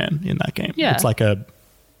to Batman in that game. Yeah. It's like a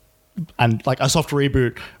soft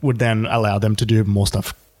reboot would then allow them to do more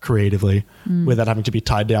stuff creatively without having to be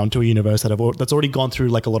tied down to a universe that's already gone through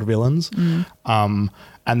like a lot of villains. And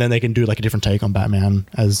then they can do like a different take on Batman,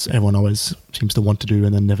 as everyone always seems to want to do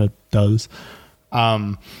and then never does.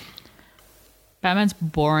 Batman's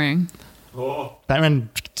boring. Batman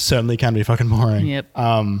certainly can be fucking boring. Yep.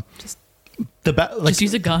 Just Just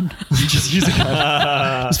use a gun. just use a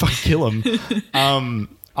gun. Just fucking kill him.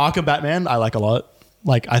 Arkham Batman, I like a lot.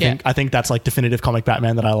 Like I think that's like definitive comic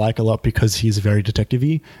Batman that I like a lot because he's very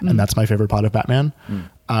detective-y, and that's my favorite part of Batman.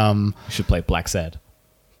 You should play Black Sad.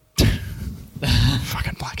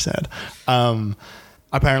 Fucking Black Sad.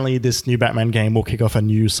 Apparently, this new Batman game will kick off a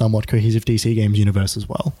new, somewhat cohesive DC Games universe as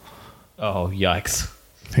well. Oh, yikes.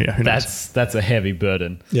 Yeah, who knows? That's a heavy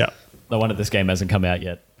burden. Yeah. No wonder this game hasn't come out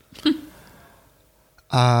yet.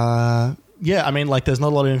 Yeah, I mean, like, there's not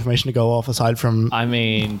a lot of information to go off aside from... I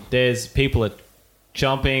mean, there's people are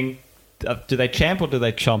chomping. Do they champ or do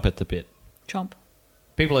they chomp at the bit? Chomp.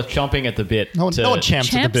 People are chomping at the bit. No one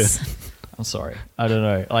champs at the bit. I'm sorry. I don't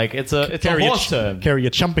know. Like, it's a Carrie, horse term. Carrie,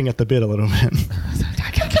 you're chumping at the bit a little bit.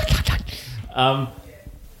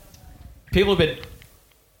 People have been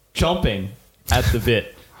chomping at the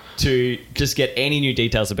bit to just get any new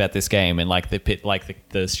details about this game, and like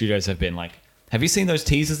the studios have been like, have you seen those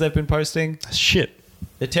teasers they've been posting? Shit.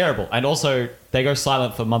 They're terrible, and also they go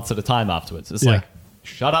silent for months at a time afterwards. It's Yeah. like,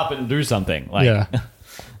 shut up and do something. Like, Yeah.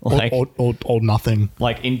 like, or nothing.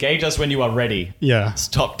 like engage us when you are ready. Yeah.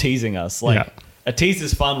 Stop teasing us. Like, Yeah. a tease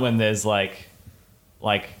is fun when there's like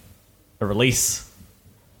a release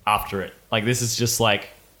after it. Like, this is just like,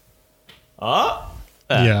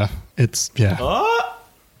 Yeah. It's... Yeah. I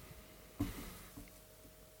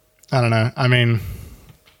don't know. I mean...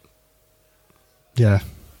 Yeah.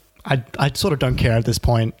 I sort of don't care at this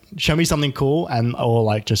point. Show me something cool or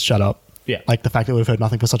like just shut up. Yeah. Like the fact that we've heard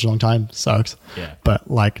nothing for such a long time sucks. Yeah. But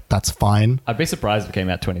like that's fine. I'd be surprised if it came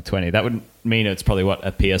out 2020. That would mean it's probably what,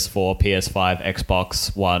 a PS4, PS5,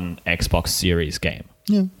 Xbox One, Xbox Series game.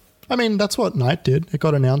 Yeah. I mean, that's what Night did. It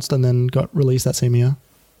got announced and then got released that same year.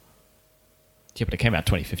 Yeah, but it came out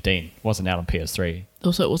 2015. It wasn't out on PS3.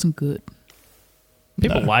 Also, it wasn't good.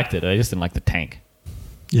 People No. liked it. They just didn't like the tank.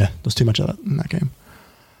 Yeah. There's too much of that in that game.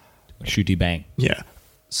 Shooty bang. Yeah.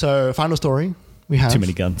 So final story. We have Too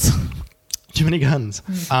many guns. Too many guns.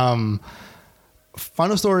 Final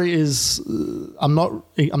story is I'm not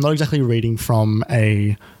exactly reading from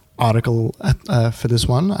a article for this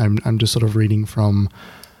one. I'm just sort of reading from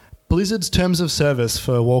Blizzard's terms of service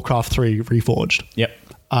for Warcraft 3 Reforged. Yep.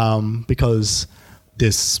 Because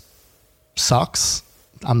this sucks.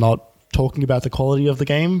 I'm not talking about the quality of the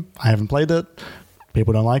game. I haven't played it.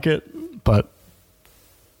 People don't like it, but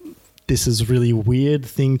this is a really weird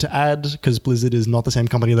thing to add because Blizzard is not the same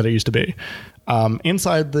company that it used to be.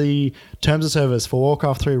 Inside the terms of service for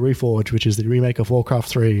Warcraft 3 Reforged, which is the remake of Warcraft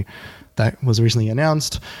 3 that was recently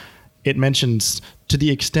announced, it mentions to the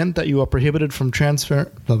extent that you are prohibited from to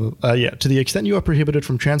the extent you are prohibited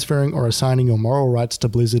from transferring or assigning your moral rights to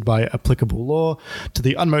Blizzard by applicable law, to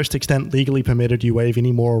the utmost extent legally permitted, you waive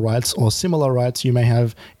any moral rights or similar rights you may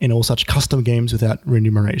have in all such custom games without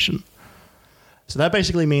remuneration. So that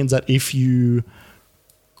basically means that if you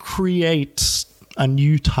create a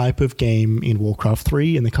new type of game in Warcraft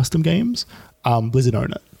 3 in the custom games, Blizzard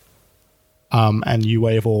own it. and you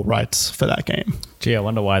waive all rights for that game. Gee, I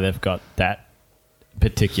wonder why they've got that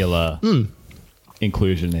particular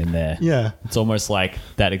inclusion in there. Yeah. It's almost like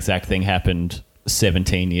that exact thing happened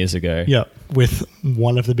 17 years ago. Yeah, with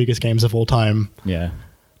one of the biggest games of all time, Yeah.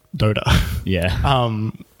 Dota, Yeah.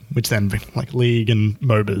 which then like League and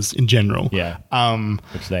MOBAs in general. Yeah.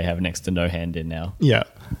 Which they have next to no hand in now. Yeah.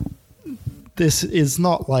 This is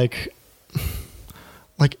not like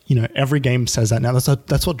every game says that now.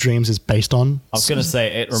 That's what Dreams is based on. I was going to say,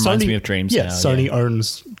 it reminds me of Dreams Yeah, now. Sony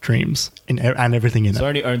owns Dreams and everything in it.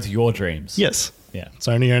 Sony owns your dreams. Yes. Yeah.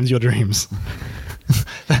 Sony owns your dreams.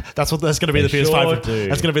 That's going to be They the PS5. sure do.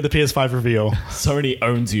 That's going to be the PS5 reveal. Sony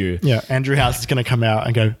owns you. Yeah, Andrew House is going to come out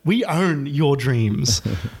and go, "We own your dreams."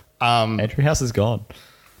 Andrew House is gone.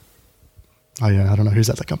 Oh yeah, I don't know who's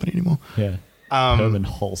at that company anymore. Yeah. Herman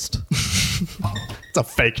Holst. It's a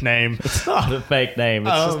fake name. It's not a fake name.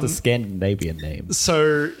 It's just a Scandinavian name.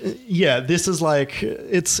 So yeah, this is like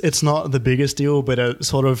it's not the biggest deal, but it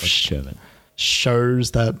sort of German.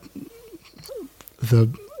 shows that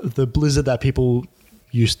the Blizzard that people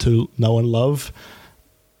used to know and love,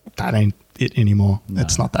 that ain't it anymore. No.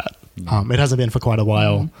 It's not that. It hasn't been for quite a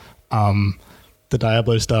while. The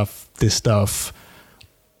Diablo stuff, this stuff,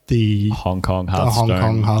 the Hong Kong the Hearthstone, Hong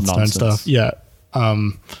Kong Hearthstone nonsense. stuff. Yeah.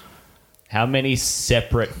 How many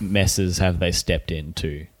separate messes have they stepped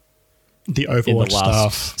into? The Overwatch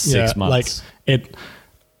last stuff. 6 months.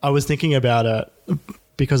 I was thinking about it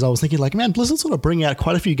because I was thinking like, man, Blizzard sort of bring out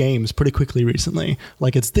quite a few games pretty quickly recently.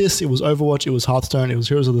 Like it was Overwatch, it was Hearthstone, it was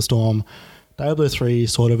Heroes of the Storm, Diablo 3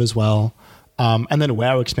 sort of as well. And then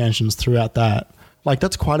WoW expansions throughout that. Like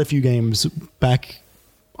that's quite a few games back,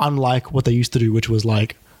 unlike what they used to do, which was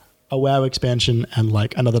like a WoW expansion and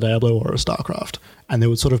like another Diablo or a StarCraft. And there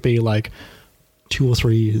would sort of be like 2 or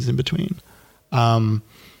 3 years in between.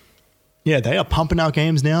 Yeah, they are pumping out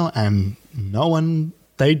games now and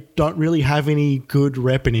they don't really have any good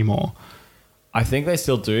rep anymore. I think they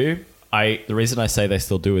still do. The reason I say they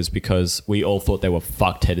still do is because we all thought they were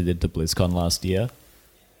fucked headed into BlizzCon last year.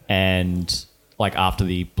 And like after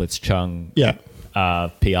the Blitzchung Yeah.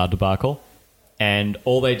 PR debacle. And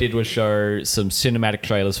all they did was show some cinematic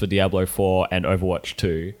trailers for Diablo 4 and Overwatch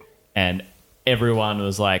 2. And everyone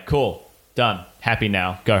was like, cool, done, happy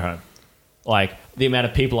now, go home. Like the amount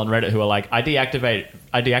of people on Reddit who are like, I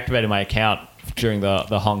deactivated my account during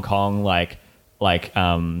the Hong Kong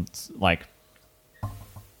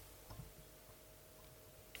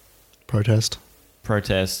Protest.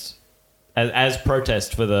 as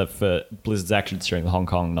protest for Blizzard's actions during the Hong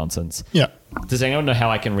Kong nonsense. Yeah. Does anyone know how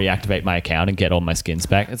I can reactivate my account and get all my skins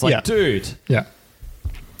back? It's like, Yeah. dude, Yeah.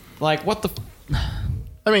 like what the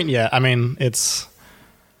I mean, it's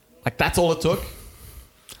like that's all it took.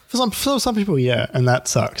 for some people, yeah, and that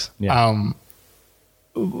sucks. Yeah.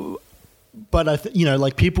 But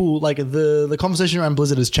like people, like the conversation around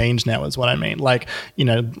Blizzard has changed now, is what I mean. Like,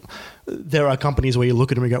 there are companies where you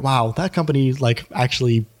look at them and go, wow, that company like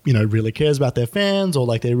actually, really cares about their fans, or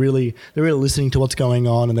like they're really listening to what's going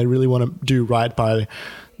on and they really want to do right by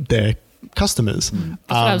their customers. That's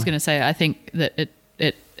what I was going to say. I think that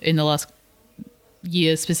it in the last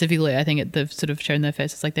year specifically, I think they've sort of shown their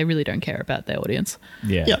faces like they really don't care about their audience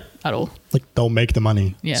Yeah. Yeah. at all. Like they'll make the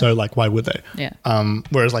money. Yeah. So like, why would they? Yeah.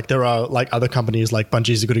 Whereas like there are like other companies, like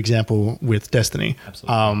Bungie's a good example with Destiny.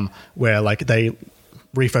 Absolutely. Where like they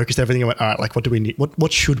refocused everything and went, all right, like what do we need?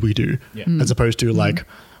 What should we do? Yeah. As opposed to like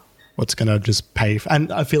what's going to just pay.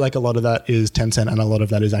 And I feel like a lot of that is Tencent and a lot of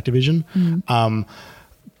that is Activision.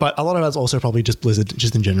 But a lot of that's also probably just Blizzard,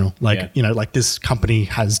 just in general. Like, Yeah. like this company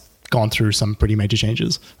has gone through some pretty major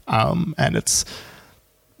changes. And it's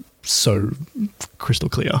so crystal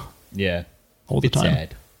clear Yeah. all the Bit time.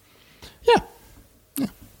 sad. Yeah.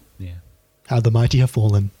 Yeah. How the mighty have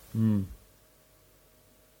fallen.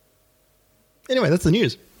 Anyway, that's the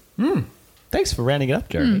news. Thanks for rounding it up,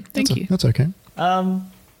 Jeremy. Thank you. That's okay.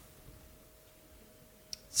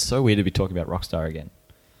 It's so weird to be talking about Rockstar again.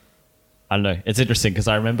 I don't know. It's interesting because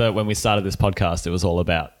I remember when we started this podcast, it was all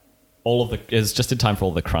about it was just in time for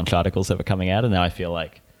all the crunch articles that were coming out, and now I feel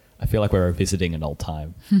like we're revisiting an old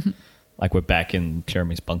time. Like we're back in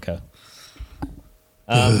Jeremy's bunker.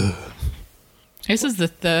 This is the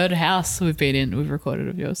third house we've recorded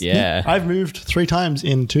of yours. Yeah. I've moved 3 times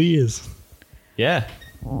in 2 years. Yeah.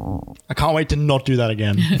 I can't wait to not do that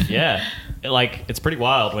again. Yeah. It's pretty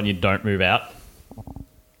wild when you don't move out.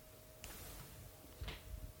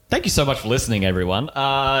 Thank you so much for listening, everyone.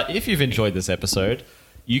 If you've enjoyed this episode,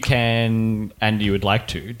 you can, and you would like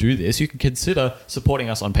to do this, you can consider supporting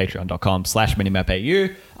us on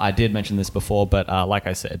patreon.com/minimapau. I did mention this before, but like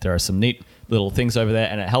I said, there are some neat little things over there,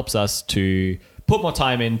 and it helps us to put more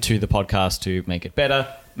time into the podcast to make it better,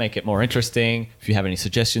 make it more interesting. If you have any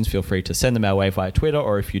suggestions, feel free to send them our way via Twitter,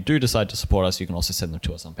 or if you do decide to support us, you can also send them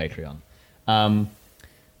to us on Patreon.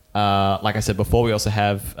 Like I said before, we also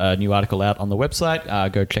have a new article out on the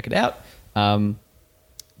website. Go check it out.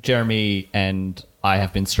 Jeremy and I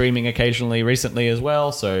have been streaming occasionally recently as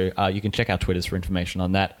well, so you can check our Twitters for information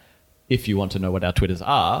on that. If you want to know what our Twitters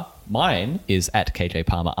are, mine is at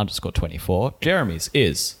KJPalmer_24. Jeremy's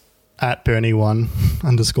is at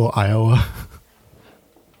Bernie1_Iowa.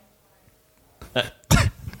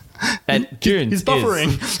 And June's He's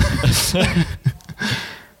buffering.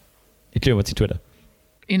 June, what's your Twitter?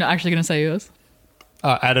 You're not actually going to say yours?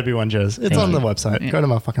 At Obi-Wan It's on the website. Yeah. Go to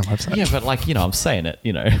my fucking website. Yeah, but I'm saying it,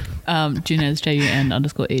 Junez,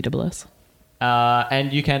 JUN_EWS.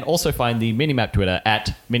 And you can also find the Minimap Twitter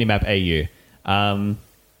at MinimapAU.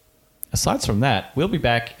 Aside from that, we'll be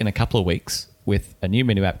back in a couple of weeks with a new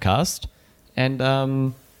Minimap cast.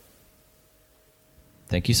 And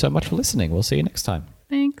thank you so much for listening. We'll see you next time.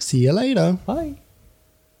 Thanks. See you later. Bye.